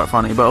 which is quite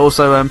funny, but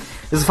also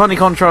there's a funny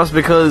contrast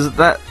because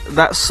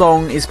that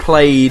song is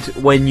played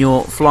when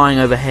you're flying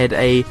overhead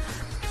a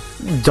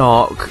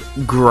dark,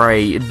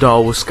 grey,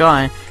 dull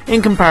sky,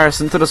 in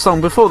comparison to the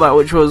song before that,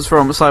 which was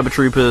from Cyber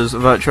Troopers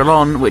Virtual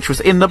On, which was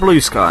in the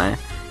blue sky.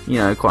 You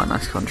know, quite a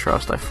nice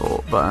contrast, I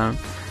thought, but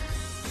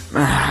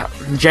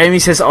Jamie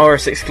says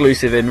RS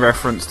exclusive in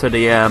reference to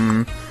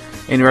the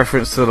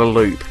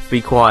loop.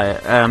 Be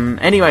quiet.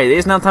 Anyway, it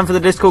is now time for the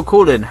Discord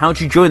call-in. How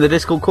do you join the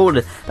Discord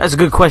call-in? That's a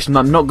good question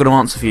that I'm not going to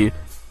answer for you.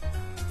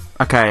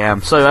 Okay,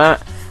 so,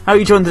 how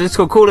you join the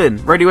Discord call-in?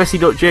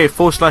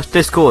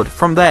 radiose.ga/Discord.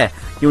 From there,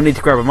 you'll need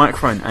to grab a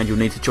microphone and you'll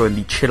need to join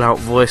the Chill Out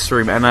voice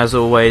room. And as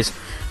always,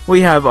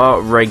 we have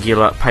our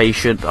regular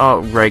patient, our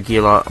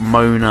regular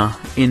moaner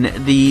in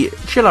the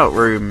Chill Out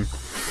room.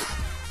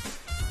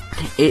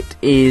 It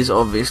is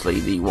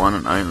obviously the one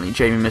and only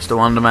Jamie Mr.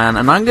 Wonderman,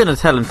 and I'm going to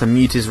tell him to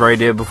mute his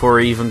radio before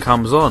he even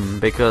comes on,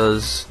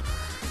 because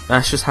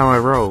that's just how I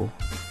roll.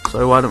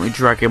 So why don't we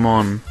drag him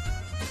on?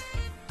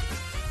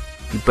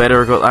 You better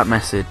have got that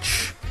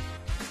message.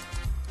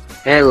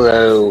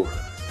 Hello.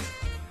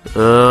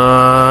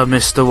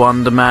 Mr.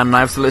 Wonderman,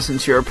 I have to listen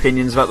to your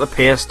opinions about the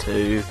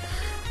PS2.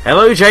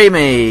 Hello,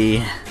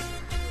 Jamie!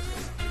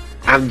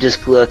 I'm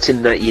just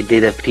gloating that you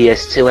did a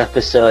PS2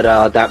 episode.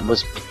 Oh, that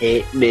must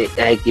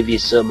give you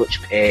so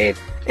much pain.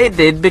 It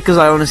did, because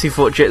I honestly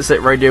thought Jet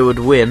Set Radio would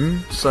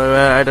win, so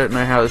I don't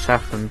know how this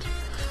happened.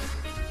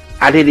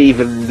 I didn't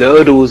even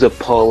know there was a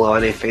poll or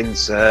anything,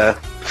 so...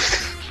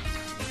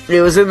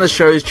 It was in the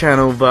show's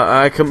channel, but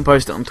I couldn't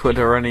post it on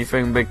Twitter or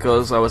anything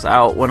because I was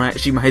out when I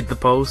actually made the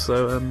poll,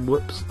 so,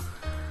 whoops.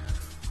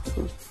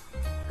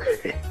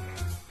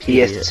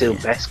 PS2,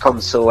 yeah. Best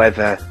console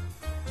ever.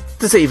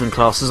 Does it even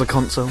class as a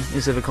console?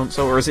 Is it a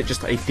console, or is it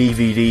just a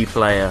DVD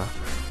player?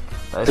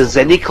 Does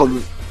any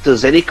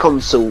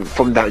console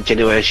from that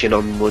generation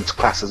onwards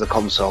class as a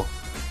console?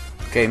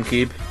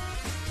 GameCube,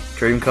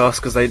 Dreamcast,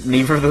 because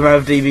neither of them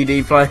have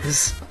DVD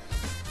players.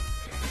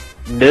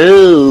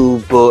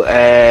 No, but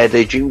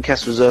the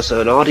Dreamcast was also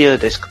an audio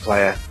disc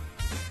player.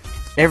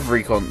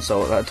 Every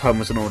console at that time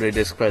was an audio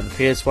disc player. The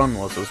PS1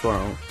 was as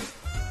well.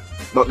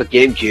 Not the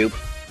GameCube.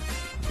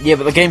 Yeah,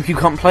 but the GameCube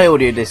can't play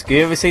audio disc. Have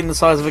you ever seen the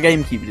size of a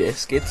GameCube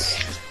disc?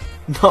 It's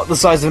not the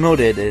size of an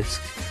audio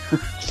disc.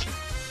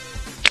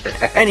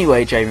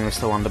 Anyway, Jamie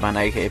Mr. Wonderman,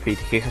 aka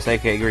Peter Kickus,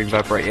 aka Green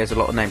Viper, he has a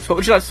lot of names. What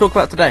would you like to talk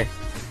about today?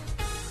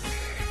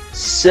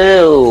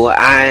 So,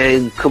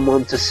 I come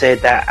on to say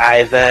that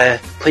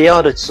I've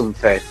pre-ordered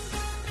something.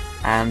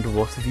 And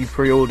what have you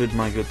pre-ordered,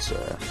 my good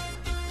sir?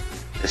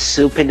 The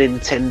Super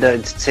Nintendo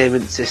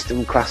Entertainment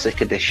System Classic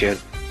Edition.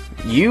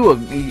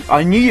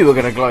 I knew you were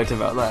going to gloat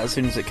about that as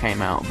soon as it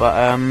came out, but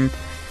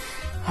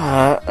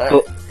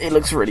it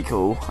looks really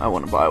cool. I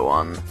want to buy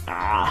one.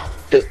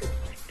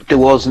 There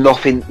was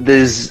nothing.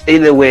 There's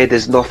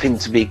nothing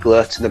to be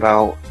gloating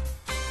about.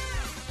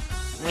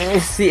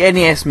 It's the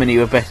NES Mini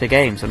with better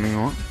games. I mean,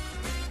 what?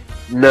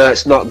 No,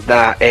 it's not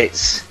that.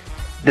 It's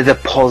the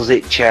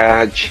deposit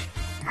charge.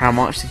 How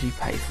much did you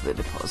pay for the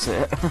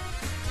deposit?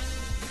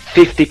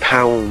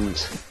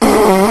 £50.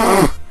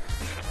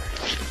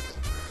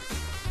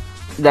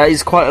 That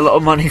is quite a lot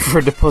of money for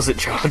a deposit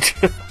charge,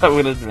 I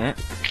will admit.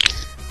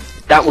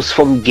 That was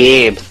from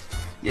Game.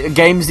 Yeah,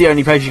 Game's the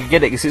only place you can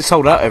get it, because it's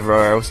sold out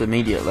everywhere else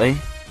immediately.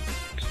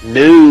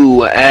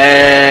 No,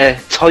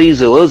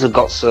 Toys R Us have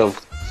got some.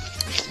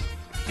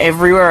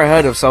 Everywhere I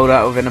heard of sold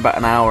out within about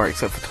an hour,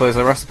 except for Toys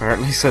R Us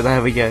apparently, so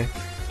there we go.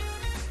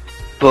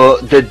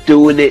 But they're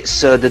doing it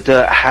so they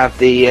don't have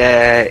the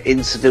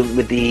incident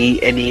with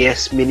the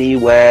NES Mini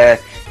where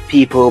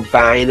people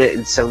buying it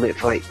and selling it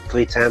for like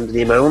 3 times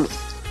the amount.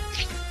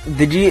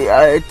 Did you?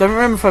 I don't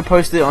remember if I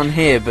posted it on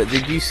here, but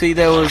did you see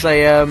there was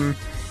a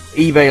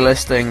eBay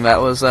listing that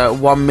was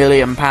 £1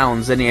 million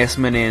NES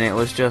Mini, and it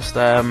was just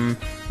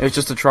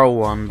a troll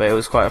one, but it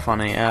was quite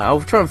funny. I'll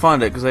try and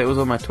find it because it was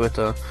on my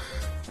Twitter.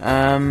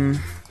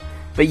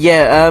 But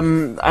yeah,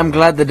 I'm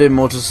glad they're doing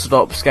more to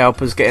stop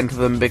scalpers getting to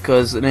them,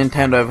 because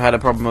Nintendo have had a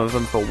problem with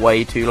them for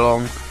way too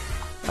long.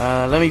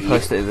 Let me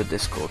post it in the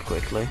Discord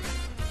quickly.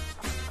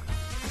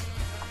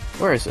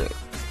 Where is it?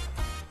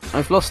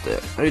 I've lost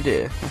it. Oh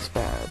dear, that's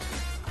bad.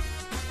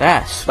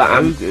 That's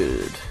But so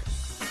good.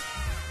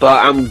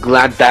 But I'm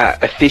glad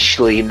that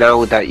officially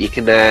now that you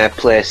can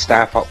play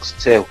Star Fox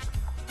 2.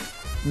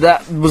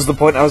 That was the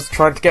point I was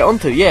trying to get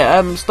onto.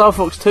 Yeah, Star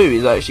Fox 2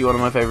 is actually one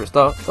of my favourite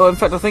Well, in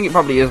fact, I think it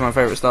probably is my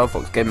favourite Star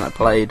Fox game that I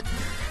played.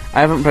 I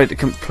haven't played the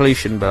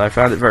completion, but I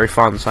found it very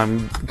fun, so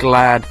I'm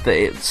glad that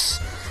it's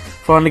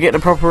finally getting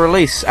a proper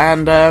release.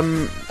 And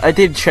I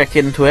did check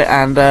into it,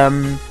 and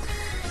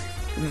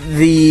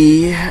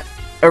the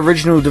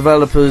original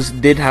developers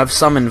did have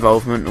some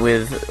involvement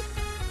with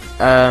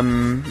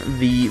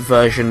the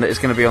version that is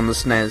going to be on the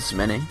SNES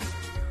Mini,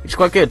 which is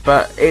quite good.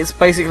 But it's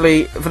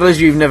basically, for those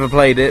of you who've never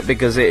played it,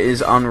 because it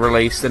is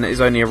unreleased and it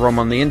is only a ROM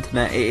on the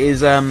internet, it is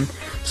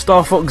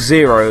Star Fox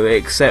Zero,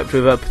 except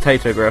with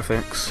potato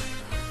graphics.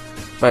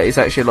 But it's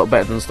actually a lot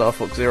better than Star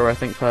Fox Zero, I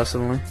think,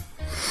 personally.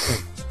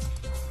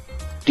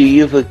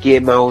 The other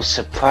game I was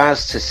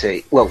surprised to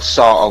see, well,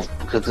 sort of,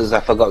 because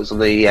I forgot it was on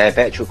the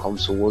Virtual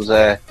Console, was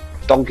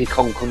Donkey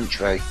Kong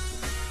Country.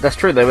 That's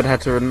true, they would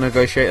have had to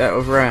negotiate that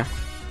with Rare.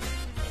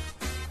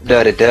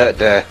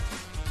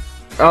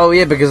 Oh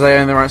yeah, because they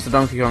own the rights to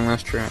Donkey Kong,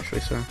 that's true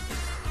actually, so.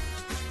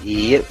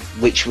 Yep,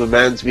 which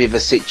reminds me of a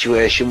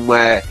situation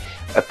where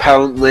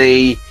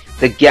apparently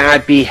the guy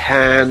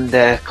behind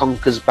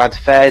Conker's Bad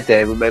Fur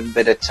Day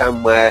remembered a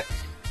time where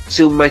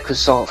two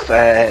Microsoft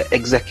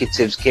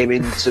executives came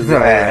into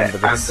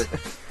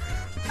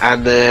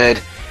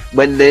and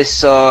when they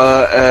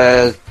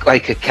saw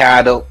like a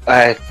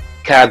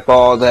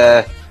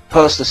cardboard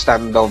poster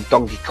stand of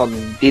Donkey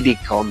Kong Diddy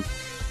Kong,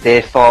 they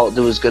thought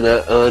they was going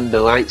to earn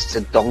the rights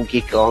to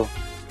Donkey Kong.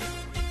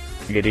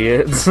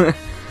 Idiots.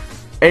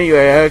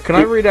 Anyway, can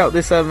I read out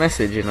this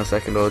message in a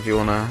second, or do you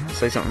want to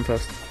say something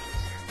first?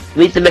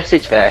 Read the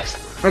message first.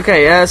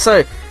 Okay,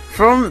 so,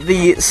 from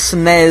the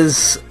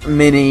SNES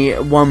Mini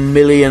 £1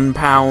 million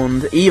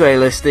eBay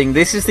listing,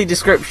 this is the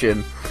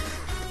description.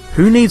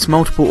 Who needs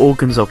multiple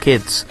organs or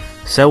kids?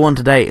 Sell one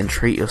today and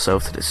treat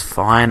yourself to this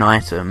fine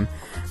item.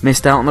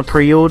 Missed out on the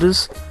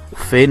pre-orders?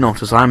 Fear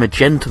not, as I am a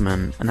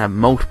gentleman and have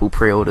multiple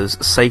pre-orders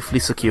safely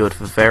secured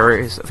for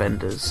various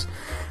vendors.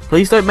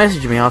 Please don't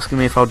message me asking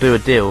me if I'll do a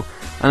deal,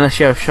 unless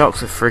you have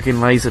sharks with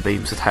friggin' laser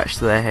beams attached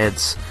to their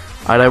heads.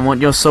 I don't want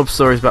your sob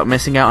stories about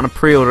missing out on a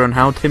pre-order and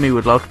how Timmy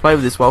would love to play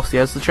with this whilst he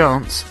has the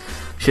chance.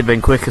 Should have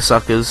been quicker,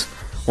 suckers.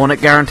 Want it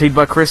guaranteed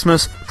by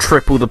Christmas?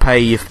 Triple the pay,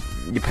 you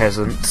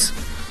peasants.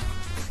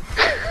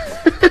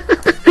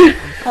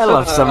 I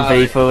love some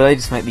people, they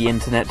just make the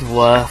internet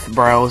worth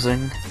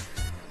browsing.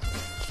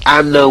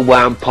 I know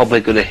where I'm probably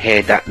going to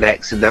hear that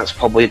next, and that's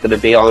probably going to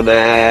be on,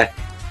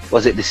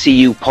 was it the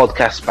CU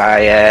podcast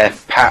by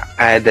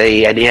Pat,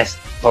 the NES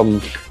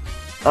from...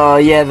 Oh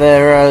yeah,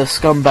 their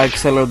Scumbag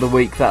Seller of the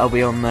Week, that'll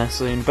be on there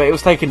soon. But it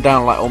was taken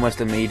down like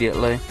almost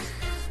immediately.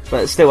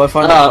 But still, I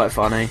find it quite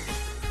funny.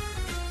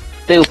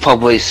 They'll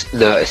probably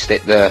noticed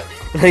it there.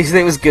 At least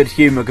it was good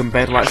humour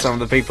compared to like some of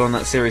the people on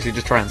that series who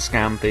just try and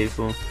scam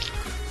people.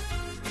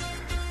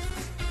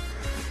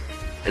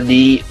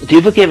 The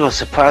other game I was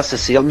surprised to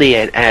see on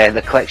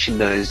the collection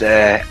though is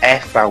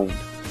Earthbound.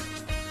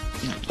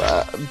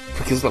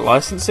 Because of the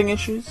licensing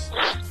issues?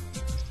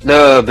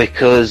 No,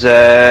 because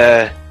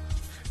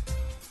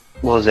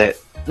what was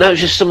it? No, it's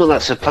just something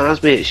that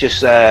surprised me. It's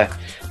just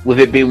with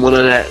it being one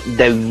of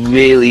the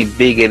really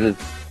big and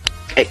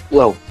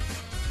well,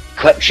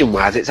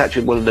 collection-wise, it's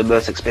actually one of the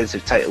most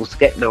expensive titles to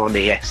get now on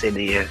the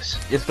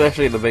SNES.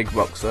 Especially the big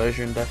box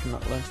version,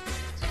 definitely.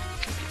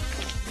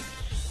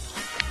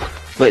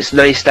 But it's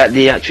nice that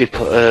they actually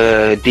put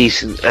a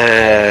decent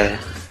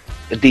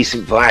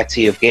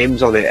variety of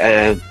games on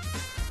it.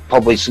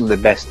 Probably some of the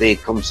best the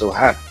console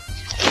had.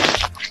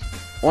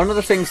 One of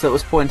the things that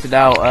was pointed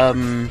out,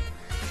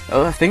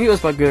 I think it was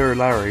by Guru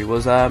Larry,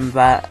 was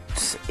that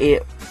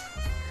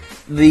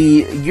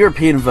the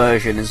European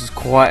version is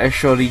quite a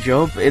shoddy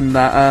job in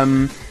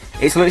that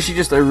it's literally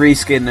just a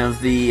reskin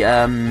of the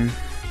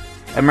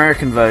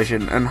American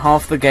version, and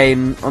half the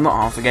game, well not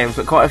half the games,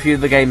 but quite a few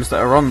of the games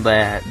that are on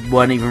there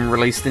weren't even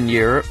released in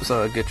Europe,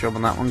 so a good job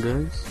on that one,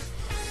 guys.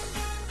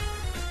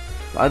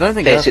 I don't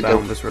think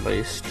Earthbound was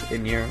released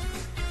in Europe.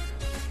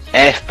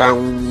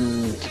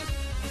 Earthbound...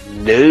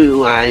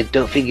 No, I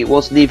don't think it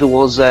was. Neither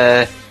was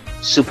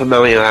Super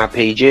Mario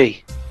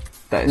RPG.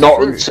 That is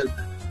not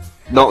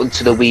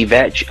until the Wii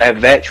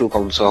Virtual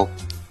Console.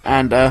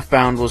 And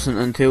Earthbound wasn't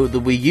until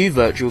the Wii U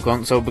Virtual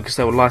Console because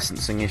there were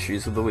licensing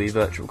issues with the Wii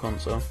Virtual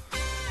Console.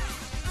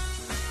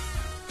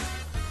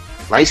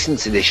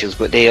 Licensing issues,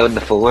 but they own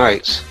the full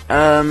rights.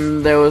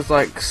 There was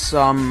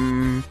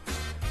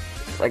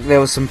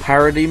some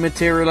parody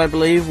material, I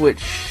believe,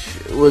 which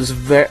was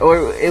it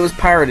was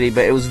parody,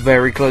 but it was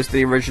very close to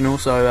the original,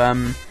 so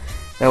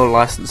there were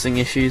licensing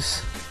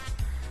issues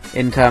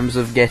in terms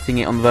of getting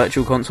it on the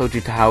Virtual Console due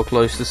to how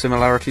close the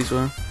similarities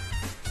were.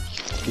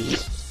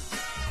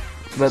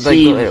 But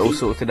they got it all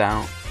sorted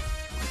out.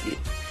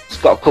 It's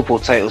got a couple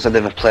of titles I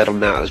never played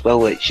on that as well,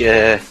 which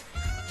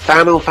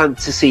Final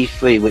Fantasy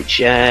 3, which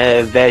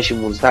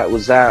version was that?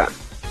 Was that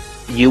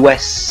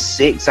US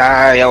 6?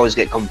 I always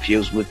get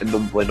confused with the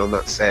numbering on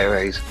that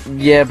series.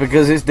 Yeah,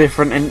 because it's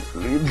different, and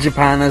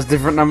Japan has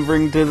different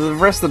numbering to the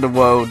rest of the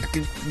world.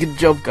 Good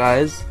job,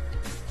 guys.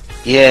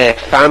 Yeah,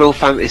 Final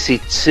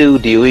Fantasy II,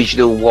 the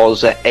original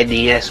was at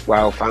NES,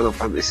 while Final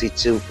Fantasy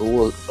II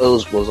for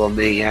us was on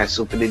the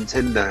Super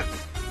Nintendo.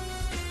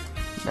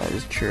 That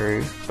is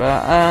true.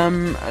 But,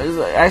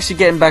 actually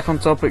getting back on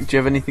topic, do you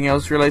have anything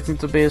else relating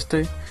to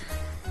PS2?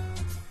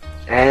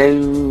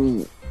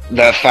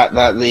 The fact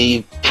that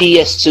the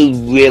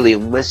PS2 really,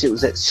 unless it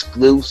was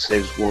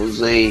exclusives,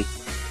 was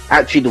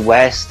actually the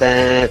worst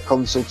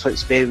console to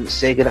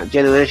experience Sega that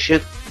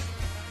generation.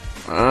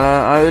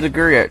 I would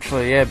agree,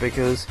 actually, yeah,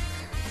 because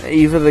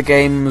either the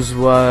games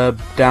were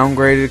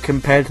downgraded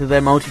compared to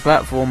their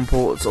multi-platform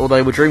ports, or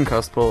they were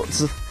Dreamcast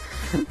ports.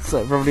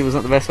 So it probably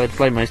wasn't the best way to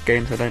play most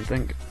games, I don't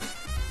think.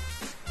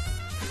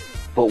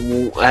 But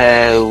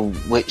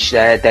which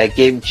their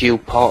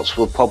GameCube ports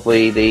were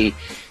probably the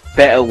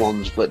better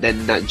ones, but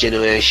then that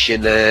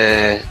generation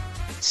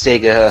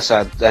Sega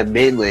had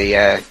mainly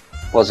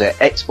was it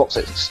Xbox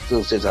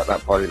exclusives at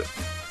that point.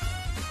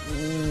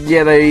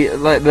 Yeah,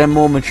 their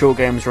more mature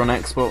games were on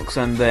Xbox,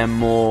 and their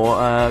more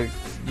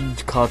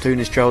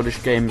cartoonish,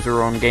 childish games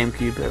were on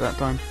GameCube at that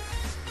time.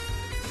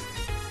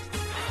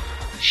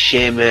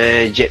 Shame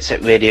Jet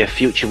Set Radio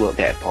Future won't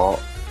get a port.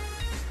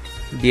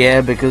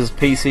 Yeah, because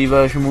PC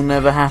version will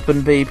never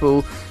happen,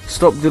 people.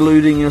 Stop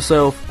deluding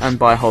yourself and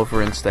buy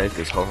Hover instead,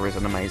 because Hover is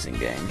an amazing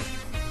game.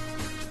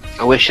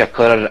 I wish I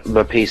could.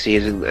 My PC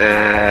isn't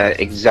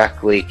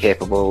exactly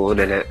capable of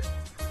running it.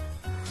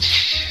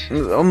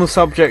 On the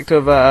subject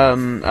of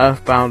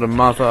Earthbound and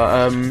Mother,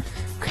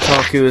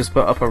 Kotaku has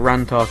put up a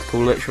rant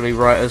article literally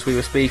right as we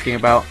were speaking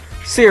about,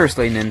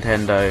 seriously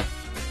Nintendo,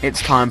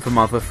 it's time for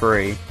Mother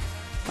 3.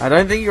 I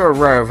don't think you're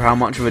aware of how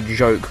much of a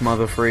joke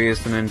Mother 3 is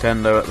to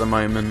Nintendo at the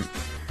moment.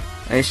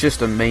 It's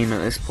just a meme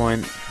at this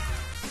point.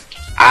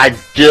 I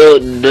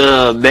don't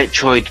know.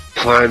 Metroid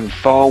Prime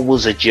 4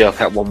 was a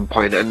joke at one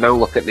point, and now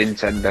look at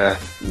Nintendo.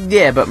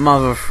 Yeah, but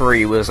Mother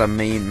 3 was a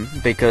meme,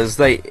 because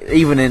they,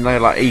 even in their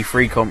like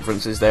E3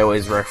 conferences, they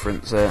always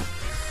reference it.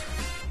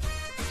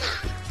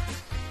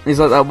 It's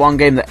like that one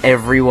game that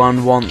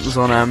everyone wants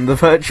on the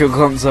Virtual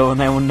Console and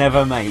they will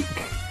never make.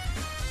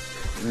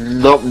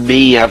 Not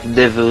me, I've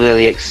never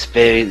really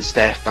experienced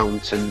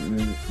Earthbound,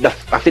 and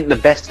I think the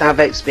best I've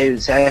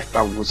experienced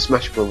Earthbound was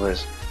Smash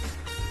Brothers.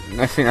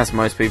 I think that's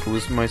most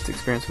people's most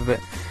experience with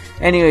it.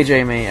 Anyway,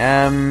 Jamie,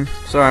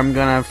 sorry, I'm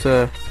gonna have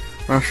to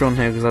rush on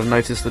here because I've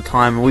noticed the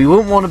time. We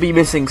wouldn't want to be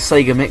missing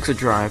Sega Mixer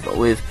Drive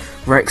with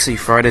Rexy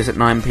Fridays at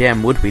 9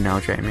 PM, would we now,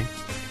 Jamie?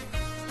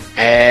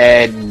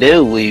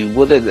 No, we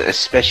wouldn't,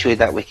 especially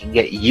that we can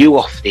get you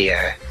off the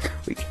air.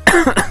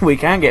 We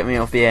can get me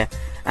off the air,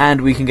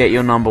 and we can get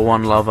your number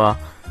one lover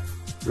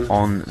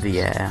on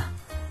the air.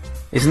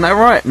 Isn't that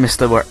right,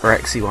 Mr.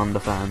 Rexy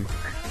Wonderfan?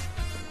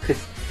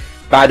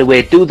 By the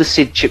way, do the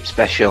Sid Chip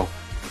special.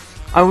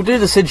 I will do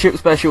the Sid Chip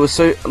special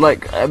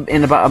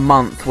in about a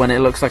month when it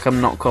looks like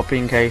I'm not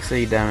copying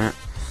KC, damn it.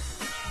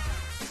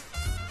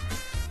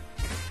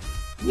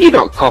 You're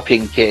not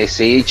copying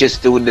KC, you're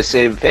just doing the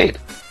same thing.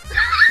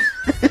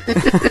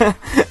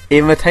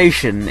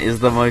 Imitation is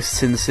the most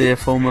sincere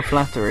form of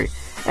flattery.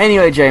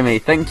 Anyway, Jamie,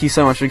 thank you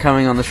so much for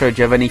coming on the show. Do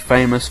you have any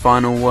famous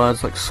final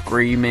words, like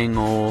screaming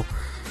or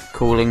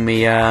calling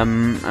me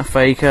a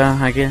faker,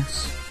 I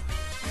guess?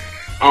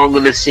 All I'm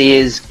gonna say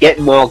is get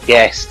more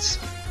guests.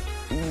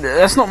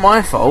 That's not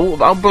my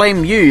fault. I'll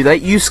blame you.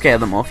 You scare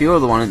them off. You're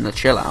the one in the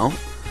chill out.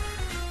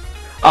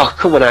 Oh,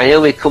 come on, I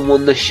only come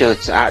on the show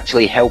to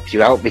actually help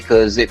you out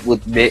because it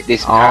would make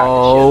this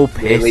Oh,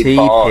 really pity,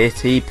 bored.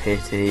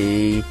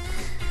 pity.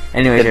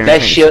 Anyway, The Jamie,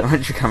 best thanks show- so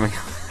much for coming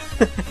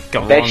on.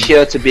 Go Best on.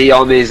 show to be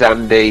on is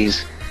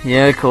Andy's.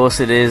 Yeah, of course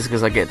it is,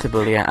 because I get to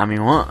bully it. I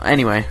mean, what?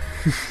 Anyway.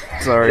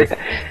 Sorry.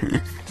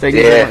 Thank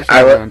you so Yeah, much for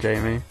coming on,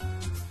 Jamie.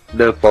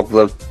 No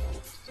problem.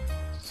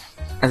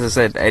 As I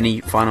said, any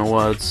final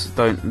words,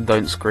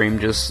 don't scream,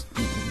 just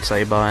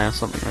say bye or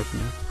something like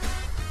that.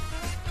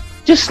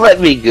 Just let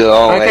me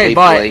go. Okay, already,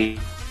 bye. please.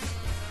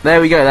 There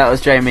we go, that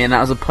was Jamie, and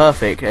that was a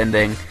perfect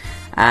ending.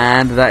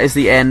 And that is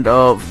the end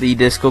of the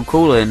Discord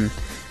call-in.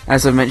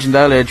 As I mentioned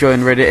earlier, join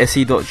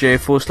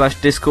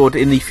reddit.se.go/Discord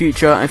in the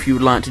future if you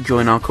would like to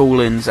join our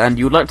call-ins, and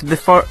you would like to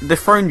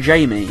dethrone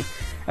Jamie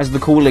as the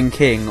call-in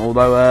king,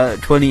 although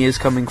 20 is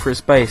coming for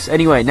his base.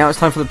 Anyway, now it's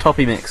time for the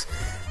Toppy Mix.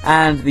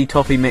 And the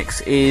Toppy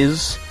Mix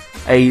is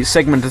a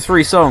segment of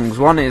 3 songs.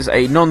 One is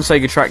a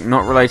non-Sega track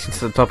not relating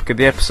to the topic of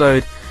the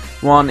episode,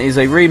 one is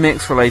a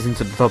remix relating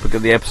to the topic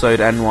of the episode,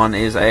 and one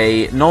is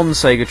a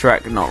non-Sega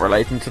track not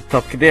relating to the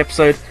topic of the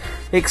episode,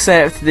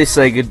 except this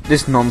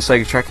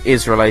non-Sega track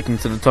is relating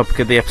to the topic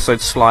of the episode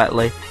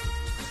slightly.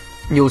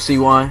 You'll see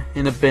why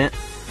in a bit.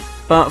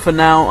 But for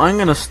now, I'm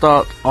going to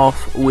start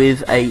off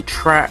with a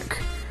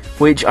track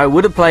which I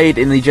would have played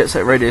in the Jet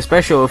Set Radio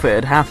special if it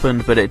had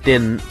happened, but it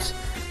didn't.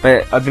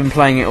 But I've been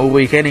playing it all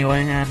week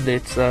anyway, and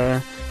it's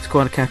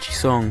quite a catchy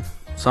song.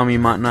 some of you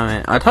might know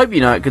it. I'd hope you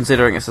know it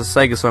considering it's a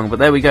Sega song, but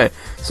there we go.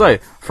 So,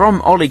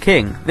 from Ollie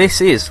King, this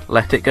is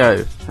Let It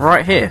Go,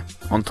 right here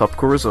on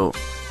Topical Resort.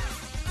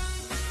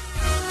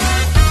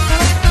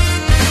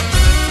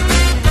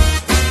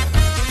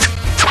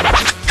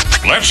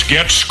 Let's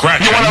get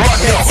scratching. You wanna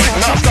rock, yo,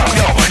 non-stop,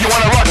 yo. You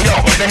wanna rock, yo,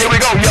 then here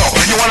we go, yo.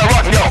 You wanna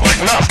rock, yo,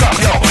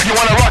 non-stop, yo. You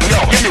wanna rock, yo,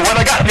 give me what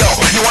I got, yo.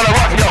 You wanna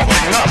rock, yo,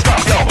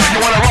 non-stop, yo.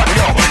 You wanna rock,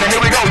 yo, then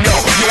here we go, yo.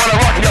 You wanna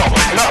rock, yo,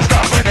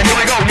 non-stop, then here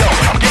we go, yo.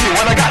 Give me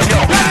what I got, yo.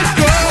 Let it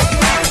go.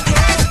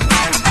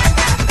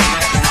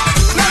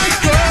 Let it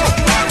go.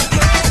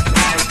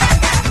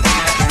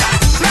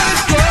 Let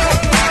it go.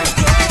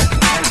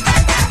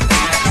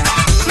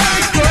 Let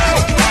it go.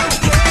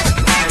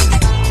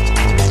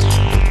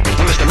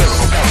 Well, it's the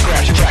lyrical bounce,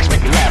 scratch your tracks,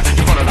 make me laugh.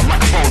 In front of the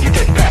microphone, you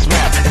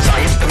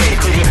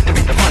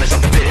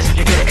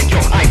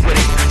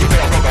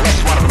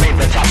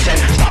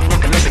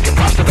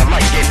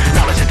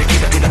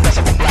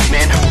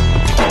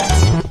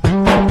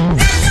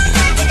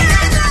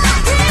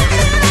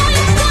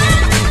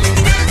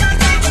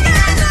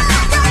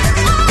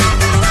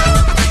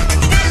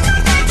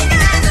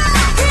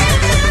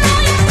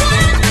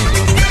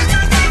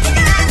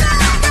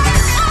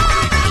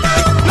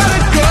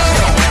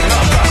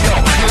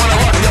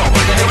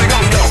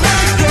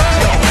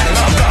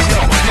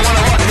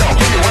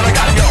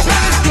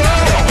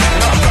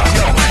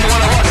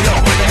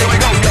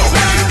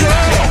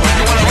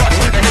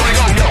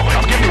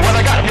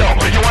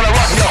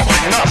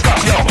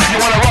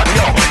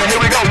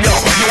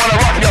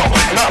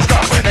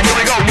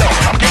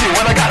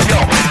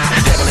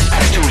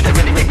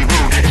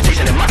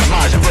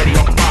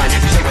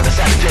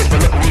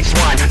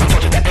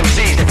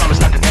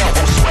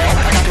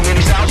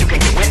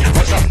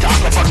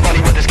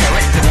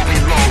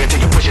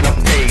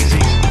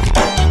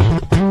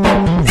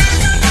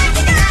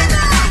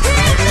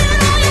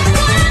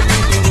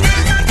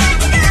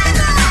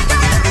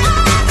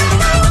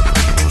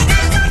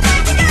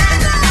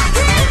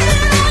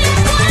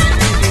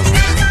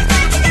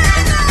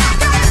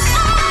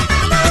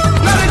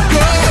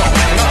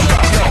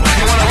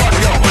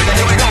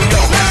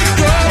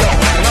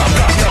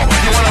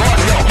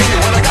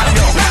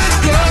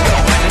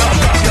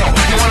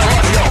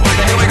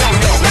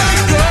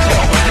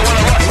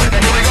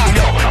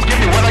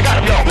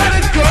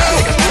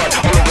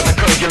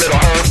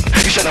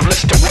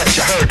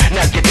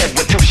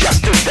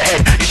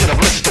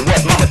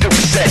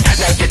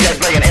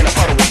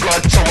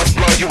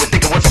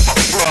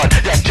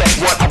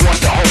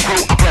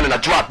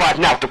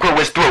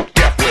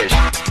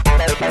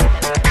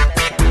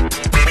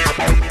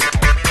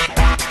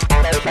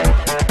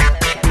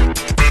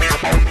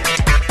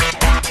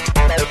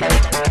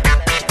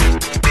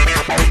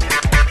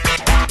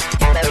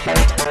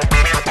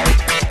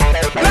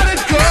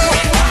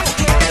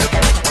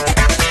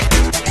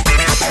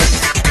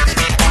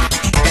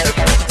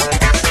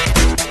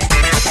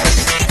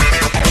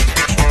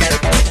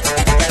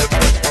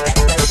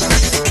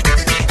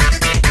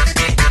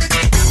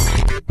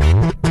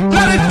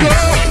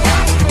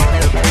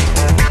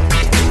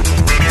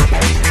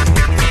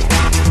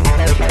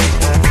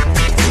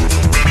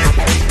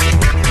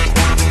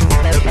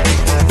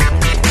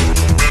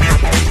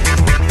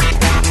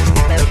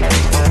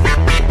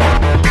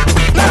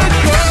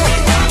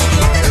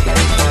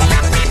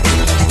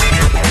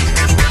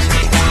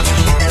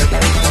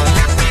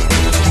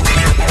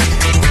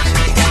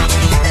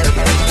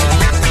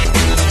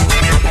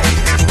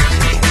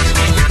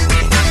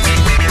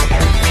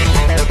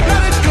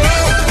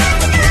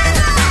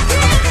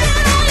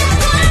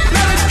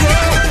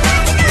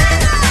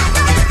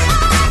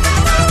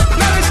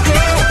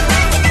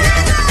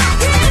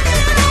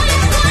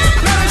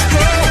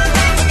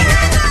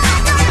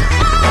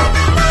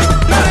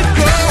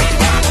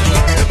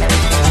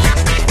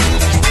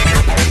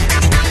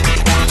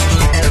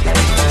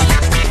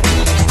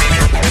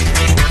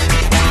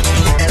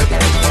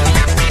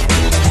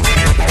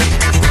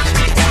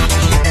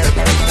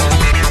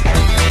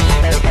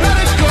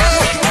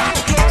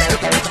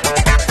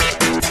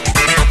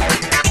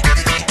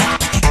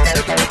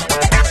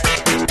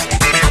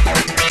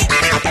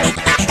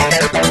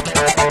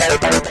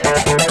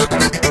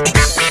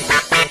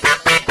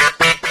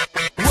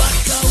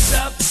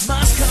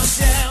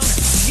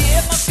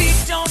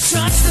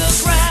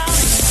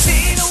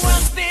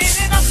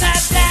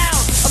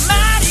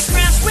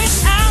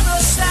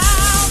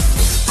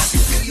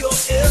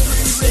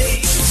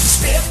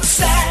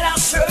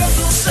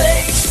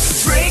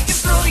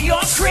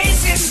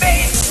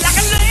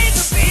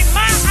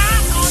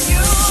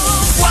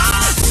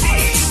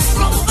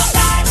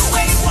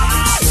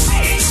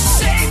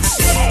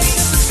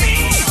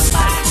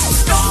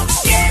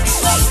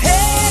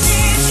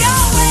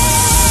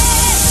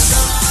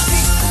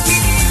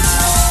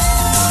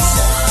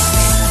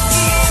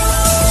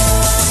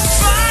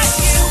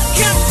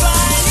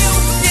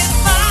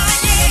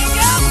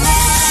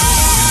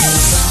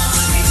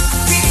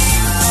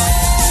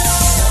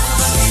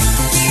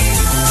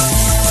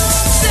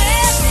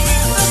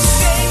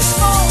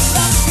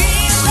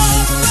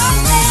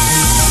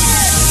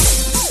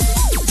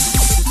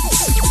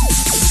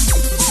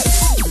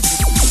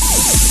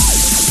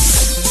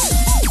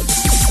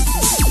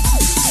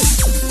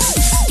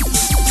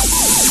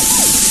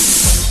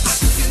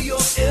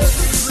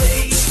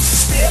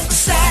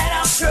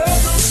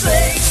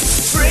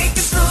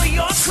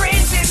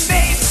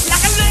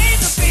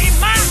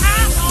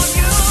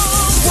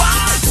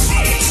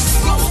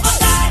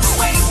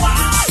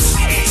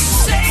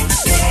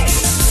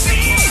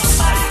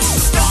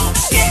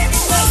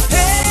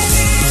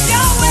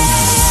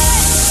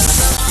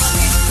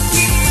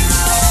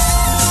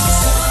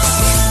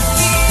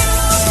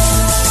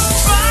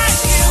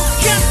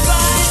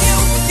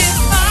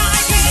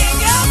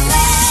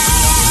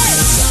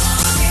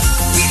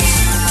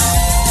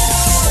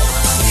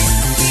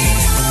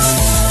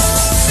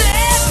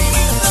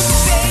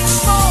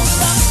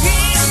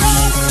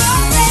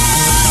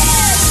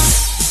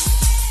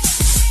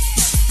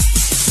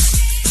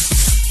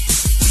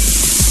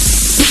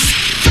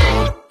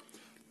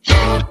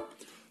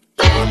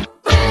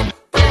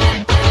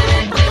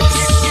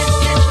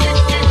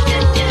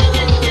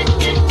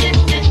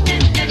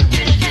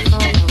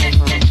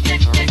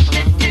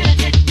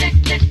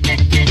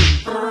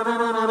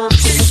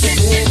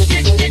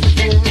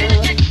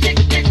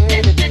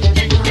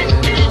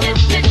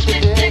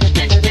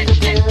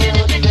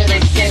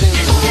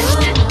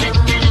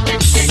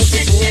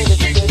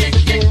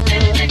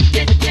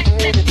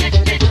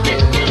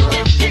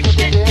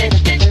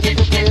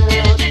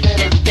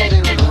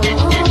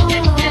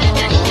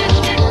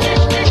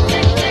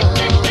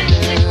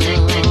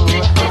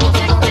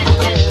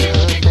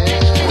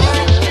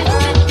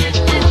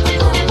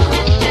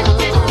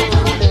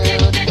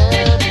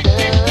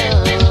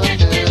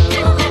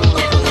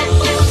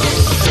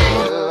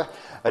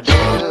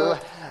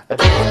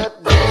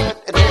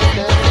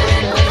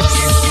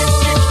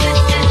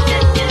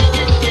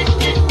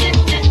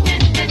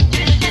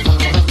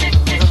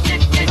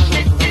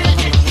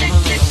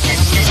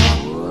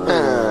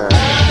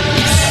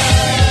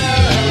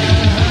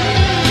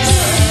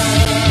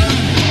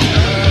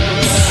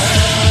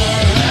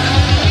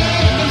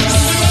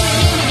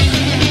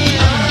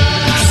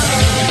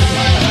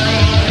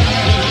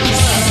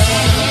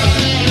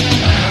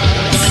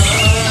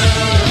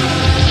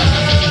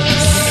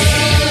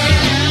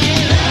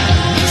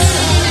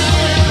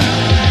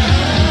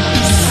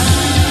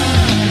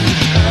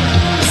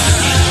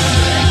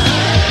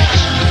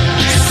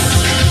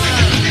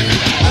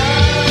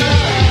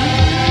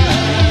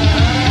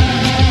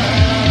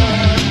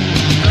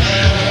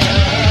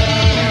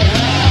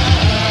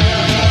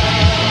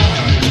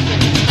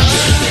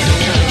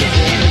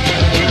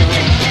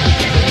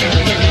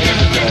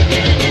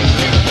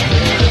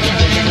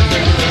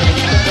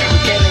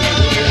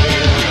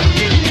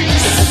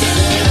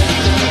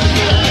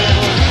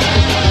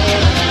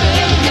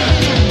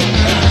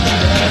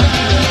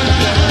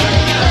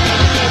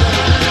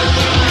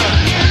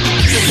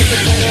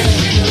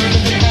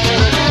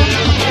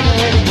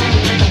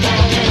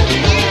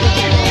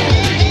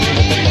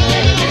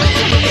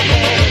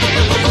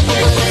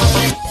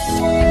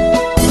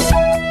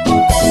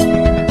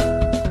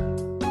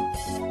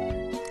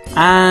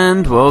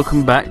And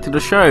welcome back to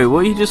the show.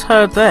 What you just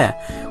heard there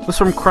was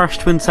from Crash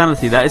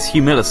Twinsanity. That is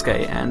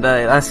Humiliscate, and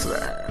that's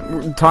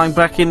tying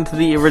back into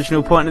the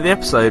original point of the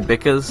episode,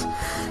 because,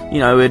 you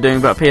know, we're doing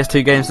about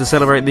PS2 games to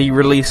celebrate the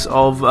release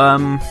of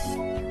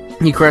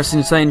the Crash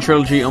Insane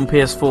Trilogy on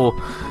PS4.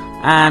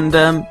 And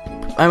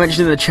I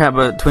mentioned in the chat,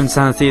 but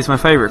Twinsanity is my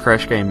favourite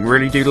Crash game.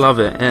 Really do love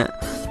it.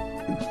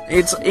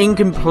 It's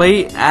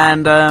incomplete,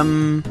 and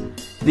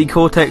the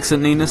Cortex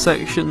and Nina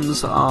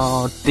sections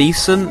are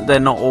decent. They're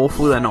not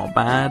awful, they're not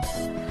bad.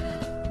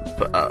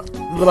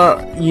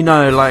 But you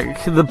know,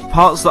 like, the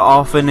parts that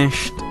are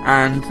finished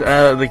and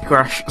the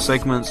Crash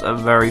segments are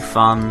very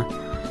fun.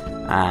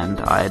 And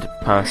I'd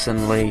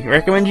personally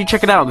recommend you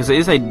check it out, because it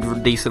is a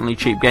decently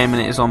cheap game, and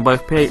it is on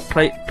both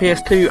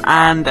PS2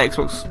 and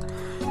Xbox,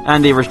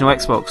 and the original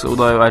Xbox,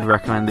 although I'd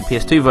recommend the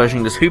PS2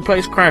 version, because who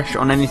plays Crash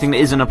on anything that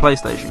isn't a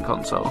PlayStation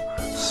console?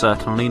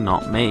 Certainly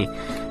not me.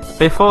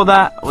 Before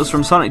that was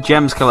from Sonic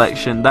Gems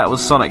Collection. That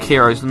was Sonic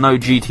Heroes No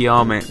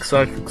GTR mix.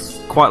 I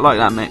quite like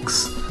that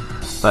mix,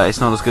 but it's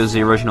not as good as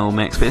the original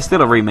mix, but it's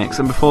still a remix.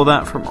 And before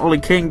that, from Ollie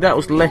King, that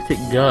was Let It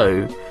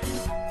Go.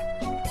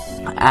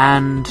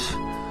 And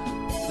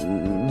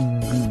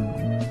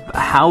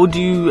how do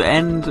you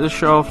end a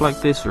show off like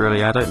this,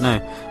 really? I don't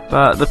know.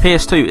 But the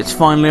PS2, it's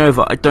finally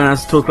over. I don't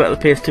have to talk about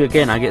the PS2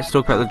 again. I get to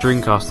talk about the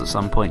Dreamcast at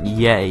some point.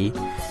 Yay.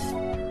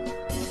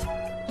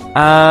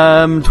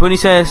 20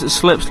 says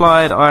Slip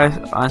Slide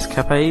Ice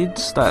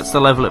Capades. That's the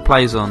level it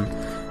plays on.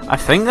 I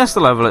think that's the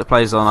level it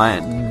plays on.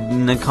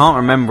 I can't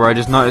remember. I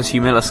just noticed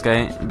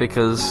Humiliscate,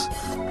 because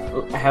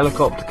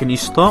helicopter, can you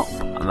stop?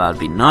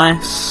 That'd be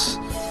nice.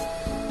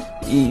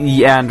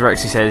 Yeah, and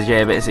Rexy says,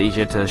 yeah, but it's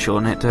easier to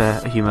shorten it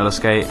to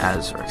Humiliscate,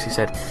 as Rexy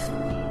said.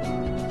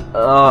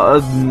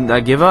 I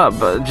give up,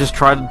 but just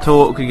try to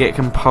talk and get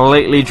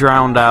completely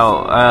drowned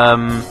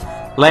out.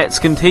 Let's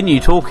continue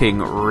talking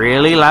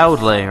really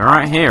loudly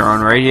right here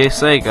on Radio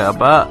Sega.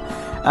 But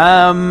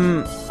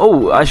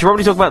I should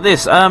probably talk about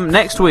this.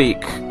 Next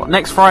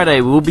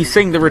Friday, we'll be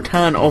seeing the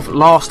return of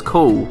Last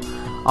Call,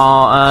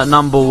 our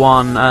number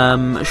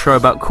one show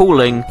about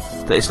calling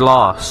that is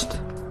last.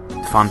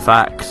 Fun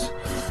fact.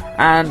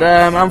 And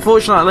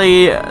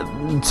unfortunately,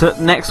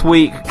 next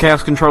week,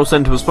 Chaos Control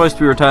Center was supposed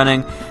to be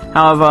returning.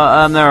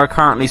 However, there are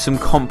currently some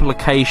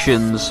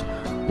complications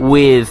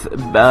with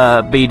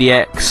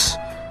BDX.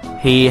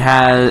 He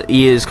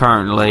is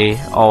currently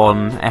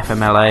on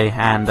FMLA,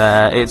 and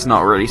it's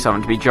not really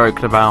something to be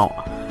joked about.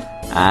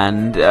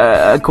 And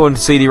according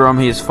to CD-ROM,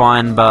 he is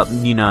fine, but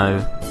you know,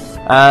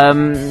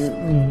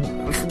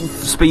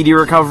 speedy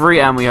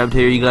recovery, and we hope to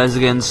hear you guys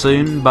again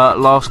soon.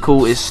 But Last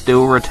Call is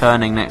still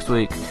returning next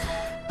week.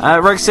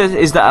 Rex says,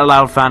 is that a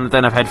loud fan? I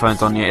don't have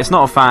headphones on yet. It's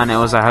not a fan, it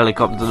was a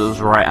helicopter that was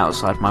right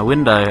outside my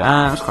window. It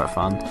was quite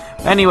fun.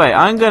 Anyway,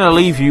 I'm going to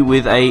leave you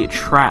with a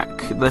track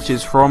that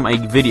is from a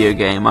video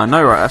game. I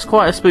know, right? That's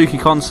quite a spooky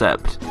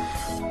concept.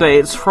 But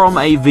it's from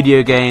a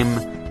video game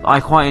I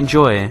quite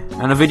enjoy.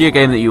 And a video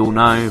game that you all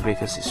know,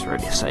 because it's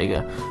Radio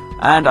Sega.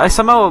 And I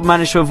somehow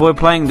managed to avoid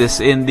playing this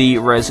in the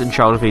Rez and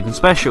Child of Eden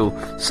special.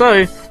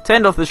 So, to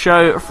end off the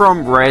show,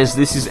 from Rez,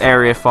 this is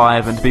Area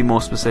 5, and to be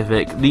more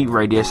specific, the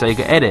Radio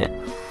Sega edit.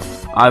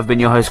 I've been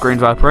your host, Green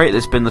Viper 8,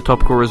 this has been the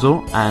Topical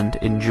Resort, and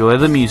enjoy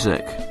the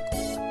music.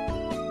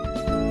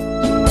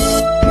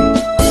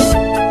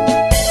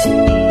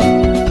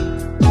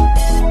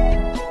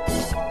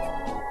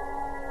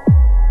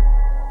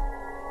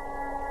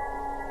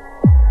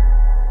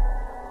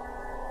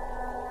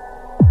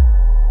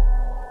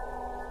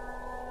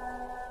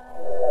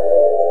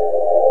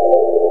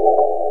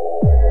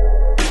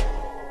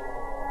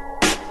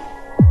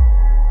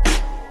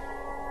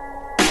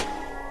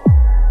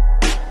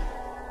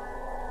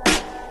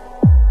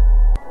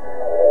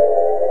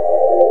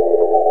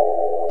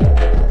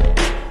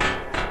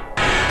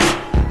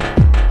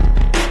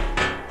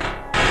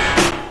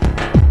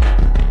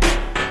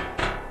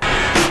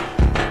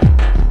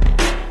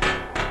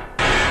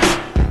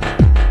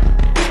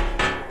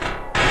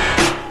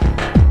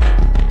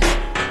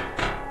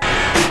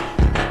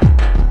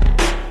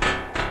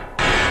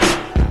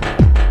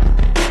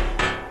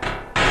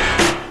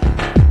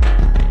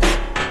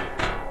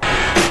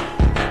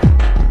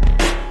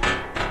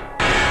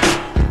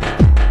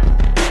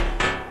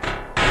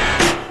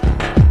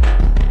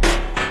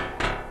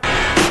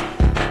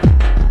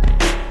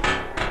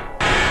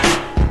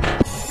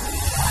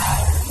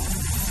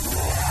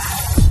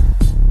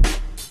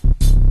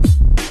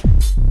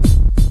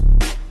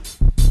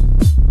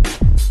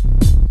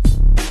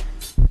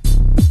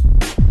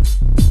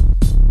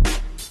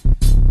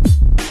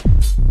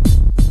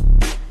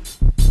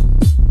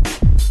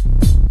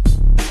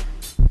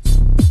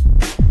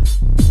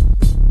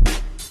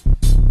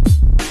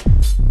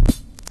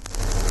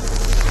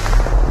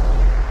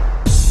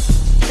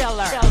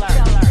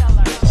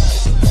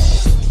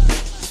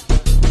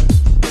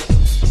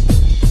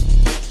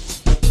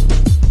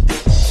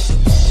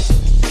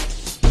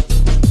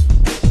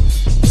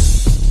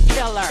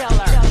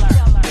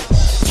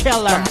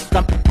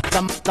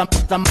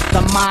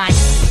 the mind.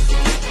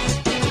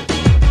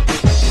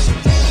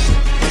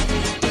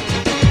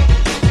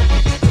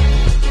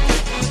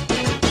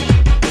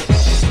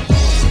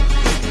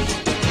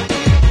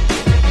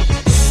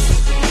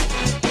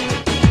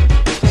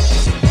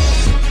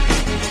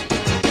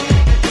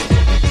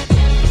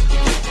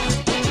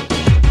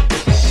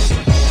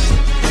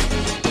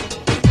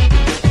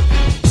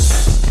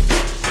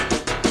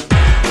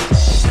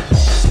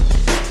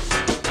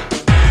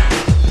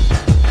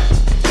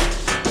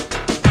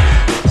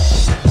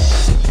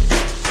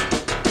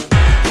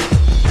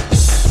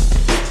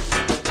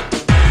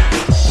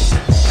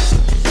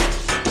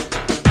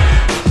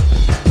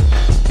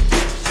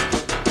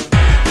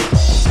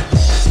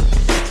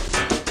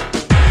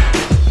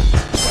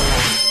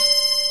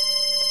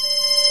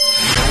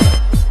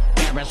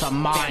 is a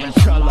mind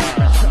killer.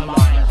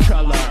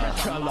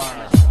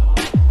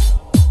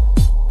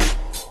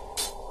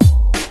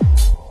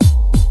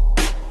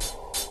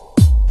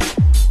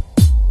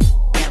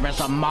 There is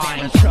a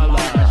mind killer.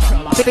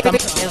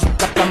 Is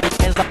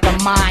the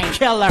mind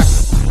killer.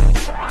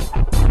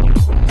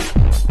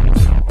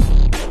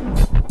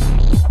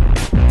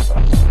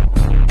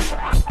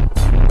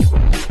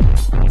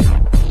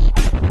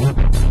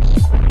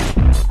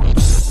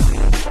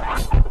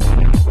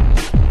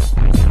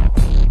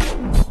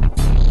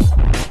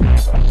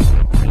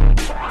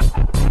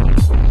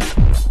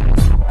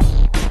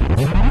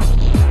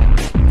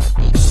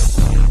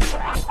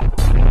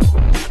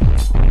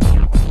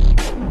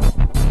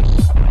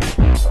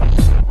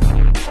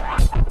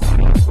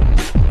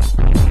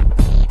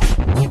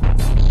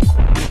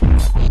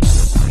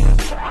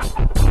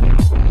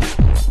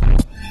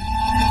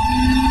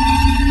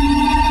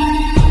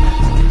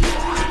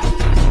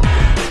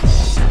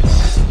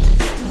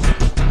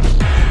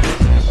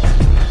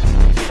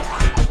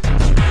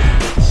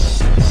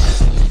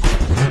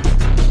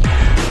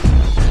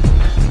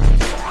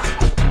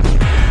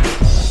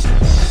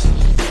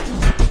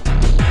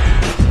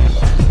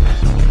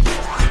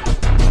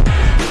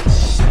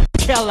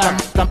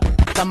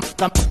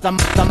 The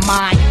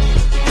mind.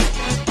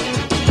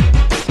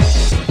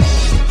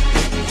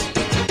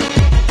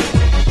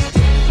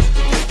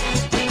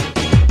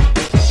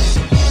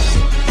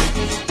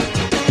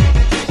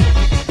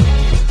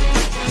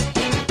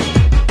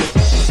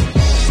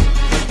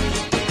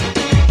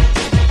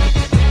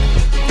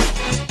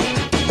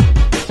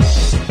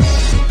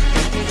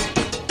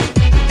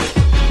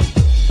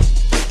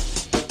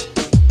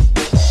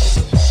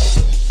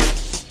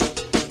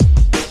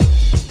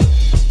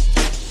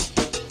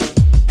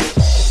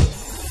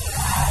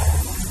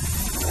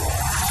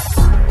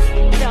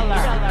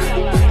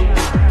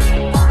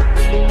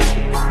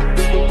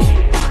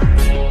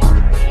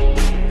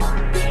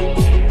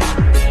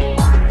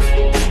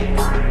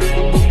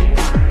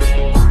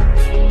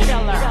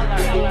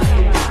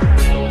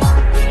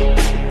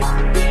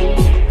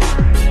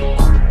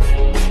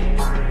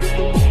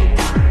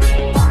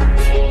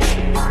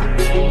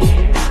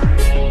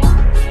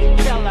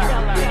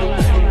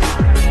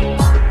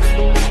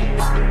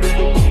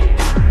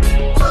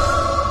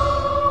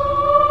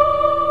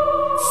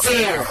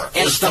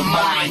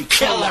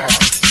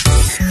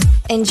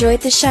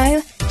 Enjoyed the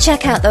show?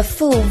 Check out the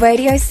full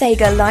Radio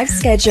Sega live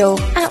schedule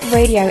at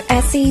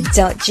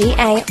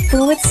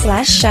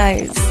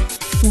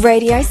radiose.ga/shows.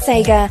 Radio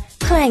Sega,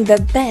 playing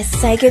the best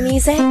Sega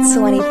music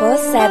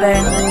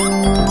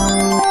 24/7.